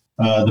because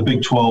the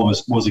Big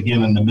 12 was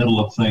again in the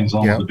middle of things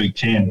on the Big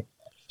 10.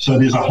 So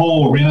there's a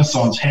whole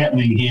renaissance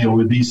happening here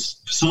where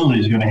these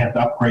facilities are going to have to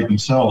upgrade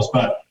themselves.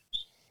 But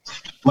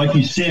like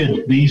you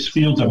said, these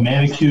fields are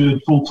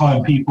manicured,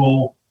 full-time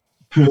people,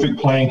 perfect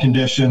playing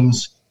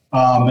conditions.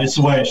 It's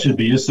the way it should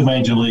be. It's the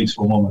major leagues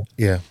for women.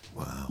 Yeah.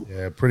 Wow.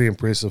 Yeah, pretty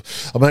impressive.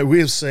 I mean,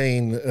 we've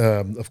seen,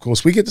 of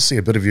course, we get to see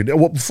a bit of you.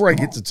 Well, before I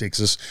get to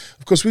Texas,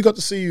 of course, we got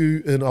to see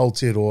you in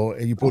Aotearoa,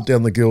 and you brought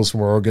down the girls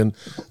from Oregon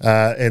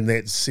in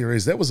that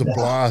series. That was a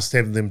blast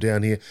having them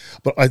down here.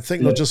 But I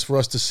think not just for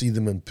us to see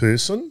them in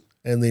person,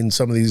 and then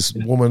some of these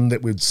women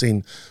that we've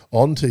seen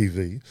on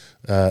TV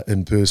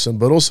in person,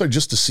 but also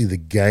just to see the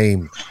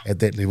game at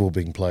that level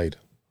being played.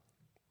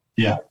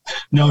 Yeah.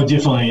 No,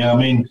 definitely. I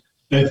mean,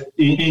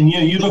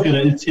 you look at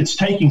it, it's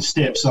taking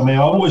steps. I mean,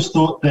 I always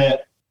thought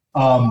that,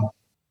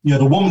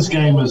 the women's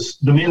game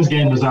the men's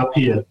game was up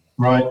here,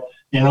 right?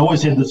 And I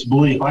always had this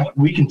belief,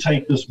 we can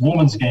take this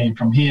women's game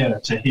from here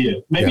to here.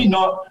 Maybe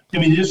not, I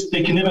mean,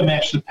 they can never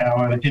match the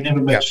power, they can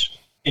never match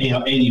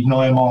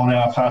 89 mile an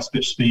hour fast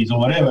pitch speeds or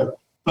whatever,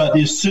 but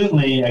there's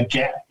certainly a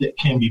gap that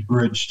can be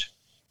bridged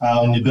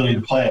in the ability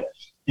to play it.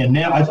 And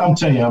now, I'm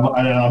telling you,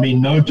 I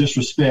mean, no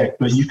disrespect,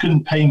 but you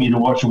couldn't pay me to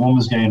watch a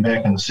women's game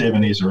back in the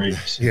 70s or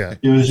 80s. Yeah.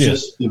 It was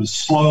it was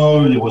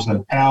slow. There was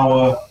no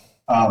power.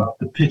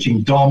 The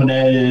pitching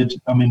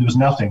dominated. I mean, there was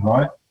nothing,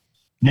 right?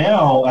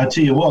 Now, I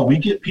tell you what, we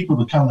get people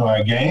to come to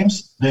our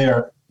games.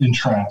 They're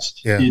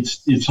entranced. Yeah.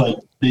 It's like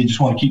they just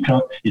want to keep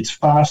coming. It's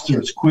faster.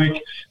 It's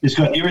quick. It's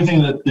got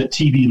everything that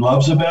TV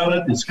loves about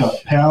it. It's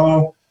got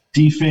power,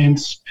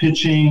 defense,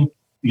 pitching.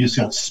 It's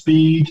got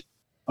speed.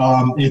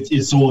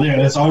 It's all there,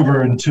 and it's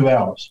over in 2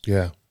 hours.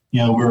 Yeah.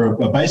 We're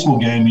a baseball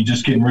game, you're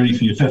just getting ready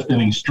for your fifth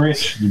inning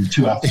stretch in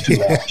 2 hours.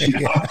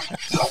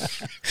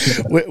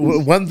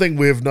 One thing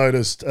we've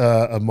noticed,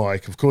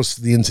 Mike, of course,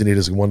 the internet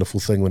is a wonderful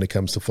thing when it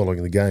comes to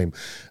following the game,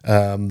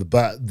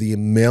 but the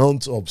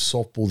amount of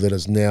softball that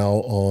is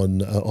now on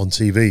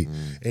TV,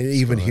 and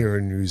even here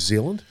in New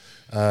Zealand,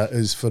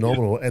 is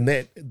phenomenal. And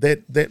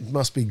that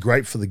must be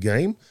great for the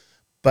game.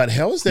 But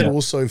how is that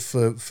also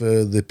for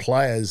the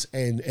players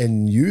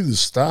and you, the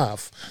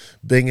staff,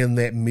 being in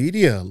that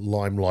media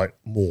limelight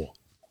more?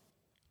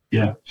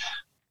 Yeah.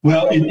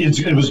 Well,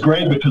 it was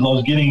great because I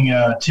was getting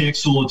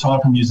texts all the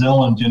time from New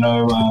Zealand,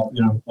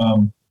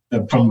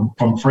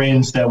 from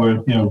friends that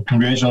were,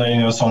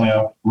 congratulating us on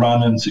our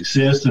run and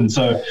success. And it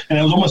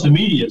was almost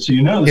immediate. So,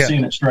 they're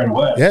seeing it straight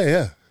away. Yeah,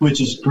 yeah.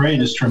 Which is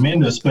great. It's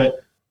tremendous.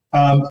 But,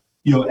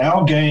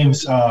 our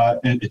games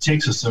in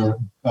Texas are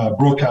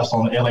broadcast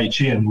on the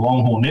LHN,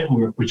 Longhorn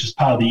Network, which is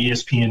part of the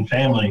ESPN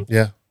family.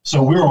 Yeah.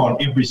 So we're on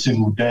every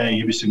single day,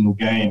 every single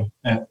game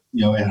at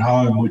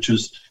home, which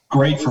is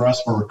great for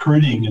us for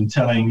recruiting and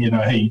telling,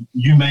 hey,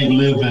 you may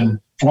live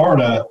in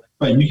Florida,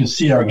 but you can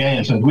see our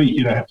games and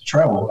you don't have to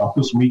travel. Of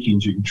course,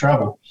 weekends you can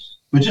travel.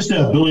 But just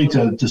the ability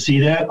to see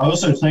that. I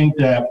also think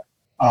that,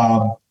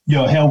 how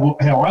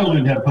I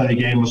learned how to play the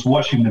game was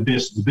watching the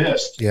best of the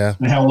best. Yeah.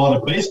 And how a lot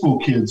of baseball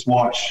kids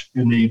watch,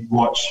 and they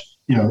watch,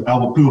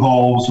 Albert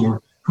Pujols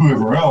or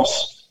whoever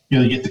else,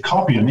 they get to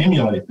copy and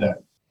emulate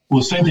that. Well,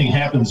 the same thing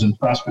happens in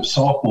fast pitch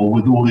softball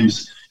with all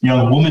these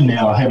young women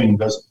now having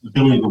this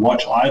ability to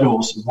watch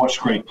idols and watch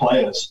great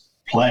players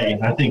play.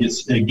 And I think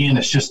it's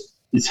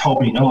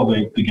helping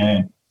elevate the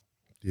game.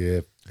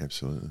 Yeah.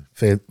 Absolutely.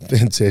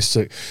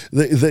 Fantastic.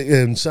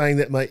 Saying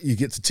that, mate, you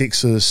get to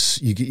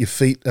Texas, you get your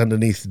feet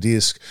underneath the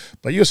desk,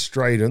 but you're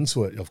straight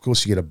into it. Of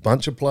course, you get a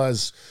bunch of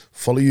players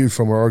follow you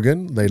from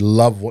Oregon. They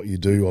love what you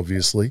do,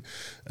 obviously.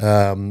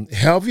 How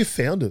have you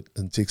found it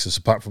in Texas,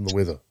 apart from the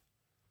weather?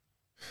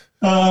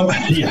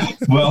 Yeah,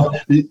 well,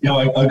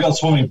 I've got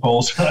swimming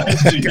pools. I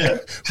have to do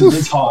that because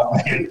it's hot,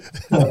 man.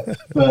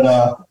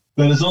 But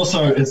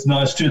But it's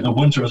nice too. The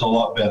winter is a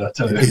lot better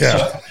too.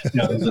 Yeah.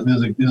 So,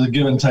 there's a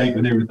give and take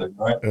with everything,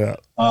 right? Yeah.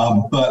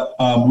 But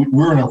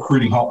we're in a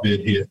recruiting hotbed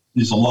here.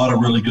 There's a lot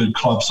of really good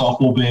club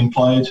softball being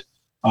played.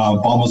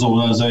 Bombers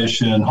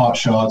organization, Hot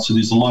Shots. So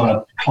there's a lot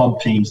of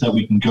club teams that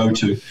we can go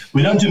to.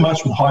 We don't do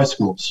much with high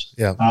schools.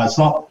 Yeah. It's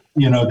not,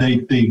 we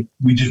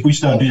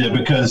just don't do that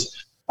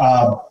because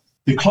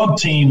the club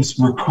teams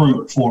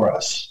recruit for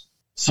us.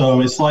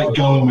 So it's like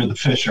going where the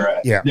fish are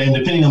at. Yeah. And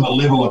depending on the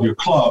level of your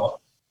club,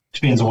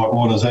 depends on what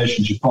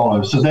organizations you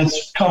follow. So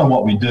that's kind of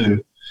what we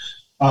do.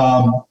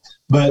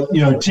 But,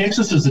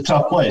 Texas is a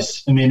tough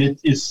place. I mean,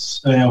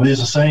 it's there's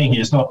a saying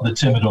here, it's not for the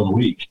timid or the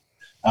weak.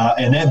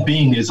 And that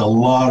being, there's a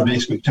lot of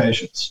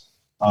expectations.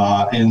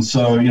 And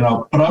so,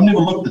 but I've never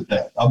looked at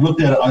that. I've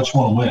looked at it, I just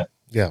want to win.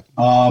 Yeah.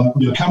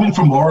 Coming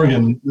from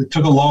Oregon, it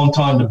took a long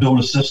time to build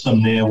a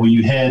system there where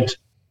you had,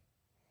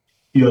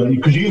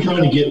 because you can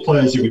only get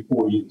players every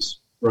 4 years,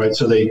 right?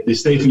 So they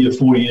stay for you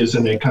 4 years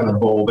and they kind of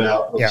bulb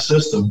out of the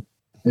system.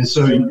 And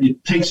so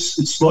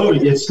it's slow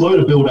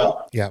to build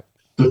up. Yeah.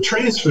 The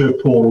transfer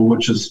portal,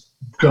 which is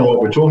kind of what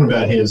we're talking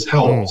about here, has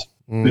helped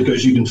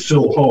because you can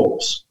fill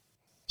holes.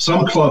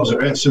 Some clubs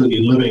are absolutely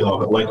living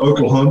off it, like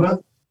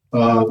Oklahoma.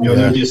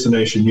 They're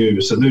Destination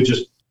U, so they're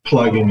just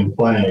plugging and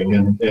playing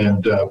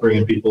and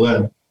bringing people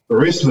in. The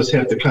rest of us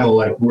have to kind of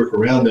like work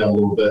around that a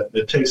little bit.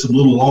 It takes a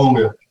little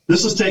longer.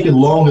 This has taken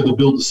longer to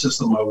build the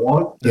system I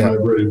want than I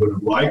really would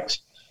have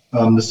liked.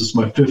 This is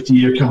my 5th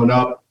year coming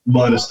up,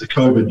 minus the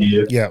COVID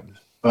year. Yeah.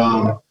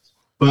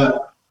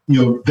 But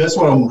that's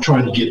what I'm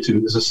trying to get to.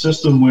 There's a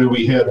system where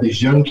we have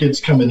these young kids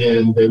coming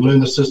in, they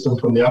learn the system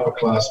from the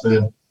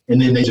upperclassmen,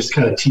 and then they just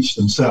kind of teach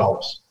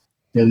themselves.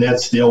 And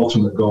that's the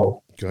ultimate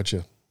goal.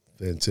 Gotcha.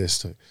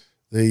 Fantastic.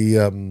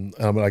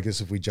 I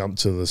guess if we jump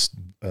to this,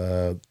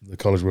 the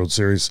College World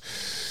Series,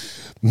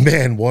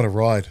 man, what a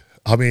ride.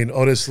 I mean,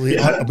 honestly,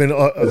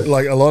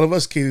 like a lot of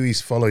us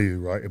Kiwis follow you,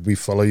 right? We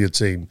follow your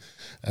team.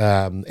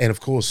 And of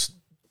course,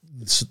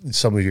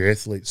 some of your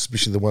athletes,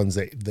 especially the ones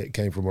that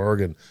came from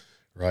Oregon,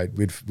 right?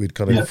 We'd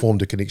kind of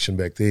formed a connection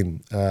back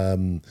then.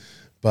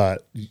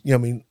 But,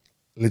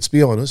 let's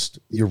be honest,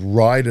 your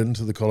ride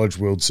into the College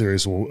World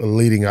Series or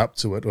leading up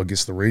to it, or I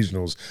guess the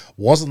regionals,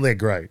 wasn't that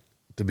great,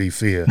 to be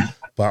fair.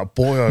 But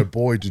boy, oh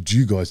boy, did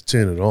you guys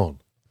turn it on.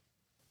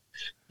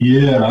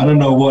 Yeah, I don't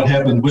know what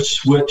happened, which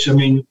switch. I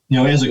mean,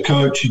 as a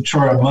coach, you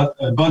try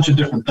a bunch of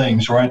different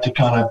things, right, to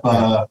kind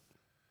of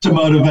to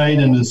motivate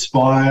and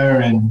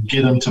inspire and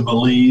get them to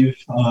believe.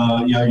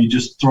 You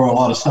just throw a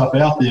lot of stuff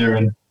out there,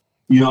 and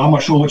I'm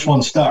not sure which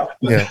one stuck.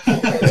 But,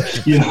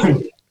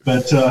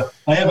 but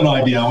I have an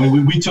idea. I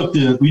mean, we took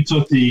the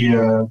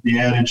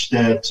adage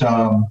that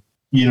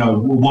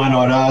why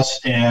not us,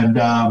 and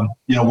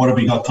what have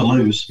we got to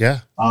lose? Yeah.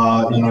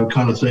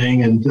 Kind of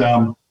thing, and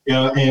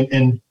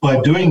and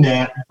by doing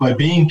that, by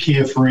being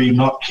carefree,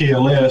 not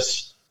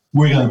careless,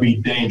 we're going to be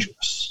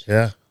dangerous.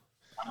 Yeah.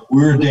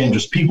 We're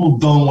dangerous. People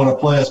don't want to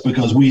play us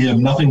because we have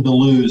nothing to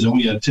lose, and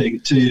we got to take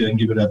it to you and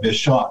give it our best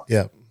shot.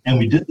 Yeah. And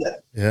we did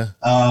that. Yeah.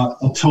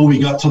 Until we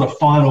got to the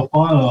final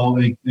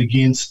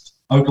against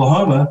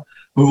Oklahoma,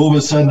 where all of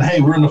a sudden, hey,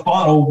 we're in the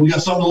final, we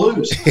got something to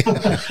lose.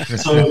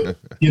 So,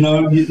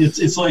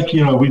 it's like,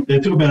 they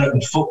talk about it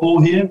in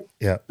football here.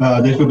 Yeah.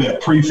 They talk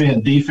about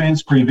prevent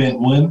defense, prevent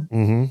win.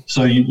 Mm-hmm.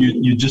 So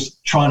you're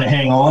just trying to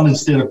hang on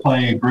instead of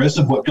playing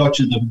aggressive. What got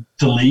you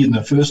to lead in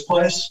the first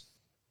place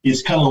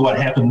is kind of what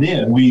happened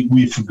there.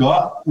 We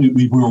forgot.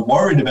 We were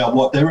worried about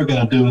what they were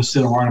going to do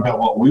instead of worrying about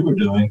what we were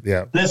doing.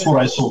 Yeah. That's what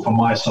I saw from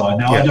my side.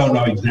 Now, I don't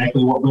know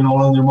exactly what went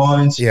on in their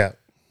minds. Yeah.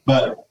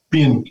 But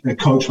being a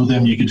coach with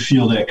them, you could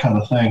feel that kind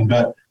of thing.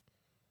 But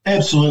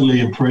absolutely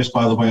impressed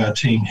by the way our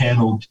team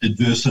handled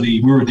adversity.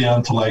 We were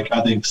down to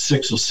I think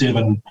 6 or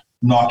 7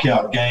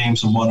 knockout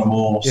games and won them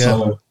all. Yeah.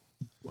 So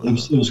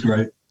it was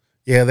great.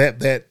 Yeah, that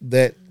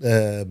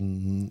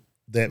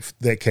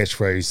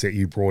catchphrase that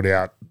you brought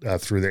out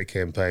through that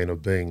campaign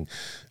of being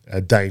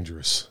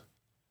dangerous,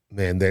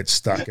 man, that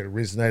stuck. It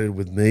resonated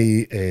with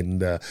me,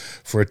 and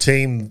for a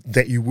team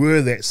that you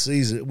were that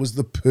season, it was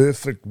the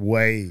perfect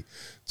way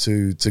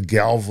to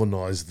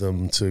galvanize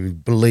them to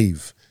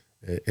believe,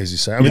 as you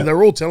say. I mean,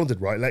 they're all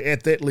talented, right? Like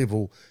at that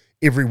level,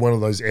 every one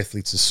of those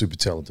athletes is super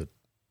talented.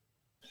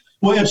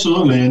 Well,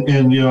 absolutely,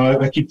 and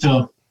I keep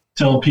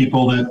telling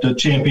people that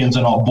champions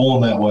are not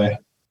born that way.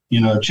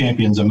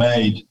 Champions are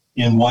made,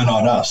 and why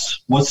not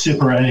us? What's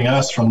separating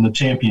us from the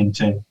champion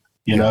team?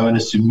 And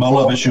it's a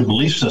lot of it's your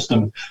belief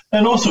system,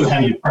 and also how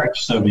you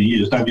practice over the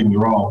years. Don't get me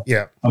wrong.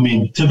 Yeah. I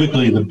mean,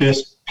 typically the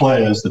best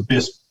players, the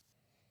best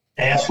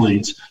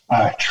athletes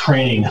are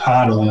training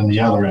harder than the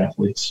other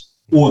athletes,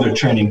 or they're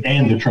training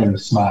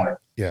smarter.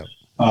 Yeah.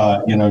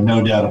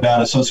 No doubt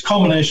about it. So it's a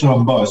combination of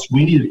them both.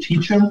 We need to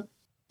teach them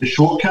the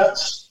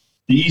shortcuts,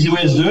 the easy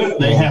ways to do it.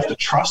 They have to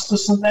trust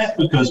us in that,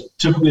 because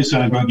typically it's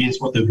going to go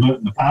against what they've learned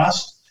in the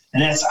past.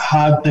 And that's a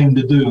hard thing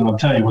to do. And I'll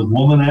tell you, with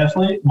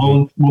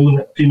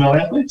female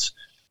athletes,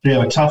 they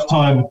have a tough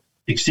time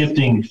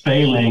accepting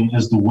failing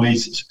as the way to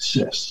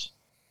success.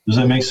 Does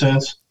that make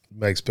sense?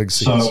 Makes big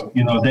sense. So,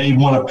 they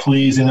want to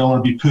please and they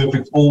want to be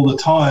perfect all the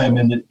time.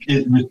 And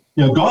guys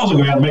will go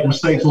out and make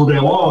mistakes all day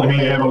long and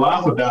have a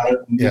laugh about it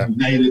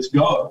and hey, let's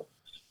go.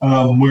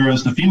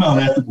 Whereas the female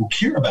athlete will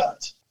care about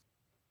it.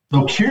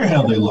 They'll care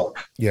how they look.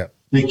 Yeah.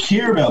 They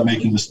care about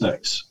making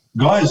mistakes.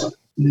 Guys,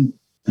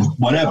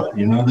 whatever,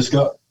 let's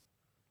go.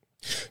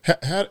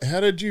 How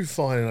did you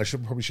find, and I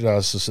probably should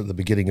ask this at the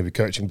beginning of your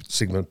coaching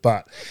segment,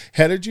 but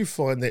how did you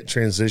find that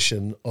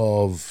transition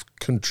of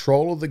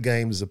control of the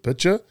game as a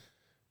pitcher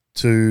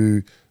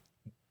to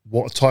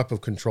what type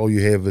of control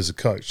you have as a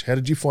coach? How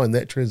did you find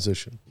that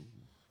transition?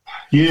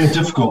 Yeah,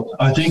 difficult.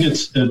 I think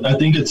it's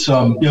it's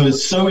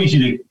so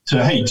easy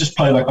to hey, just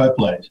play like I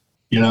played,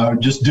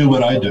 just do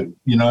what I do,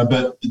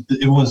 but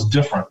it was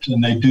different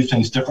and they do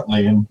things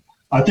differently. And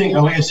I think,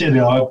 like I said,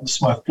 this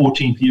is my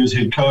 14th year as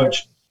head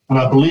coach. And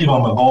I believe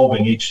I'm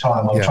evolving each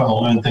time. I'm trying to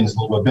learn things a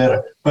little bit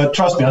better. But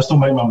trust me, I still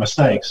make my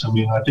mistakes. I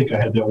mean, I think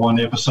I had that one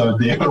episode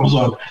there. It was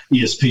on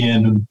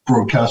ESPN and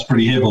broadcast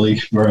pretty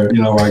heavily where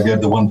I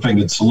gave the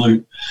one-fingered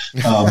salute.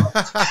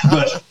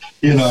 But,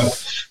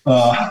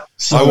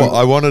 so,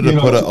 I wanted to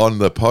put it on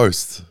the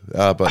post,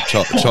 but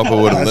Chopper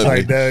wouldn't let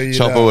me. No,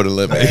 Chopper wouldn't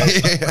let me.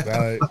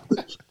 No.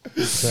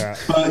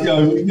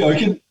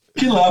 But,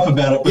 can laugh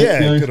about it.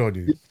 But, good on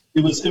you.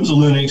 It was a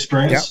learning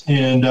experience,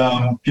 and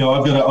I've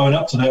got to own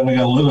up to that, and I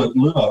got to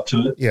live up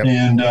to it,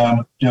 and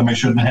make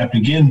sure it doesn't happen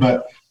again.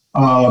 But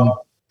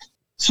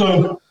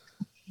so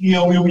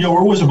we're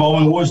always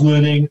evolving, always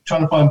learning,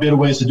 trying to find better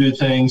ways to do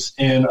things,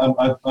 and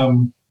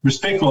I'm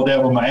respectful of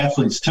that with my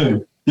athletes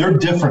too. They're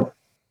different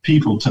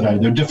people today.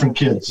 They're different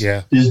kids.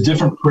 Yeah. There's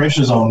different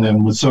pressures on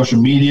them with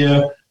social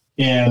media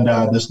and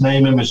this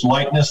name, image,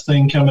 likeness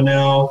thing coming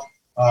out.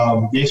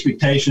 The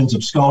expectations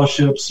of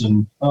scholarships,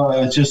 and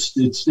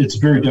it's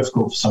very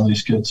difficult for some of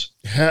these kids.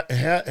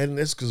 And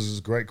that's because it's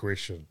a great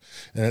question,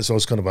 and that's what I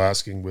was kind of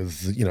asking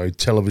with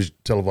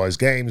televised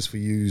games for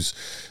you.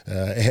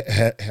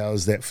 How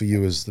is that for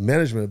you as the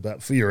management?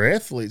 But for your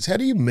athletes, how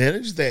do you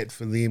manage that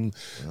for them?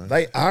 Right.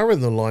 They are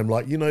in the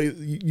limelight.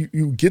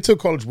 You get to a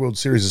College World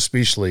Series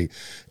especially,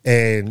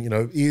 and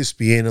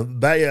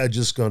ESPN, they are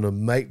just going to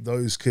make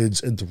those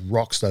kids into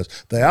rock stars.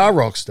 They are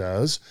rock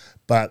stars.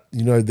 But,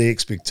 the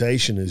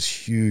expectation is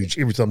huge.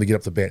 Every time they get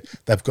up the bat,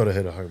 they've got to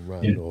hit a home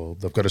run or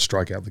they've got to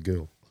strike out the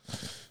girl.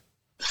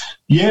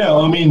 Yeah,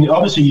 I mean,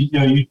 obviously,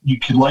 you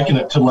could liken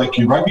it to like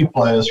your rugby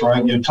players,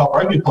 right? Your top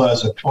rugby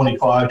players are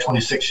 25,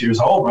 26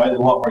 years old, right? They're a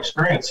lot more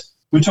experience.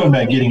 We're talking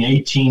about getting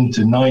 18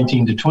 to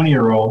 19 to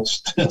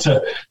 20-year-olds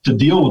to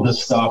deal with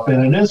this stuff.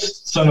 And it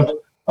is sort of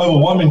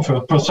overwhelming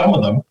for some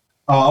of them.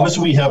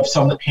 Obviously, we have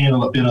some that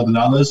handle it better than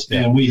others,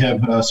 and we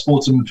have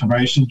sports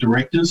information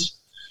directors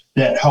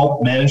that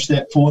help manage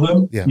that for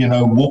them,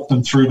 walk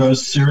them through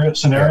those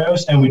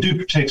scenarios. And we do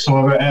protect some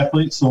of our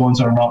athletes, the ones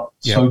that are not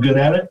so good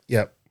at it.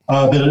 Yep.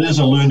 But it is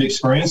a learned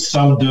experience.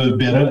 Some do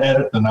better at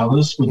it than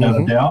others,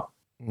 without a doubt.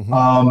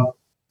 Mm-hmm.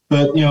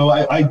 But,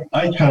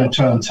 I kind of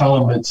try and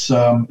tell them it's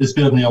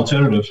better than the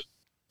alternative.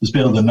 It's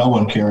better than no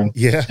one, Kieran.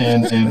 Yeah.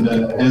 And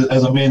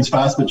as a men's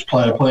fast pitch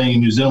player playing in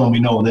New Zealand, we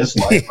know what that's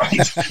like,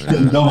 right?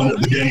 No one at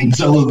the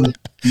games other than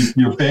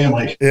your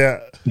family.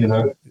 Yeah.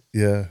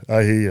 Yeah,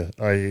 I hear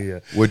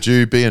you. Would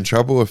you be in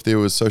trouble if there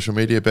was social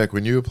media back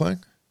when you were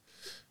playing?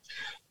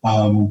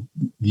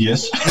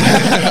 Yes.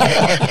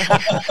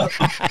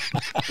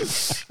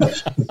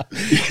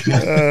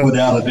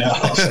 Without a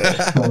doubt.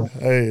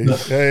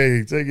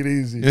 Hey, take it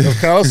easy. If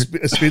Carl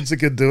Spencer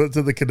can do it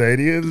to the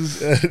Canadians,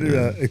 at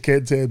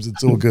Cantabs,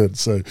 it's all good.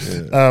 So,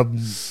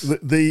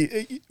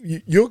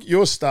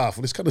 your staff,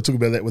 let's kind of talk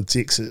about that with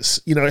Texas.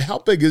 How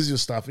big is your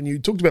staff? And you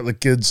talked about the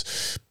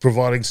kids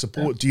providing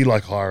support. Do you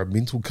hire a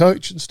mental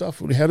coach and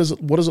stuff? What does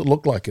it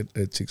look like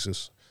at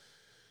Texas?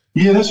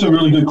 Yeah, that's a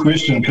really good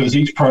question because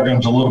each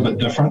program's a little bit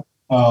different.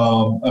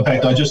 In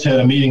fact, I just had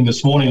a meeting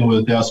this morning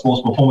with our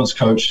sports performance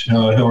coach,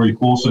 Hillary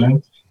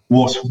Corson,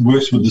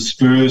 works with the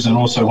Spurs and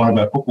also one of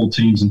our football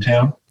teams in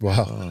town.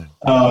 Wow.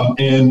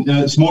 And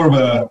it's more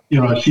of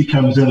she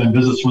comes in and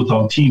visits with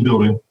team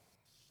building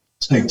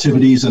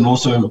activities and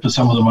also for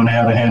some of them on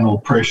how to handle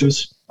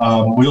pressures.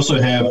 We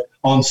also have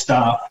on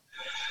staff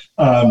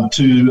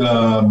two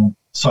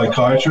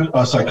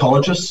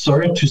psychologists. They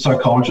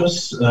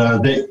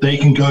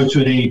can go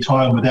to at any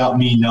time without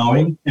me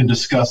knowing and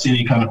discuss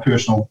any kind of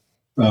personal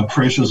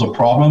pressures or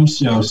problems.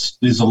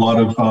 There's a lot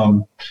of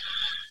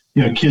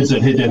kids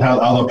that have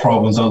other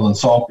problems other than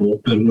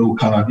softball, but all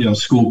kind of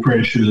school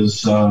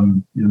pressures,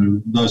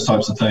 those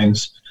types of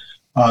things.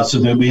 So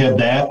then we have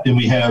that. Then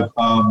we have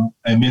an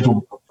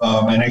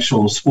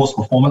actual sports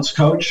performance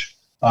coach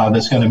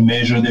that's going to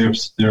measure their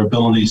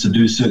abilities to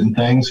do certain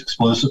things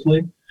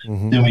explosively.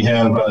 Mm-hmm. Then we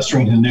have a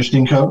strength and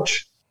conditioning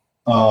coach,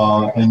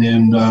 and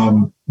then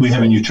we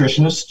have a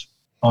nutritionist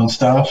on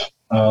staff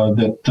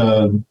that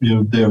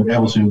they're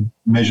able to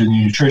measure the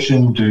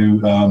nutrition,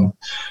 do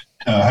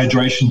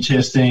hydration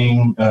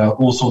testing,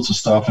 all sorts of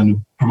stuff,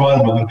 and provide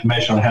them with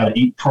information on how to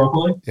eat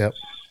properly. Yep.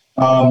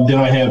 Then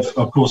I have,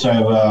 of course, I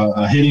have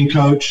a hitting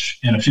coach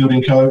and a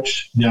fielding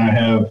coach. Then I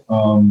have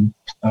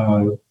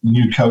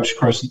new coach,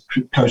 Coach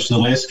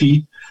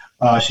Zaleski.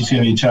 She's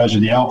going to be in charge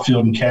of the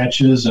outfield and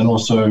catches, and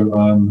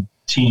also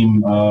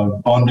team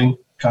bonding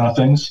kind of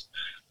things.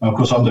 Of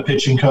course, I'm the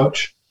pitching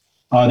coach.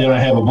 Then I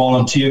have a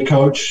volunteer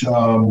coach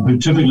who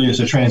typically is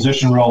a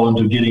transition role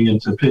into getting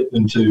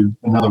into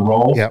another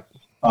role. Yep.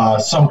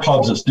 Some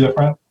clubs it's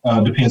different,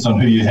 depends on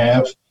who you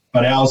have.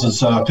 But ours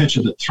is a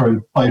pitcher that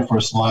played for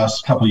us the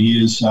last couple of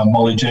years,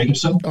 Molly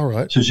Jacobson. All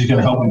right. So she's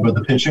going to help me with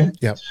the pitching.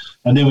 Yep.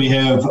 And then we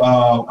have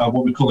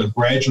what we call a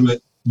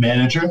graduate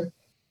manager.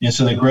 And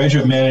so the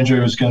graduate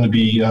manager is going to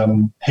be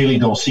Haley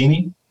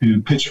Dolcini,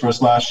 who pitched for us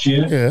last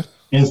year. Yeah.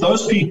 And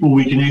those people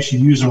we can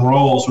actually use in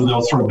roles where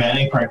they'll throw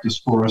batting practice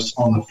for us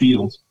on the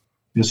field.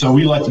 And so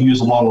we like to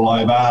use a lot of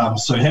live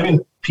arms. So having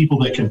people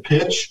that can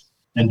pitch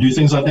and do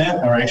things like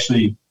that are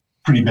actually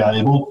pretty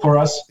valuable for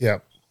us. Yeah.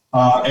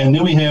 And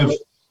then we have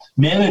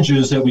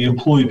managers that we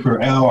employ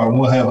per hour, and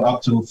we'll have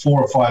up to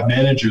 4 or 5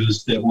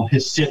 managers that will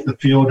set the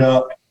field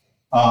up,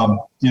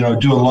 do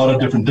a lot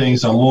of different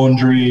things,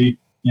 laundry,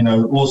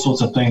 all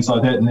sorts of things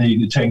like that, and need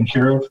to get taken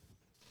care of.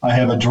 I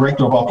have a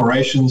director of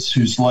operations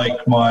who's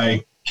like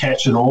my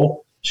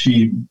catch-it-all.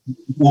 She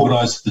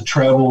organizes the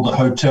travel, the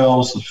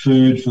hotels, the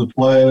food for the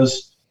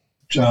players,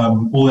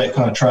 all that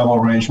kind of travel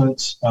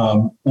arrangements,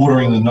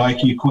 ordering the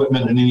Nike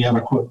equipment and any other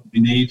equipment we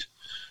need.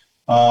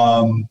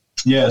 So,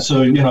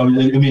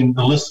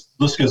 the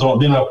list goes on.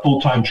 Then a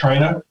full-time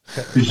trainer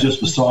who's just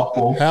for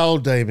softball. How,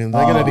 Damien?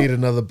 They're going to need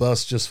another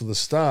bus just for the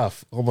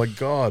staff. Oh, my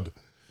God.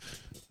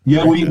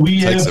 Yeah, we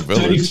have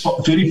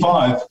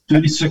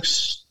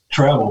 36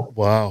 travel.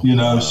 Wow.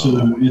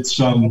 So it's,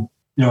 a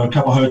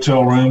couple of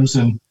hotel rooms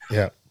and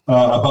a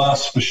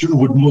bus for sure,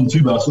 with more than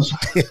 2 buses.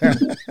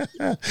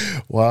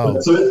 Wow.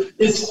 So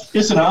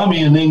it's an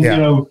army, and then,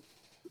 then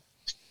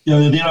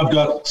I've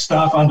got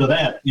staff under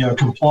that,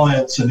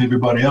 compliance and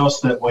everybody else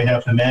that we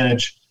have to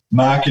manage,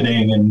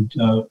 marketing, and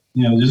the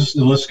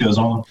list goes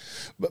on.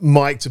 But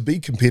Mike, to be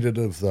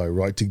competitive though,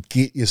 right, to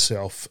get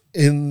yourself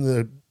in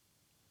the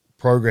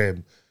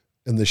program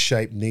in the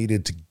shape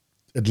needed to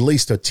at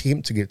least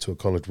attempt to get to a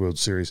College World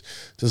Series,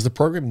 does the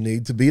program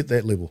need to be at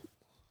that level?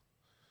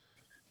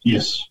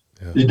 Yes,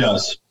 it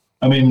does.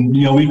 I mean,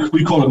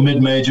 we call it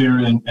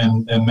mid-major and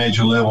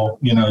major level,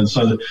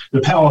 so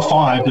the Power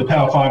Five are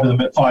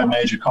the 5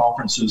 major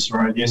conferences,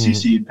 right? The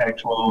SEC,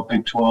 Pac-12,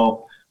 Big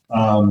 12,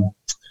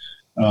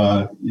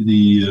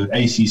 the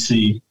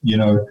ACC,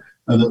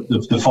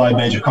 the 5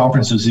 major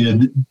conferences here.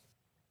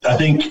 I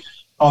think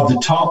of the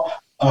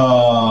top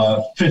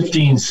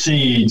 15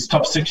 seeds,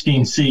 top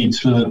 16 seeds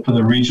for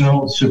the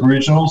regional, super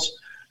regionals,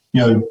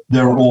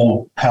 they're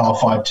all Power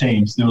 5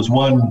 teams. There was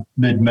one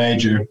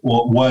mid-major,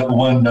 or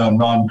one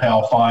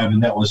non-Power 5,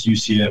 and that was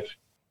UCF,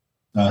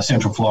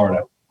 Central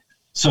Florida.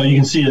 So you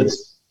can see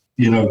it's,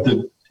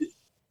 and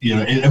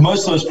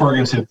most of those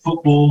programs have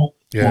football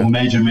or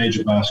major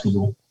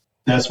basketball.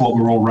 That's what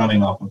we're all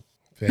running off of.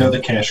 They're the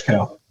cash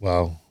cow.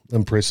 Wow.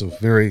 Impressive.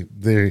 Very,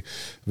 very,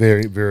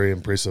 very, very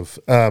impressive.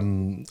 I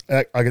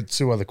got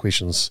 2 other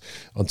questions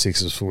on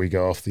Texas before we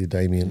go off there,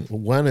 Damien.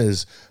 One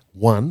is,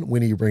 when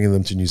are you bringing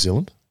them to New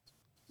Zealand?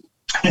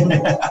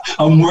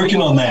 I'm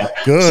working on that.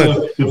 Good.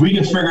 So if we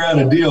can figure out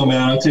a deal,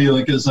 man, I'll tell you,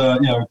 because,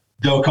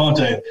 Del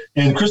Conte,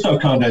 and Chris Del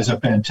Conte is a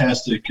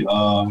fantastic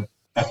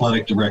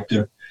athletic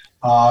director.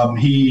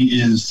 He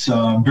is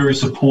very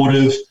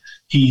supportive.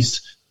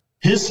 His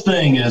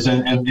thing is,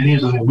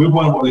 and we've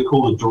won what we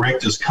call the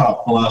Directors'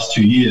 Cup the last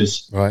 2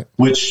 years, right?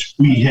 Which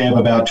we have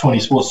about 20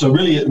 sports. So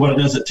really what it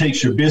does, it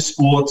takes your best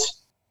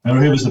sports, and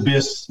whoever's the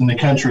best in the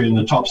country in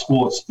the top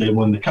sports, they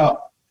win the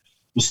cup.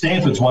 Well,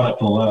 Stanford's won it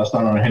for the last,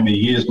 I don't know how many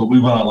years, but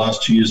we've won it the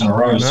last 2 years in a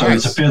row. Nice. So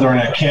it's a feather in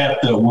our cap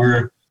that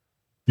we're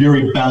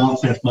very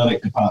balanced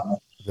athletic department.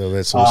 Oh,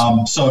 that's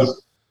awesome.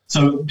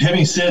 So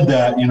having said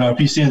that, if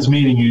he sends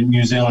me to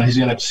New Zealand, he's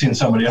going to have to send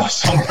somebody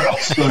else somewhere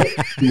else. So,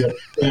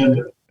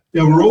 and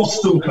we're all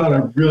still kind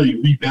of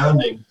really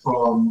rebounding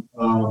from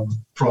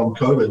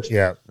COVID.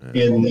 Yeah.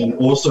 And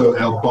also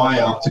our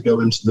buyout to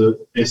go into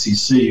the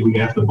SEC, we're going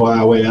to have to buy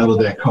our way out of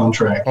that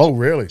contract. Oh,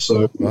 really?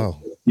 So, wow.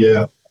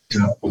 Yeah.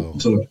 Oh.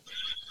 So,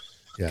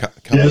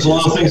 there's a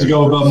lot of things that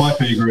go above my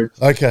pay grade.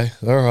 Okay,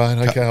 all right.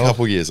 Okay, a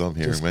couple years I'm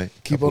hearing, mate.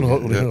 Keep on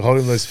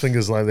holding those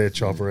fingers like that,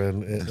 Chopper.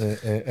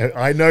 And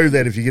I know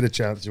that if you get a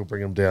chance, you'll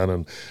bring them down,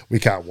 and we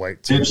can't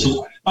wait.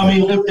 Absolutely. I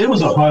mean, it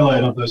was a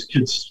highlight of those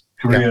kids'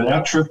 career.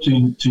 Our trip to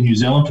New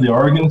Zealand for the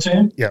Oregon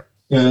team. Yeah.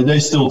 They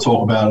still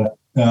talk about it,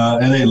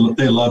 and they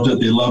loved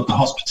it. They loved the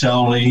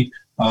hospitality.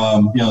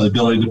 The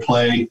ability to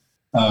play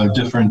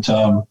different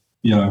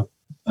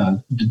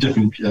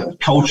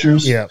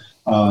cultures. Yeah.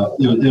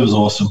 It was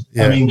awesome.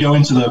 Yeah. I mean,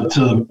 going to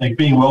the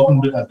being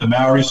welcomed at the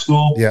Maori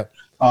school. Yeah.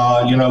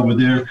 With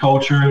their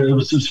culture, it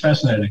was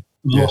fascinating.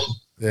 It was awesome.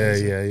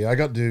 Yeah. I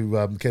got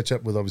to catch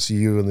up with obviously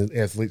you and the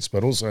athletes,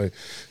 but also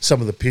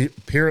some of the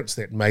parents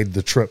that made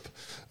the trip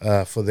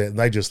for that, and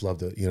they just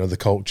loved it. The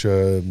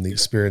culture and the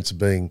experience of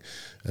being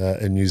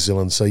in New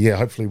Zealand. So yeah,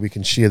 hopefully we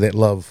can share that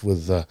love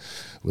with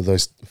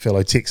those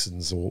fellow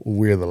Texans or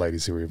where the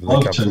ladies wherever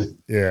they come from.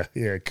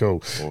 Yeah,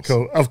 cool, awesome.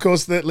 Cool. Of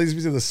course, that leads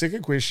me to the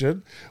second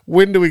question: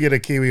 when do we get a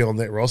Kiwi on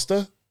that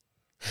roster?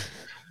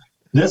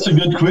 That's a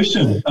good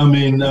question. I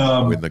mean,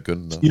 when they're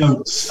good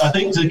enough. I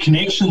think the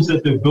connections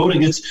that they're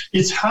building,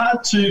 it's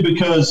hard to,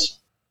 because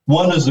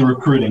one is the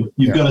recruiting.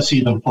 You've got to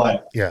see them play.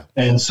 Yeah.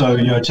 And so,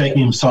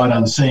 taking them sight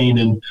unseen,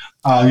 and,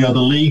 the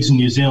leagues in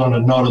New Zealand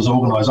are not as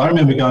organised. I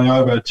remember going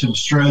over to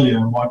Australia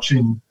and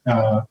watching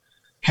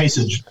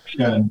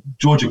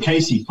Georgia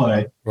Casey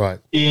play. Right.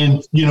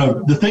 And,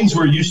 the things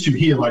we're used to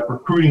here, like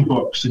recruiting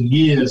books and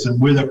years and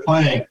where they're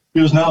playing,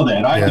 there was none of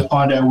that. I had to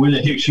find out where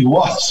the heck she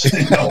was.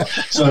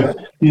 So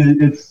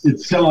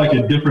it's kind of like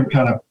a different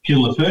kind of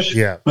kettle of fish.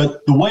 Yeah.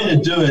 But the way to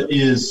do it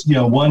is,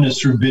 one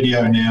is through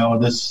video now.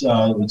 This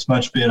it's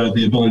much better,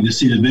 the ability to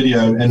see the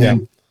video, and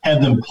then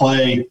have them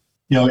play,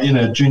 in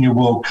a Junior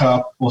World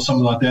Cup or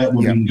something like that, where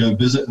we can go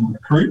visit and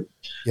recruit.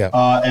 Yeah.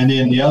 And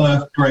then the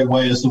other great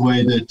way is the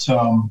way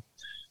that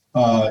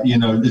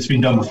it's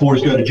been done before,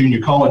 is go to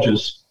junior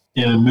colleges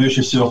and immerse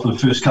yourself for the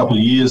first couple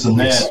of years in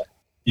that.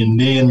 And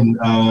then,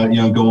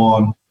 go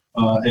on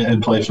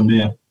and play from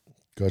there.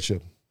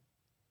 Gotcha.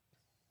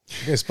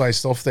 I guess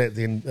based off that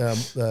then,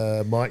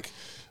 Mike,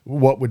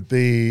 what would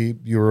be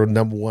your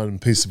number one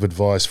piece of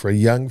advice for a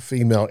young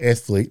female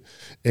athlete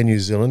in New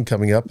Zealand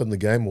coming up in the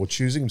game, or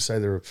choosing, say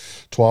they're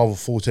 12 or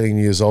 14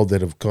 years old,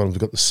 that have kind of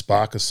got the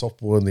spark of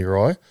softball in their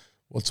eye?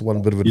 What's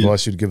one bit of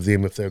advice you'd give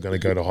them if they're going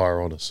to go to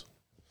higher honours?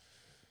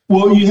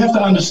 Well, you have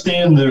to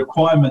understand the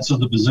requirements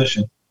of the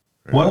position.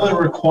 What are the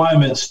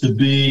requirements to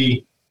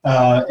be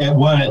at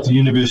the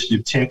University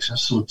of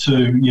Texas, or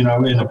two,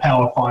 in a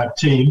Power 5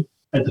 team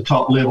at the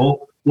top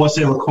level? What's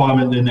their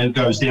requirement? And then it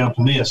goes down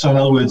from there. So in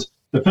other words,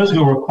 the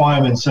physical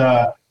requirements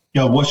are,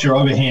 what's your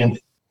overhand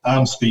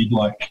arm speed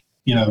like?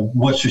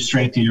 What's your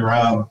strength of your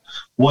arm?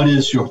 What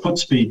is your foot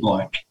speed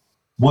like?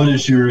 What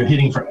is your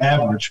hitting for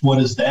average? What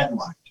is that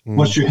like?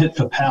 What's your hit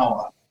for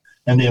power?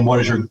 And then what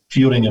is your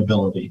fielding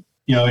ability?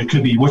 It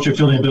could be, what's your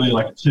fielding ability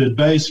like at third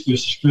base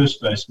versus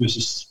first base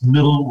versus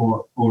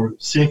middle or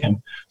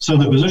second. So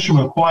the position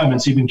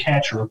requirements, even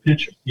catcher or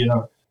pitcher, you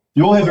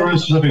all have their own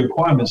specific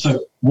requirements.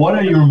 So what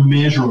are your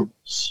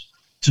measurables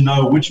to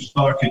know which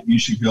bucket you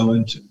should go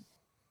into?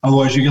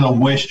 Otherwise, you're going to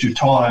waste your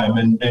time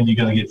and you're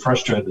going to get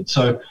frustrated.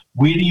 So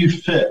where do you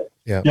fit?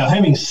 Yeah. Now,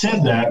 having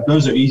said that,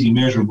 those are easy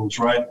measurables,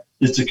 right?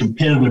 It's the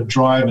competitive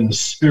drive and the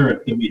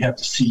spirit that we have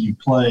to see you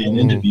play and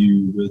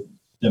interview with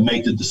that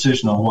make the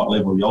decision on what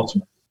level you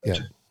ultimately. Yeah.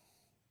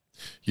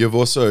 You've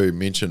also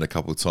mentioned a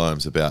couple of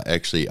times about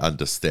actually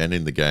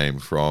understanding the game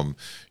from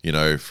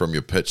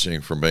your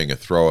pitching, from being a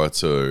thrower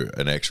to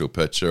an actual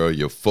pitcher,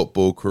 your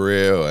football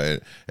career,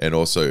 and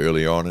also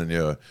early on in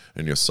your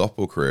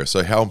softball career.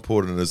 So how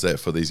important is that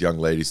for these young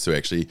ladies to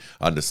actually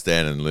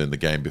understand and learn the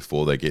game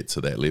before they get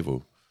to that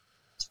level?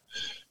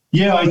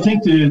 Yeah, I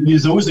think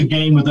there's always a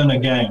game within a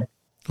game.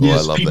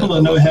 There's people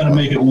that know how to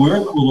make it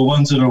work, or the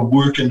ones that are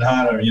working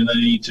harder, they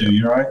need to,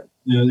 you're right?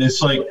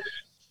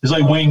 It's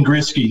like Wayne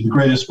Gretzky,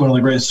 one of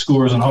the greatest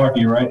scorers in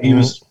hockey, right? He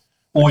was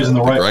always in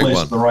the right place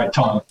at the right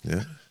time.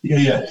 Yeah.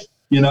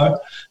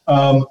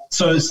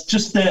 So it's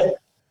just that,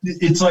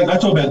 it's like, I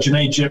talk about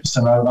Janae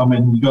Jefferson. I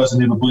mean, you guys are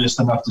never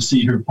blessed enough to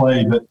see her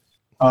play, but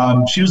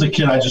she was a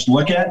kid I just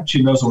look at, and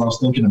she knows what I was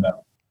thinking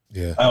about.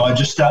 Yeah. I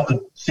just start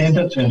the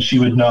sentence, and she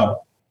would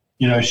know.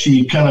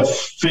 She kind of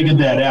figured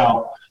that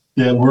out,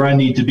 that where I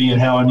need to be and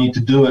how I need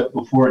to do it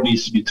before it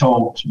needs to be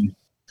told to me.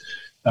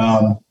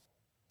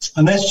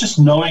 And that's just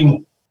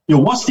knowing,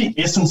 what's the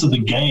essence of the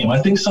game? I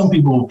think some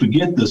people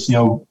forget this.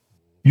 You're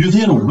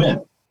there to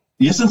win.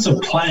 The essence of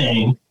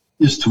playing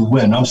is to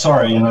win. I'm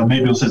sorry,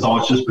 maybe it says,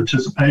 it's just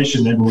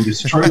participation, everyone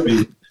gets a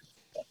trophy.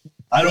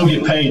 I don't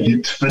get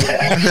paid for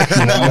that.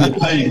 I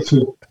get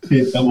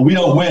paid when we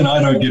don't win,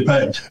 I don't get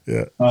paid.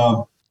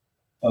 Yeah.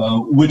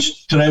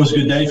 Which today was a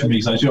good day for me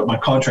because I just got my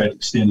contract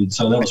extended,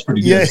 so that was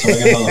pretty good. So I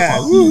got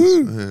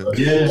another 5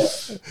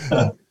 years.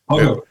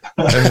 Okay.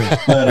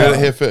 Heard it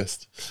here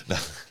first. No.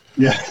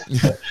 Yeah.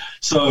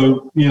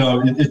 So,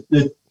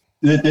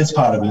 that's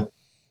part of it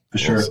for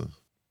sure.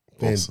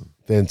 Awesome.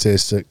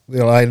 Fantastic.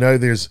 I know I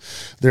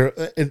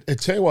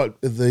tell you what,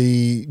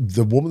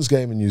 the women's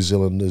game in New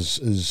Zealand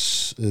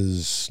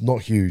is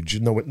not huge.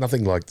 No,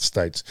 nothing like the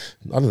States.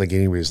 I don't think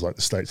anywhere is like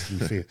the States, to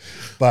be fair.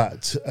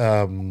 But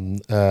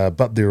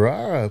there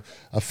are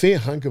a fair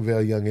hunk of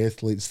our young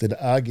athletes that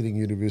are getting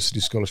university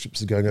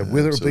scholarships going over,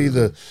 whether it be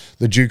the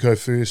JUCO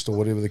first or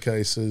whatever the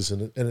case is,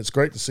 and it's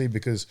great to see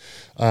because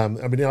I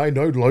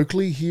know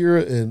locally here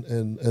in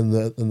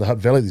the Hutt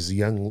Valley, there's a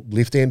young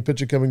left-hand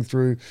pitcher coming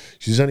through.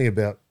 She's only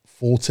about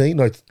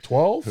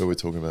 12. Who are we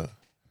talking about?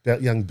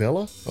 About young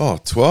Bella. Oh,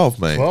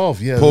 12, mate.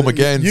 12, yeah. Paul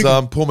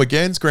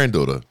McGann's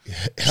granddaughter.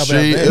 How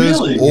about she that? is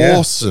Really?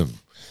 awesome. Yeah.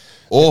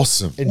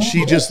 Awesome. And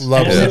she just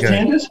loves the game.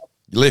 Left-handed?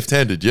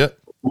 Left-handed, yep.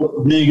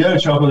 Well, there you go,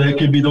 Chopper. That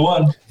could be the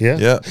one.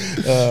 Yeah.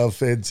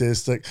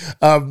 Fantastic.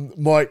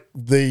 Mike,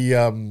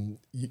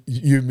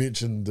 you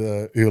mentioned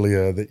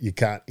earlier that you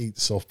can't eat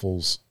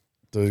softballs.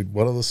 Dude,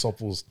 what do the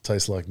softballs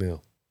taste like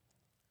now?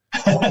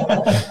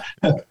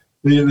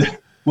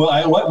 Well,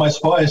 I like my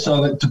spice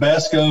on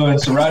Tabasco and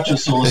sriracha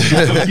sauce,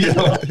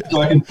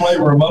 so I can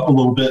flavor them up a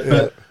little bit.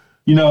 But,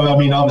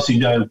 obviously,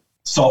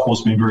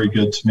 softball's been very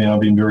good to me. I've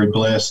been very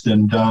blessed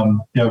and,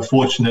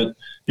 fortunate.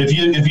 If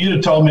you'd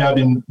have told me I'd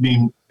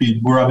been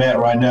where I'm at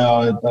right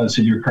now, I'd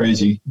said you're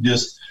crazy.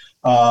 Just,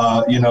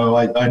 I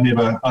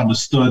never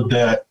understood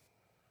that.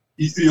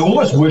 You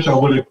almost wish I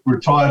would have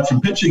retired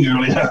from pitching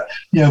earlier,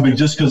 but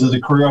just because of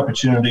the career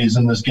opportunities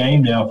in this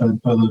game now for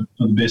the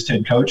best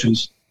head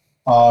coaches.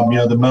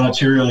 The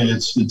monetarily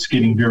it's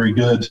getting very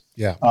good.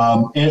 Yeah.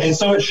 And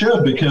so it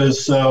should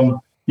because,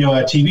 our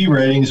TV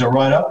ratings are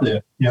right up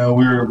there.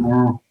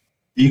 We're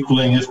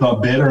equaling, if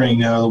not bettering,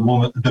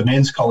 the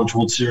men's College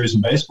World Series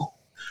in baseball.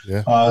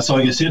 Yeah. So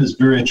like I said, it's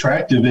very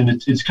attractive, and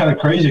it's kind of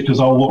crazy because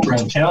I'll walk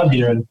around town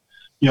here, and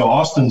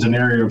Austin's an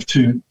area of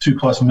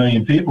 2+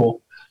 million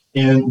people,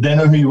 and they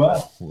know who you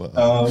are,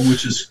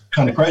 which is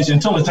kind of crazy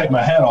until I take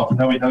my hat off and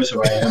nobody knows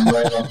who I am.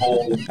 Right on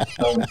hold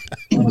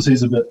and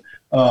sees a bit.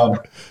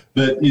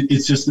 But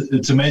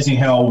it's amazing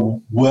how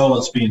well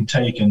it's being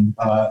taken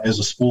as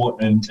a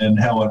sport and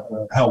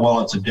how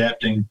well it's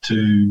adapting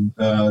to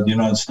the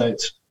United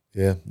States.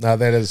 Yeah, no,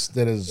 that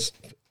is.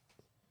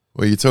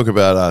 Well, you talk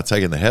about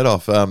taking the head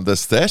off. The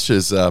stash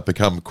has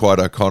become quite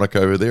iconic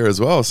over there as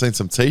well. I've seen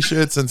some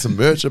T-shirts and some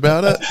merch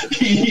about it.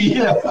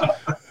 Yeah,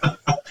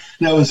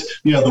 that was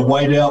the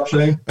whiteout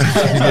thing.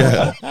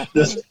 Yeah,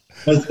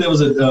 that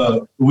was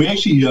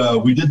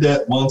we did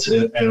that once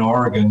at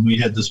Oregon. We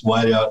had this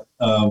whiteout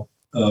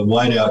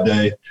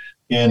day,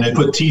 and they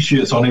put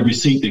T-shirts on every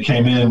seat that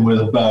came in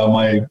with I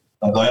wear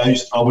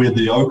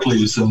the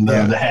Oakleys and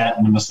the hat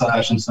and the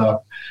mustache and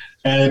stuff.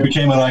 And it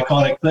became an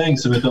iconic thing.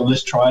 So we thought,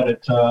 let's try it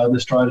at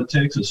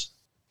Texas,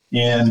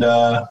 and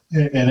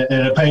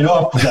it paid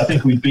off because I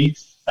think we beat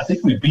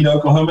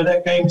Oklahoma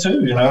that game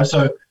too.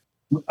 So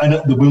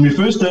when we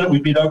first did it, we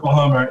beat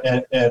Oklahoma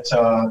at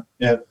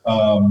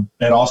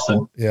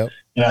Austin. Yeah,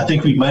 and I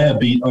think we may have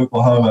beat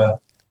Oklahoma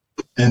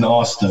in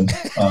Austin.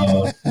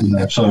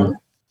 So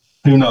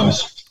who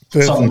knows?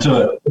 Perfect. Something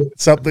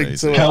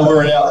to it. Can't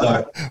wear it out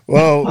though.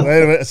 Well,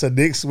 wait a minute. So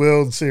next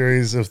World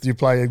Series, if you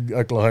play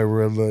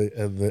Oklahoma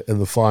in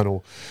the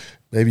final,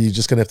 maybe you're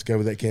just gonna have to go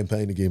with that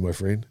campaign again, my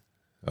friend.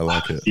 I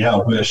like it. Yeah, I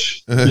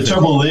wish. The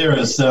trouble there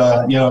is,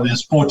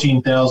 there's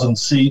 14,000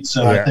 seats,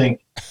 and I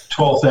think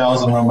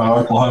 12,000 are my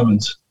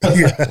Oklahomans.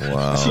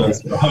 Wow. So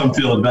it's a home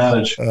field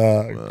advantage.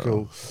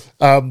 Cool.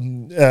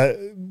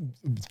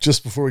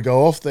 Just before we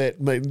go off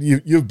that, mate,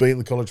 you've been in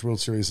the College World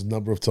Series a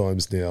number of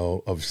times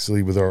now,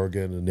 obviously with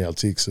Oregon and now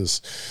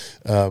Texas.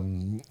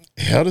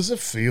 How does it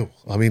feel?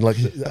 I mean,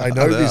 I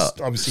know there's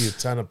obviously a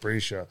ton of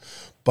pressure,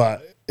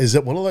 but is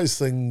it one of those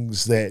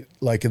things that,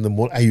 in the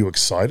morning, are you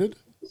excited?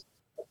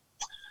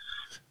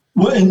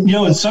 Well, and,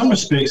 in some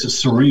respects,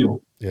 it's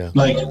surreal. Yeah.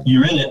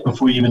 You're in it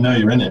before you even know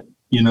you're in it,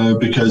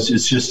 because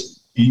it's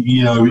just,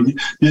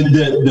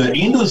 the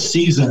end of the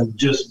season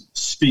just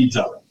speeds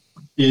up.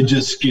 It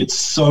just gets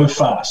so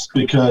fast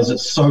because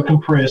it's so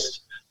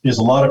compressed. There's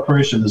a lot of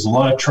pressure. There's a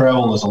lot of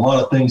travel. There's a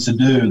lot of things to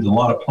do. There's a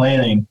lot of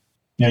planning.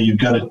 You've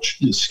got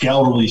to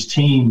scout all these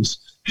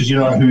teams because you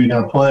don't know who you're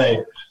going to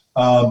play.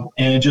 And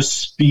it just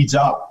speeds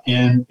up.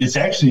 And it's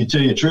actually, to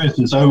tell you the truth,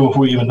 it's over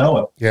before you even know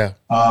it. Yeah.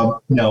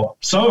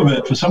 Some of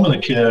it, for some of the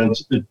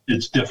kids,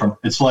 it's different.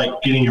 It's like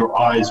getting your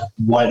eyes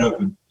wide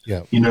open.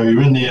 Yeah.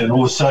 You're in there and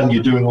all of a sudden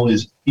you're doing all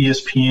these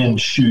ESPN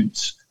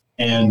shoots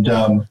and,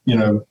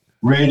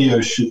 radio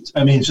shoots.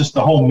 I mean, it's just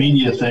the whole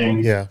media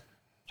thing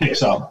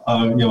picks up,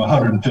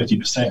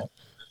 150%.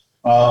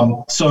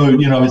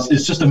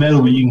 It's just a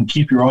matter where you can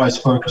keep your eyes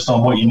focused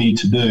on what you need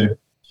to do,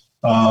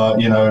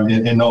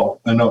 and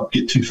not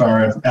get too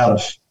far out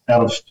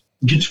of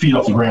get your feet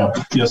off the ground.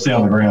 Stay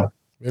on the ground.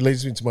 It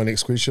leads me to my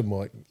next question,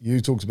 Mike.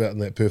 You talked about in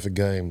that perfect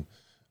game,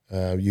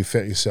 you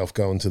felt yourself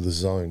going to the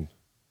zone.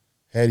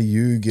 How do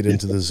you get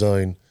into the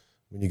zone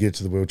when you get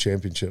to the World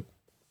Championship?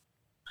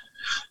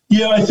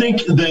 Yeah, I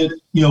think that,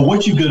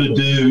 what you've got to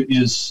do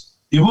is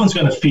everyone's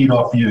going to feed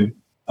off you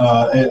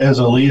as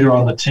a leader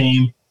on the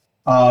team.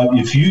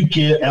 If you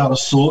get out of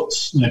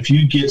sorts and if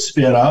you get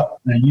sped up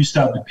and you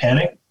start to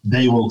panic,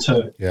 they will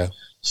too. Yeah.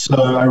 So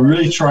I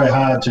really try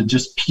hard to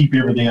just keep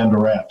everything under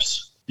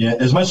wraps. Yeah,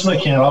 as much as I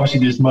can. Obviously,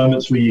 there's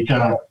moments where you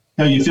kind of,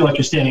 you feel like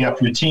you're standing up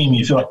for your team.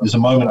 You feel like there's a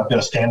moment I've got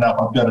to stand up.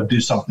 I've got to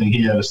do something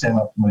here to stand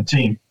up for my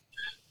team.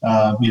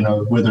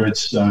 Whether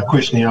it's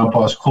questioning the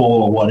umpire's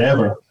call or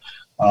whatever.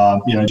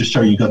 Just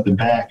show you got the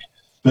back.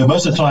 But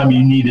most of the time,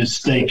 you need to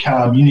stay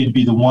calm. You need to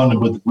be the one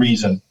with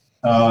reason.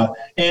 And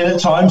at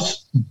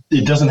times,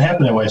 it doesn't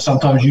happen that way.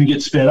 Sometimes you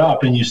get sped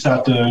up and you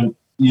start to,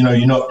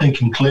 you're not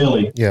thinking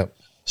clearly. Yeah.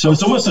 So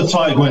it's almost a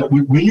time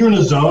when you're in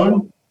a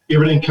zone,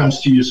 everything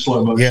comes to you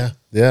slow motion. Yeah,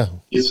 yeah.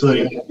 It's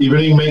like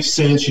everything makes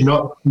sense.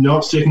 You're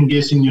not second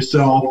guessing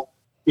yourself.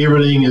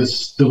 Everything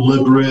is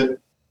deliberate.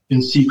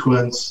 in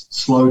sequence,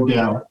 slowed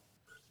down.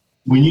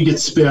 When you get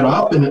sped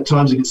up, and at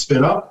times it gets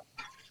sped up,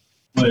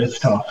 but it's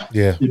tough.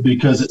 Yeah.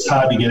 Because it's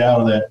hard to get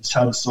out of that. It's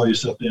hard to slow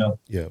yourself down.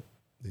 Yeah.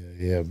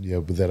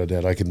 Without a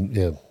doubt,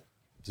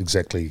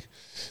 exactly.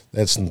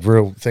 That's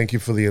real. Thank you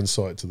for the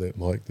insight to that,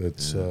 Mike.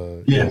 That's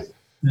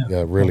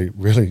really,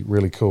 really,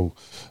 really cool,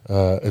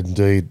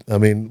 indeed. I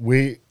mean,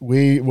 we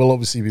will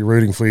obviously be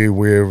rooting for you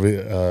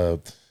wherever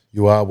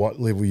you are, what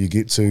level you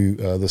get to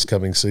this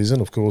coming season.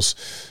 Of course,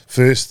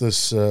 first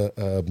this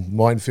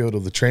minefield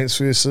of the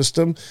transfer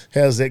system.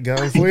 How's that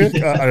going for you?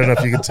 I don't know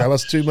if you can tell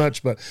us too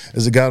much, but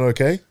is it going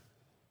okay?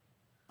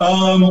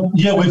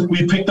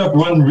 We picked up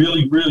one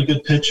really, really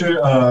good pitcher,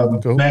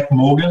 cool. Mac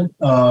Morgan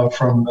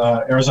from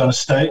Arizona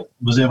State,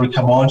 was able to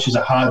come on. She's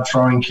a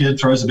hard-throwing kid,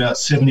 throws about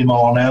 70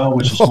 mile an hour,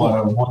 which is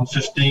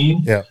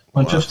 115? Yeah.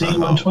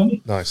 115,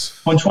 120?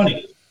 Nice.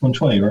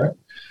 120, right?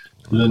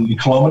 In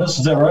kilometers,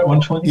 is that right?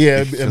 120?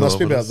 Yeah, it must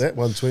be about that,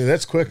 120.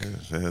 That's quick.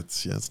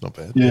 It's not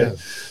bad.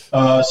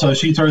 Yeah. So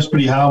she throws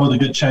pretty hard with a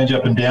good change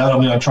up and down. I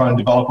mean, I try and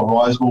develop a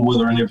rise ball with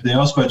her and everything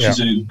else, but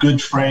she's a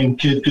good frame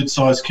kid, good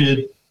size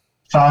kid.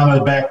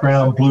 Farmer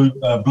background, good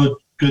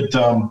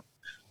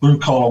blue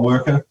collar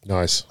worker.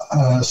 Nice.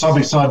 So I'm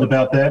excited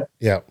about that.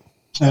 Yeah.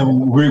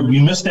 And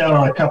we missed out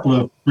on a couple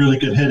of really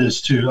good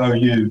hitters to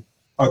OU,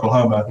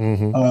 Oklahoma.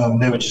 Mm-hmm.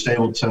 They were just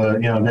able to,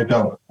 they've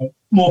got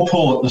more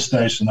pull at this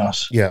stage than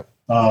us. Yeah.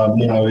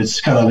 It's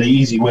kind of the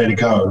easy way to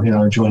go,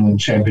 joining the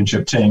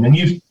championship team. And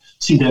you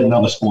see that in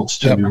other sports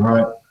too,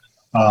 right?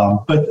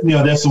 But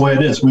that's the way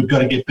it is. We've got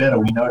to get better.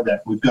 We know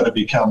that. We've got to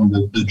become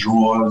the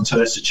draw. And so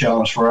that's a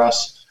challenge for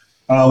us.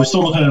 We're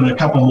still looking at a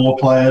couple more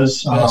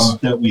players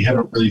that we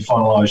haven't really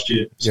finalised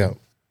yet. Yeah.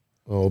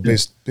 Oh,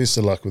 best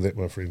of luck with that,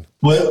 my friend.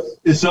 Well,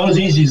 it's not as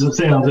easy as it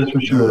sounds, that's for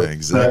sure. Yeah,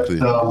 exactly.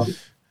 But,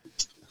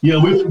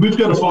 we've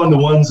got to find the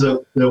ones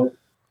that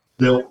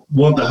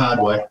want the hard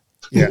way.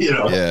 Yeah.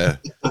 Yeah.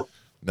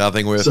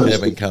 Nothing worth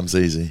having comes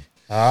easy.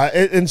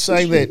 In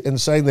saying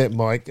that,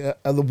 Mike,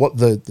 what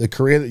the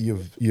career that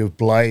you've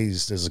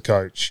blazed as a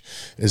coach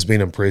has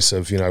been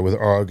impressive. With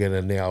Oregon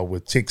and now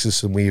with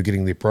Texas, and where you're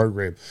getting their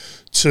program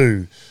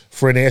to,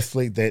 for an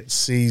athlete that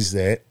sees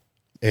that,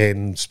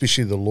 and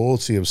especially the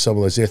loyalty of some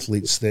of those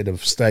athletes that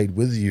have stayed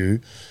with you.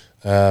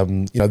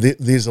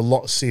 There's a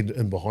lot said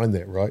in behind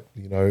that, right?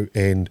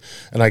 And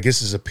I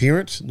guess as a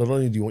parent, not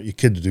only do you want your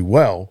kid to do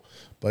well,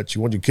 but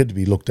you want your kid to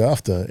be looked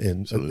after,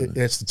 and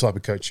that's the type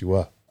of coach you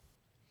are.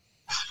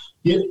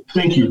 Yeah,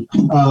 thank you.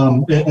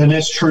 And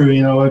that's true.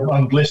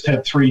 I'm blessed to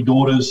have 3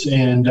 daughters,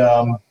 and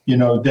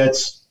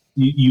that's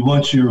you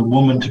want your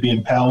woman to be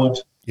empowered.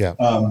 Yeah.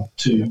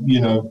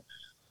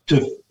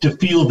 To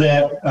feel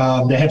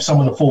that they have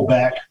someone to fall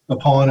back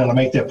upon, and I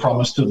make that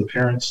promise to the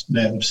parents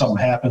that if something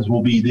happens,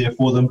 we'll be there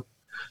for them.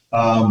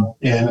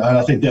 And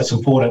I think that's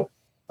important.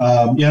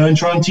 And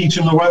try and teach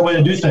them the right way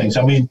to do things.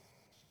 I mean,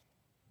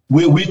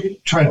 we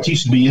try to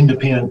teach them to be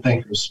independent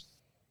thinkers.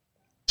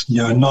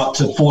 Not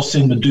to force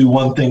them to do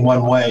one thing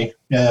one way,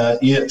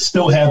 yet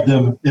still have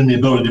them in the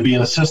ability to be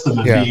in a system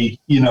and be,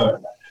 you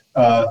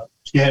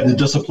have the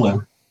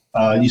discipline.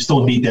 You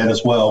still need that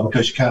as well,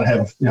 because you kind of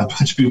have a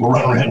bunch of people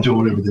run around and do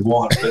whatever they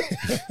want.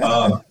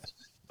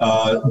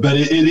 But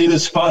it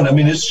is fun. I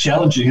mean, it's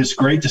challenging. It's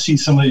great to see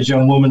some of these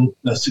young women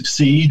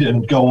succeed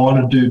and go on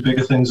and do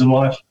bigger things in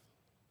life.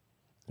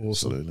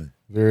 Absolutely.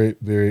 Very,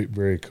 very,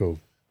 very cool.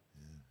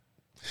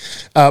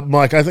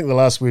 Mike, I think the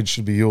last word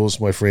should be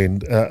yours, my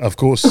friend. Of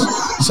course,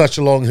 such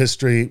a long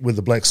history with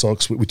the Black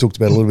Sox, we talked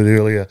about a little bit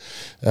earlier,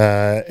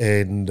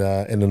 and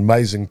an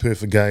amazing,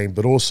 perfect game,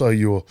 but also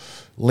your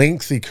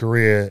lengthy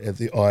career at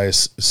the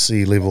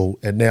ISC level,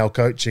 and now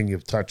coaching.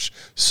 You've touched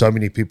so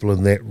many people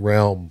in that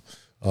realm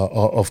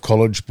of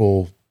college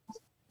ball.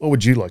 What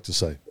would you like to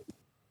say?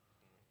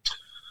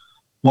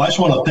 Well, I just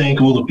want to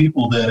thank all the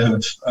people that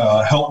have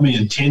helped me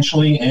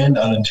intentionally and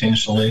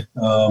unintentionally.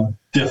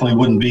 Definitely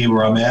wouldn't be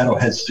where I'm at or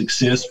had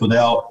success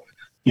without,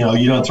 you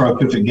don't throw a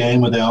perfect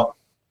game without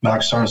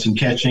Mark Sorensen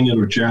catching it,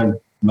 or Jaron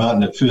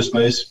Martin at first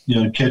base,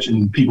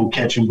 catching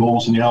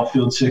balls in the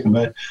outfield, second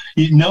base.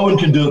 No one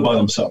can do it by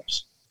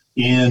themselves.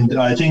 And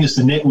I think it's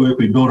the network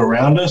we build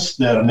around us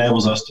that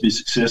enables us to be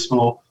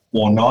successful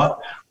or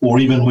not, or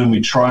even when we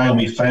try and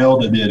we fail,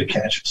 they're there to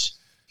catch us.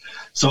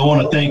 So I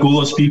want to thank all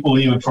those people,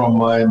 even from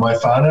my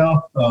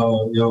whānau,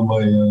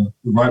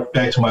 right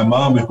back to my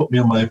mom, who put me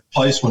in my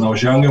place when I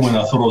was younger, when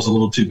I thought I was a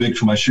little too big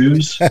for my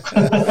shoes.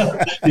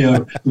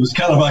 It was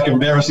kind of like an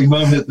embarrassing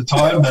moment at the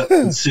time, but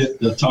it set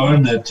the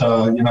tone that,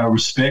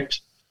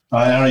 respect.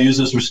 And I use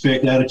this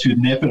respect, attitude,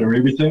 and effort or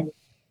everything.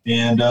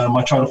 And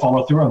I try to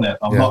follow through on that.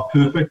 I'm not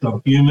perfect.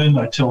 I'm human.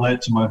 I tell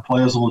that to my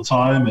players all the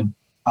time. And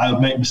I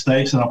make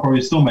mistakes, and I'll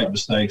probably still make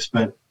mistakes,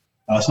 but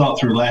it's not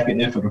through lack of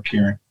effort or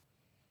caring.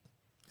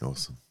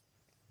 Awesome.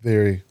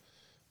 Very,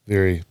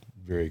 very,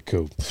 Very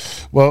cool.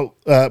 Well,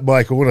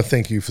 Mike, I want to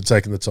thank you for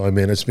taking the time,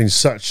 man. It's been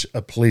such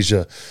a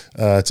pleasure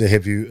to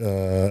have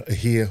you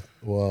here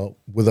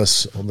with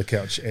us on the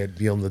couch at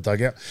Beyond the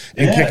Dugout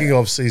and kicking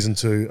off season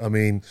 2. I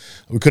mean,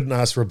 we couldn't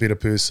ask for a better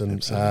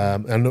person.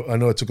 I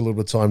know it took a little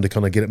bit of time to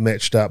kind of get it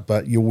matched up,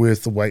 but you're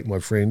worth the wait, my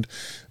friend.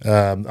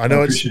 I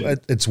know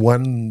it's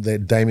one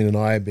that Damien and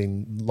I have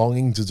been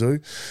longing to do.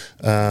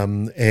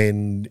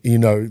 And, you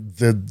know,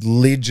 the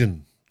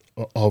legend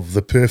of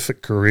the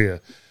perfect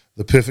career,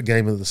 the perfect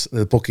game of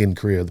the bookend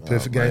career, the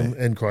perfect game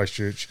in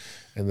Christchurch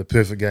and the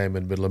perfect game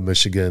in Midland,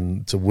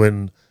 Michigan to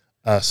win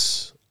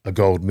us a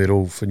gold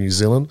medal for New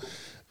Zealand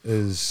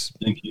is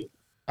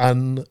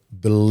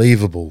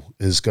unbelievable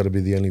has got to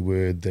be the only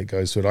word that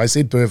goes to it. I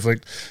said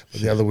perfect,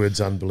 but the other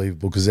word's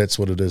unbelievable because that's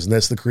what it is. And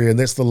that's the career and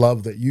that's the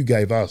love that you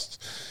gave us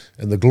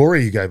and the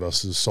glory you gave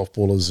us as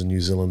softballers in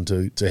New Zealand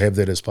to have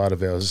that as part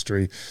of our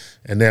history.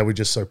 And now we're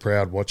just so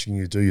proud watching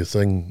you do your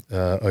thing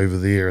over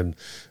there. And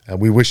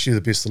we wish you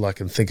the best of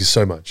luck and thank you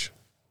so much.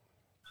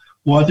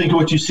 Well, I think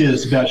what you said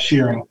is about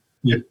sharing.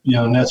 You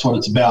know, and that's what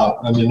it's about.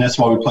 I mean, that's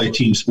why we play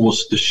team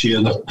sports, to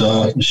share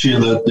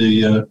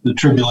the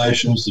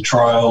tribulations, the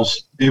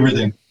trials,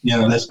 everything. You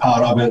know, that's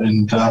part of it.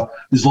 And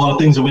there's a lot of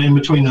things that went in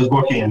between those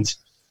bookends.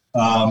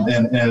 But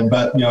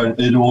you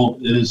know,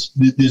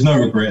 there's no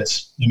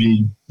regrets. I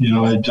mean, you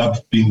know,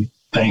 I've been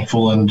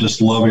thankful and just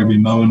love every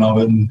moment of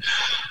it. And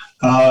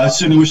I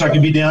certainly wish I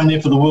could be down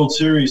there for the World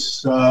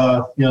Series,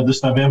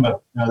 this November.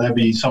 That'd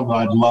be something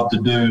I'd love to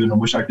do, and I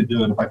wish I could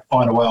do it. If I can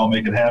find a way, I'll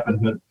make it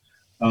happen.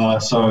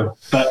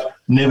 But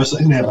never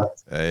say never.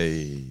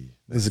 Hey,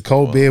 there's a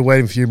cold beer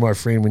waiting for you, my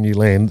friend, when you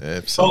land.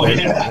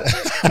 Absolutely. Oh,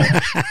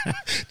 yeah.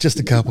 Just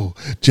a couple.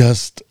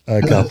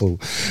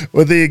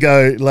 Well, there you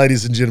go,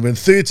 ladies and gentlemen.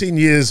 13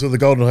 years with the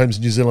Golden Homes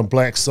New Zealand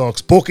Black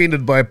Sox,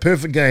 bookended by a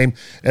perfect game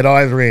at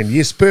either end.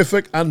 Yes,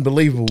 perfect,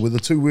 unbelievable were the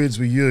two words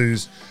we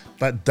used,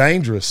 but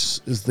dangerous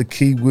is the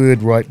key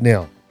word right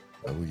now.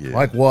 Oh, yeah.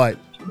 Mike White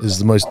is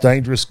the most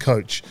dangerous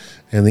coach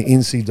in the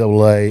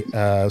NCAA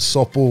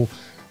softball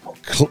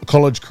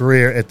college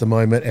career at the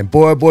moment, and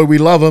boy, oh boy, we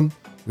love him.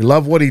 We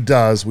love what he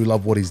does. We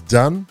love what he's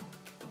done.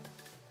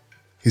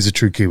 He's a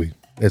true Kiwi.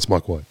 That's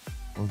Mike White.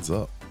 What's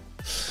up?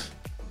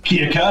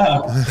 Kia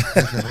kaha.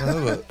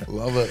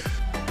 Love it.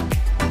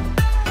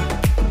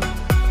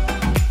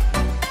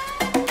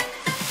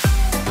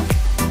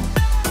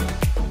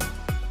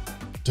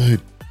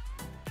 Dude,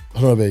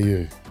 I don't know about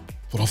you,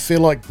 but I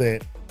feel like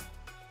that.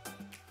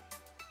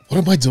 What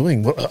am I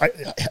doing?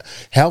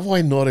 How have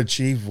I not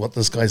achieved what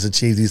this guy's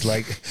achieved? He's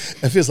like,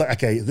 it feels like,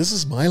 okay, this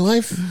is my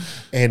life,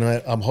 and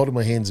I'm holding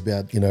my hands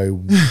about, you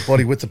know,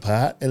 body width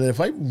apart, and if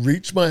I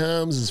reach my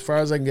arms as far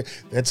as I can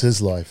get, that's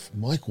his life.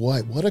 Mike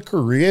White, what a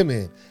career,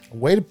 man. A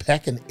way to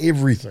pack in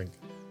everything.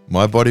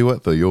 My body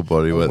width or your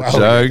body width?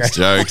 Wow.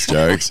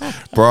 Jokes.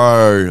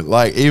 Bro,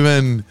 like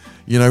even,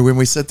 you know, when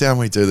we sit down,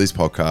 we do these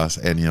podcasts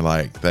and you're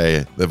like,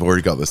 they've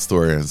already got the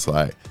story and it's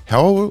like,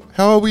 how old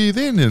were you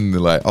then? And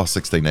they're like,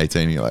 16,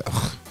 18. And you're like,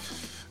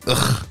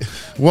 ugh,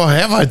 what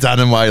have I done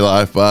in my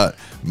life? But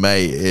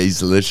mate,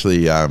 he's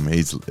literally,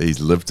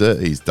 he's lived it,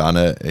 he's done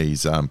it,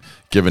 he's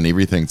given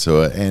everything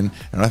to it. And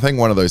I think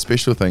one of those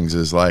special things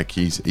is like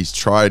he's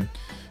tried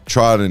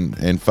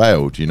and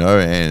failed, you know,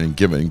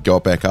 and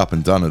got back up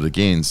and done it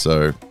again.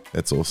 So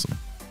that's awesome.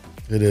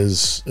 It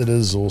is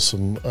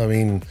awesome. I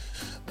mean,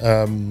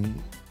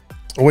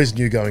 always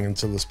knew going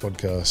into this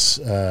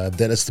podcast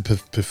that it's the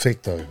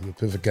perfecto, the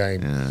perfect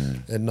game.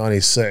 In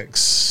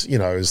 96, you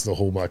know, is the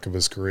hallmark of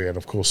his career. And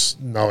of course,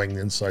 knowing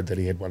inside that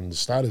he had one to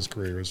start his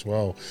career as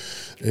well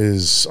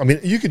is, I mean,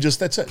 you could just,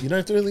 that's it. You don't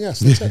have to do anything else.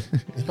 That's it.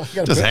 You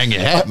know, just hang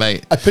your hat,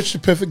 mate. I pitched a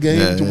perfect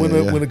game to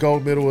win a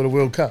gold medal at a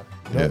World Cup.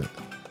 You know?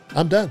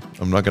 I'm done.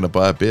 I'm not going to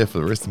buy a beer for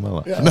the rest of my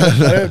life. Yeah, I don't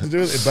have to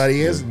do it, but he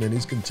hasn't, man.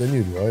 He's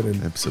continued, right?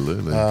 And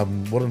absolutely.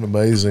 What an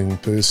amazing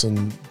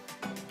person.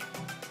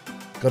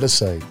 Got to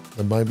say,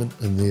 the moment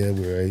in there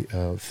where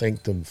I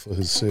thanked him for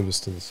his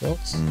service to the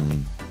Sox.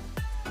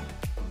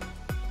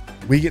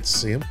 We get to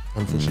see him.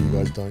 Unfortunately,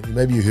 you guys don't.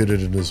 Maybe you heard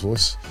it in his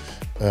voice,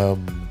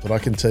 but I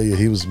can tell you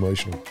he was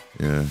emotional.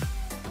 Yeah.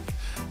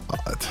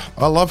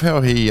 I love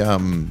how he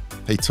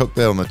took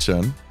that on the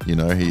chin, you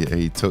know,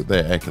 he took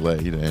that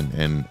accolade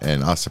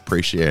and us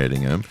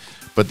appreciating him,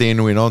 but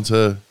then went on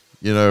to,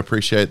 you know,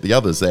 appreciate the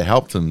others that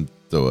helped him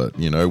do it,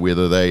 you know,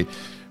 whether they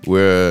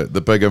were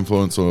the big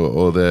influence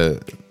or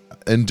the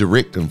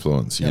indirect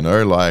influence, you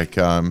know, like,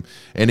 and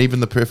even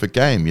the perfect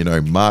game, you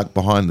know, Mark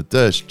behind the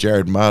dish,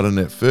 Jared Martin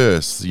at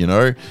first, you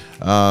know,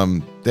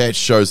 that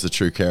shows the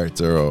true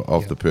character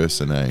of the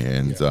person,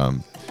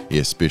 and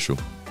special.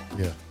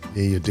 Yeah,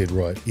 you did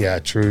right. Yeah,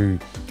 true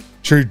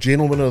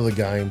gentleman of the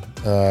game.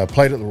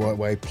 Played it the right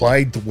way.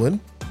 Played to win,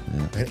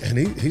 and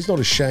he's not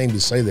ashamed to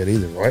say that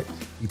either. Right?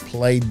 He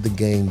played the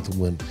game to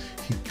win.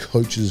 He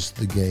coaches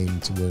the game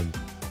to win.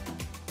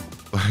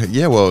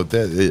 Yeah, well,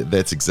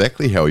 that's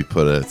exactly how he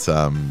put it.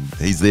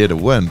 He's there to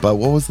win. But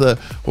what was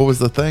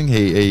the thing?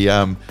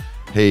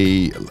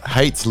 He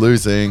hates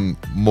losing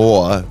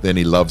more than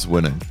he loves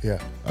winning.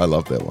 Yeah. I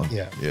love that one.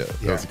 Yeah.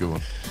 That was a good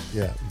one.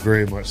 Yeah,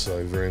 very much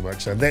so, very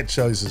much so. And that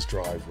shows his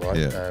drive, right?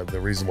 Yeah. The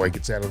reason why he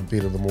gets out of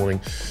bed in the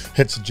morning,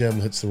 hits the gym,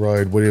 hits the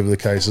road, whatever the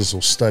case is,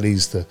 or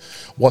studies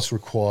what's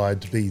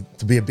required to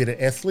be a better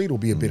athlete or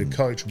be a better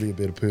coach or be a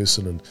better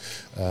person. And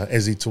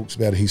as he talks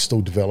about it, he's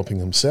still developing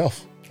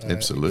himself.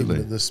 Absolutely.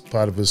 Even at this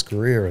part of his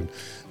career. And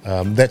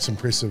that's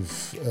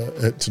impressive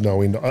to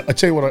no end. I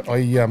tell you what,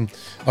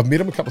 I've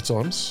met him a couple of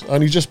times,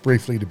 only just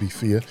briefly to be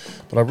fair,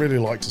 but I really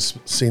like to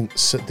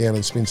sit down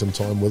and spend some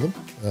time with him.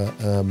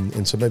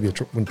 And so maybe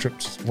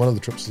one of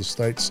the trips to the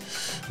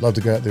States, love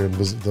to go out there and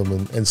visit them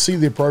and see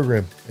their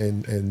program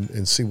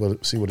and see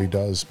what he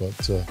does.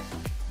 But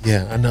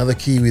another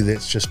Kiwi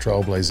that's just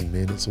trailblazing,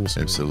 man. It's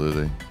awesome.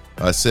 Absolutely.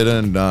 I said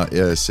in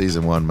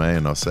season 1, mate,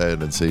 and I'll say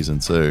it in season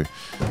 2.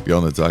 Be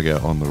on the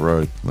dugout, on the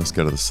road. Let's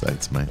go to the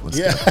States, mate. Let's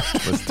go.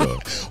 Let's do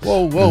it.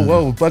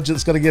 Whoa.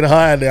 Budget's got to get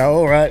higher now.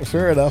 All right,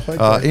 fair enough.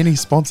 Okay. Any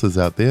sponsors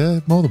out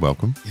there, more than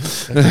welcome.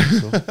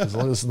 As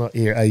long as it's not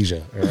Air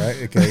Asia, all right?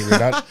 Okay, we're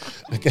not.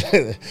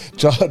 Okay,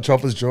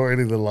 Chopper's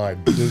drawing the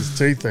line. There's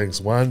 2 things.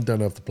 1, don't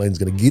know if the plane's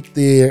going to get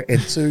there. And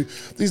 2,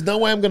 there's no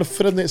way I'm going to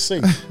fit in that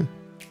seat.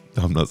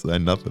 I'm not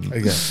saying nothing.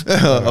 Okay.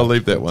 I'll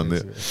leave that one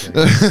there.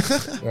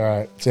 Okay. All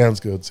right. Sounds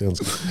good.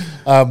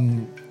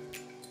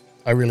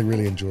 I really,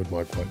 really enjoyed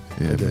my quote.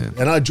 Yeah, man.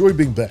 And I enjoy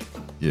being back.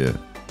 Yeah,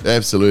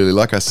 absolutely.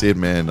 Like I said,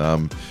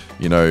 man,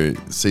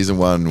 season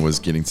 1 was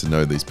getting to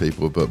know these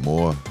people a bit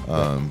more,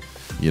 and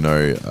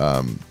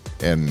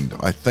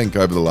I think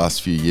over the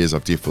last few years,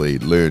 I've definitely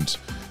learned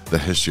the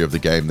history of the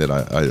game that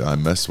I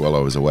missed while I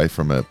was away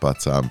from it.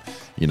 But,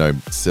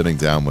 sitting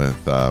down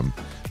with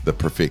the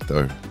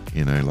Perfecto,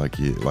 like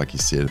you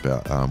said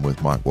about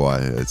with Mike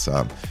Wire, it's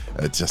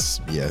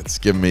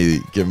giving me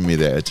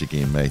that itch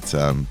again, mate.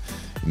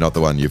 Not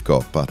the one you've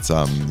got, but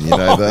the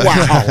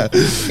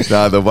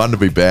one to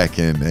be back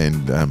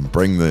and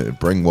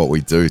bring what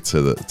we do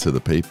to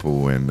the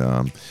people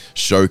and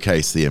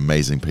showcase the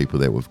amazing people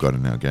that we've got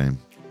in our game.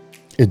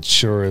 It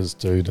sure is,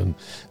 dude, and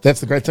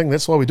that's the great thing.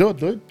 That's why we do it,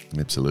 dude.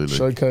 Absolutely,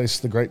 showcase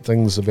the great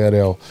things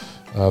about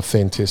our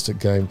fantastic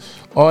game.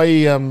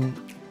 I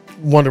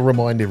want to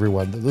remind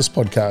everyone that this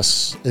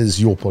podcast is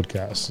your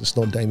podcast. It's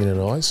not Damien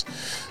and I's.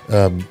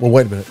 Well,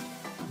 wait a minute.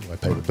 I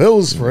pay the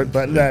bills for it,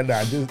 but no.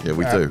 Yeah,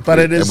 we do. But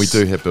it is, and we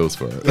do have bills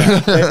for it.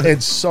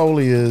 it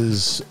solely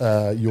is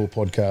your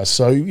podcast.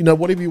 So,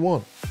 whatever you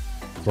want.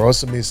 Throw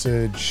us a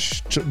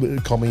message,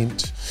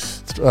 comment,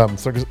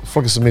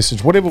 flick us a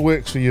message, whatever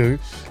works for you,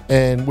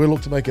 and we'll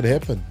look to make it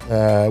happen.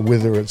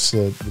 Whether it's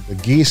the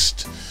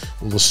guest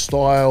or the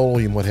style,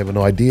 or you might have an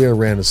idea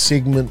around a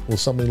segment or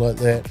something like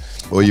that.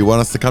 Or you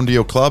want us to come to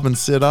your club and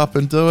set up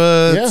and do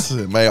it. Yeah.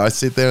 Mate, I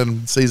said there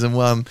in season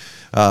 1,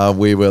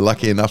 we were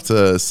lucky enough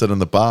to sit in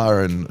the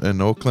bar in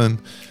Auckland.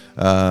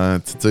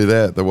 To do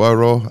that, the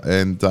Wairo,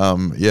 and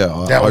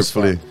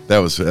hopefully that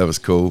was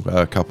cool.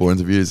 A couple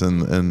interviews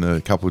in a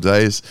couple of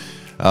days,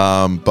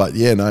 but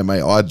yeah, no,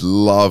 mate, I'd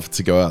love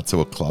to go out to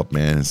a club,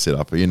 man, and set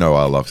up. I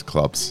love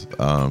clubs,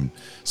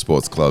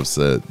 sports clubs,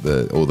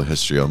 all the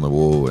history on the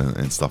wall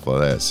and stuff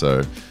like that.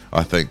 So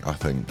I think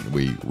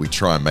we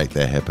try and make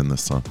that happen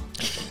this time.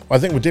 I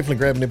think we'll definitely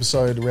grab an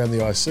episode around the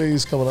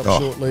ICs coming up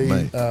shortly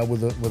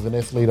with an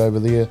athlete over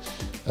there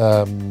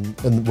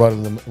and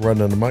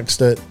running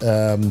amongst it.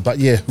 But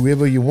yeah,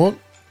 whoever you want,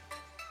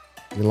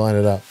 you line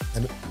it up.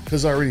 And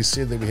because I already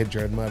said that we had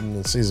Jared Martin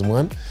in season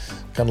 1,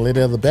 kind of let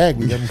out of the bag.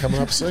 We have him coming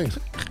up soon.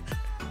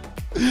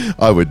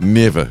 I would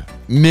never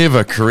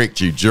correct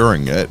you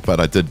during it,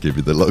 but I did give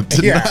you the look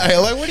today. Yeah.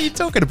 Like, what are you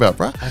talking about,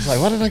 bro? I was like,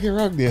 what did I get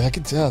wrong there? I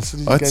can tell.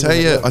 I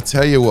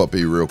tell you what'd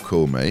be real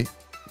cool, mate.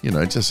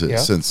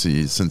 Since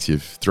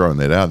you've thrown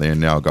that out there,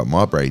 and now I've got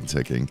my brain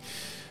ticking.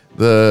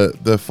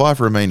 The 5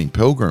 remaining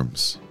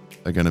Pilgrims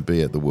are going to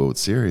be at the World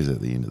Series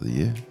at the end of the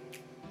year.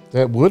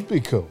 That would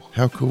be cool.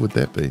 How cool would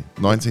that be?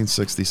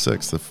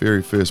 1966, the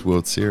very first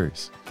World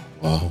Series.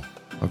 Wow.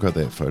 I've got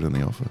that photo in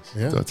the office.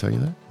 Yeah. Did I tell you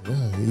that?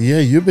 Yeah,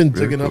 you've been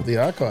digging up the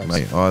archives.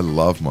 Mate, I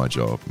love my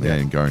job,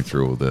 man, going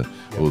through all the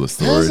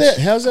stories.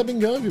 How's that been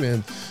going,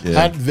 man?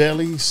 Yeah. Hunt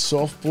Valley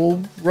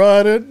softball,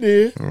 right in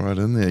there. Right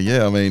in there,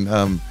 yeah. I mean,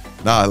 no,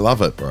 I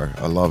love it, bro.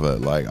 I love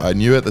it. Like, I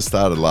knew at the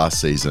start of last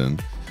season,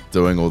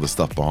 doing all the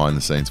stuff behind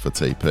the scenes for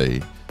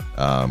TP,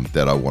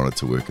 that I wanted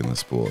to work in the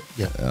sport.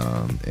 Yeah.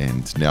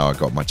 And now I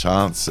got my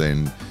chance,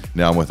 and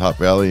now I'm with Hutt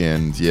Valley,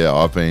 and yeah,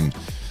 I've been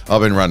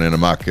running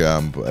amok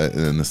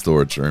in the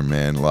storage room,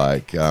 man.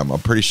 Like, I'm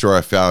pretty sure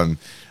I found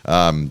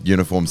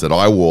uniforms that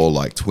I wore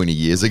like 20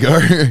 years ago.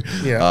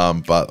 Yeah.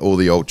 But all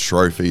the old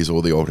trophies,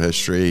 all the old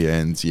history,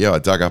 and yeah, I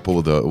dug up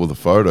all the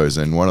photos,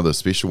 and one of the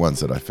special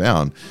ones that I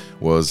found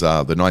was the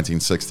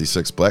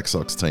 1966 Black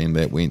Sox team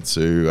that went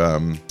to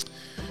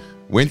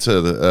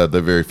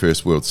the very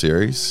first World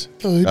Series.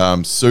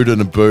 Suited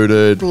and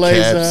booted,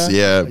 blazer. Caps,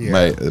 yeah.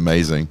 Mate,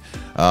 amazing.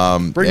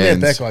 Bring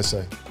that back, I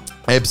say.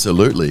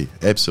 Absolutely.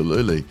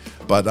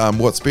 But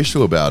what's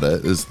special about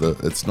it is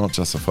that it's not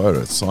just a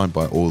photo; it's signed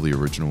by all the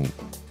original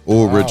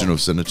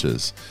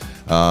signatures.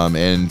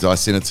 And I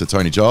sent it to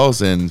Tony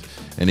Giles, and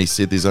he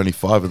said there's only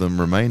 5 of them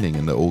remaining,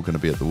 and they're all going to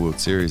be at the World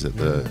Series at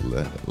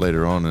the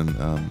later on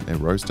at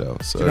Rosedale.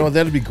 So you know what,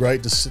 that'd be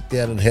great to sit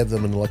down and have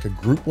them in like a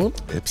group one.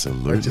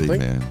 Absolutely,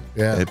 man.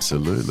 Yeah,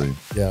 absolutely.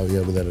 Yeah,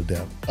 without a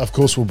doubt. Of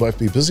course, we'll both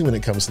be busy when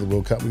it comes to the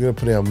World Cup. We're going to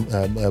put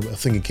our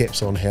thinking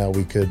caps on how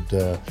we could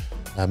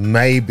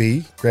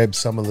maybe grab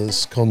some of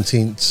this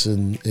content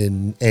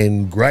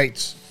and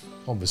great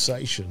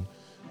conversation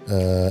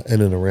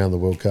in and around the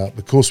World Cup.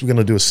 Of course, we're going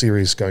to do a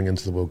series going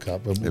into the World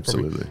Cup, but we'll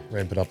absolutely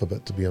ramp it up a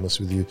bit, to be honest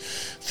with you.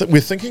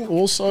 We're thinking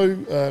also,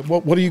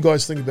 what do you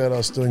guys think about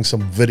us doing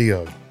some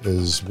video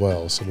as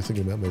well? So we're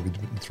thinking about maybe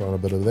throwing a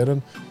bit of that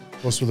in.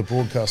 Of course, with the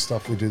broadcast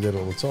stuff, we do that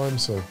all the time.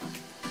 So,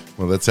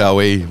 well, that's how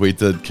we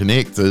did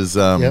connect, is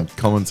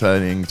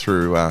commentating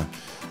through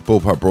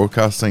Ballpark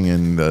Broadcasting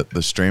and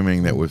the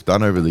streaming that we've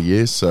done over the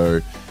years.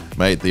 So,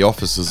 mate, the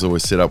office is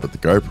always set up with the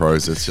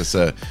GoPros. It's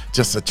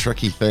just a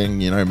tricky thing,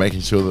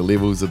 making sure the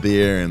levels are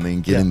there and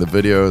then getting the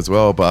video as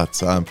well.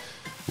 But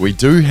we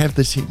do have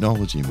the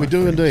technology. We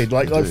do indeed.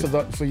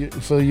 For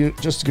you,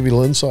 just to give you a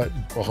little insight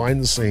behind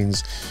the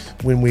scenes,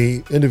 when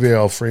we interview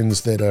our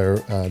friends that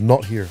are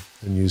not here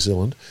in New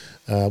Zealand,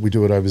 we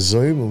do it over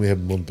Zoom, and we have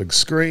them on a big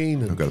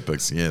screen. And I've got a big,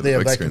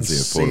 they can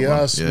see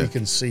us, we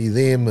can see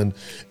them, and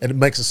it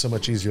makes it so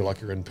much easier like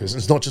you're in person.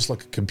 It's not just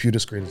like a computer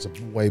screen, it's a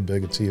way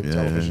bigger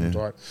television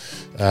type.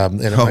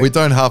 We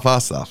don't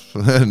half-ass stuff.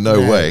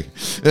 No way.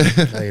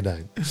 No, you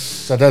don't.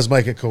 So it does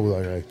make it cool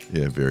though, eh?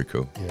 Yeah, very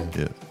cool.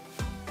 Yeah.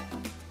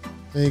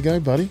 There you go,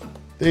 buddy.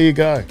 There you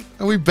go.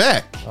 Are we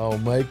back? I'll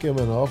make him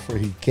an offer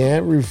he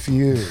can't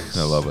refuse.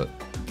 I love it.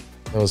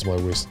 That was my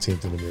worst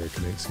attempt at an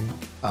American accent.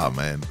 Oh,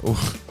 man.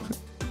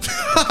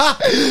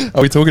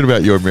 Are we talking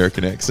about your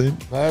American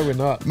accent? No, we're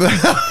not.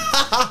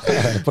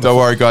 Don't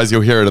worry, guys.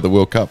 You'll hear it at the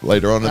World Cup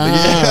later on in the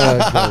year.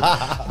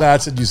 No,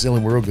 it's in New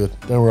Zealand. We're all good.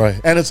 Don't worry.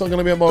 And it's not going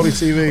to be on Māori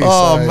TV.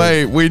 Oh,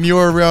 mate. When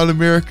you're around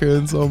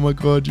Americans, oh, my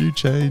God, you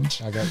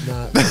change. I go,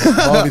 nah.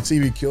 Māori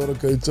TV kia ora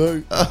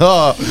koutou.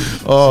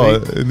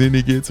 And then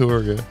you get to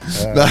her.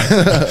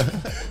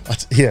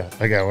 Yeah,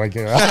 okay.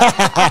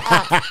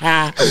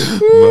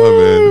 No,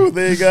 man.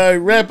 There you go.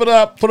 Wrap it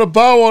up. Put a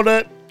bow on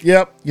it.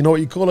 Yep. You know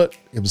what you call it?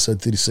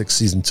 Episode 36,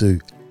 Season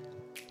 2.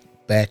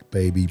 Back,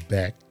 baby,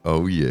 back.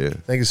 Oh, yeah.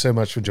 Thank you so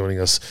much for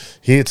joining us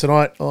here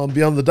tonight on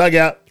Beyond the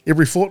Dugout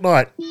every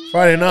fortnight,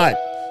 Friday night.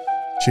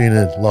 Tune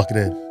in, lock it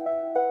in.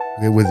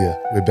 We're with you.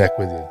 We're back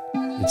with you.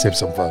 Let's have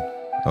some fun.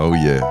 Oh,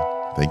 yeah.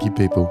 Thank you,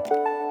 people.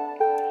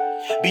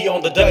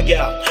 Beyond the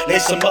dugout,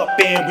 lace them up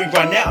and we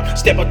run out.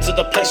 Step up to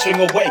the plate,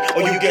 swing away,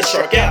 or you get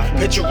struck out.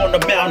 Pitcher on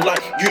the mound like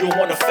you don't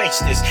want to face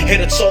this.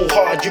 Hit it so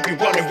hard you be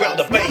running around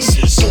the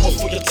bases. Do it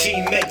for your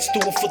teammates,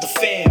 do it for the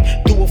fam,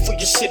 do it for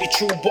your city.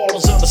 True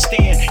ballers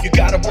understand. You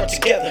gotta work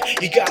together,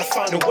 you gotta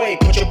find a way.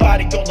 Put your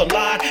body on the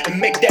line and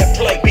make that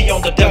play.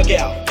 Beyond the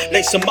dugout,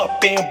 lace them up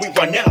and we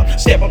run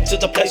out. Step up to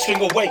the plate,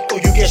 swing away,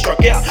 or you get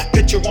struck out.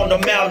 Pitcher on the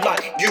mound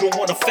like you don't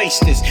want to face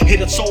this.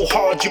 Hit it so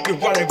hard you be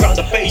running around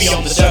the bases.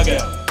 Beyond the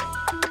dugout.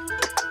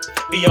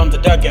 Beyond the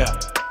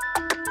dugout.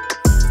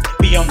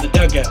 Beyond the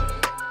dugout.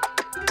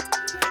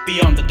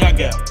 Beyond the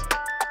dugout.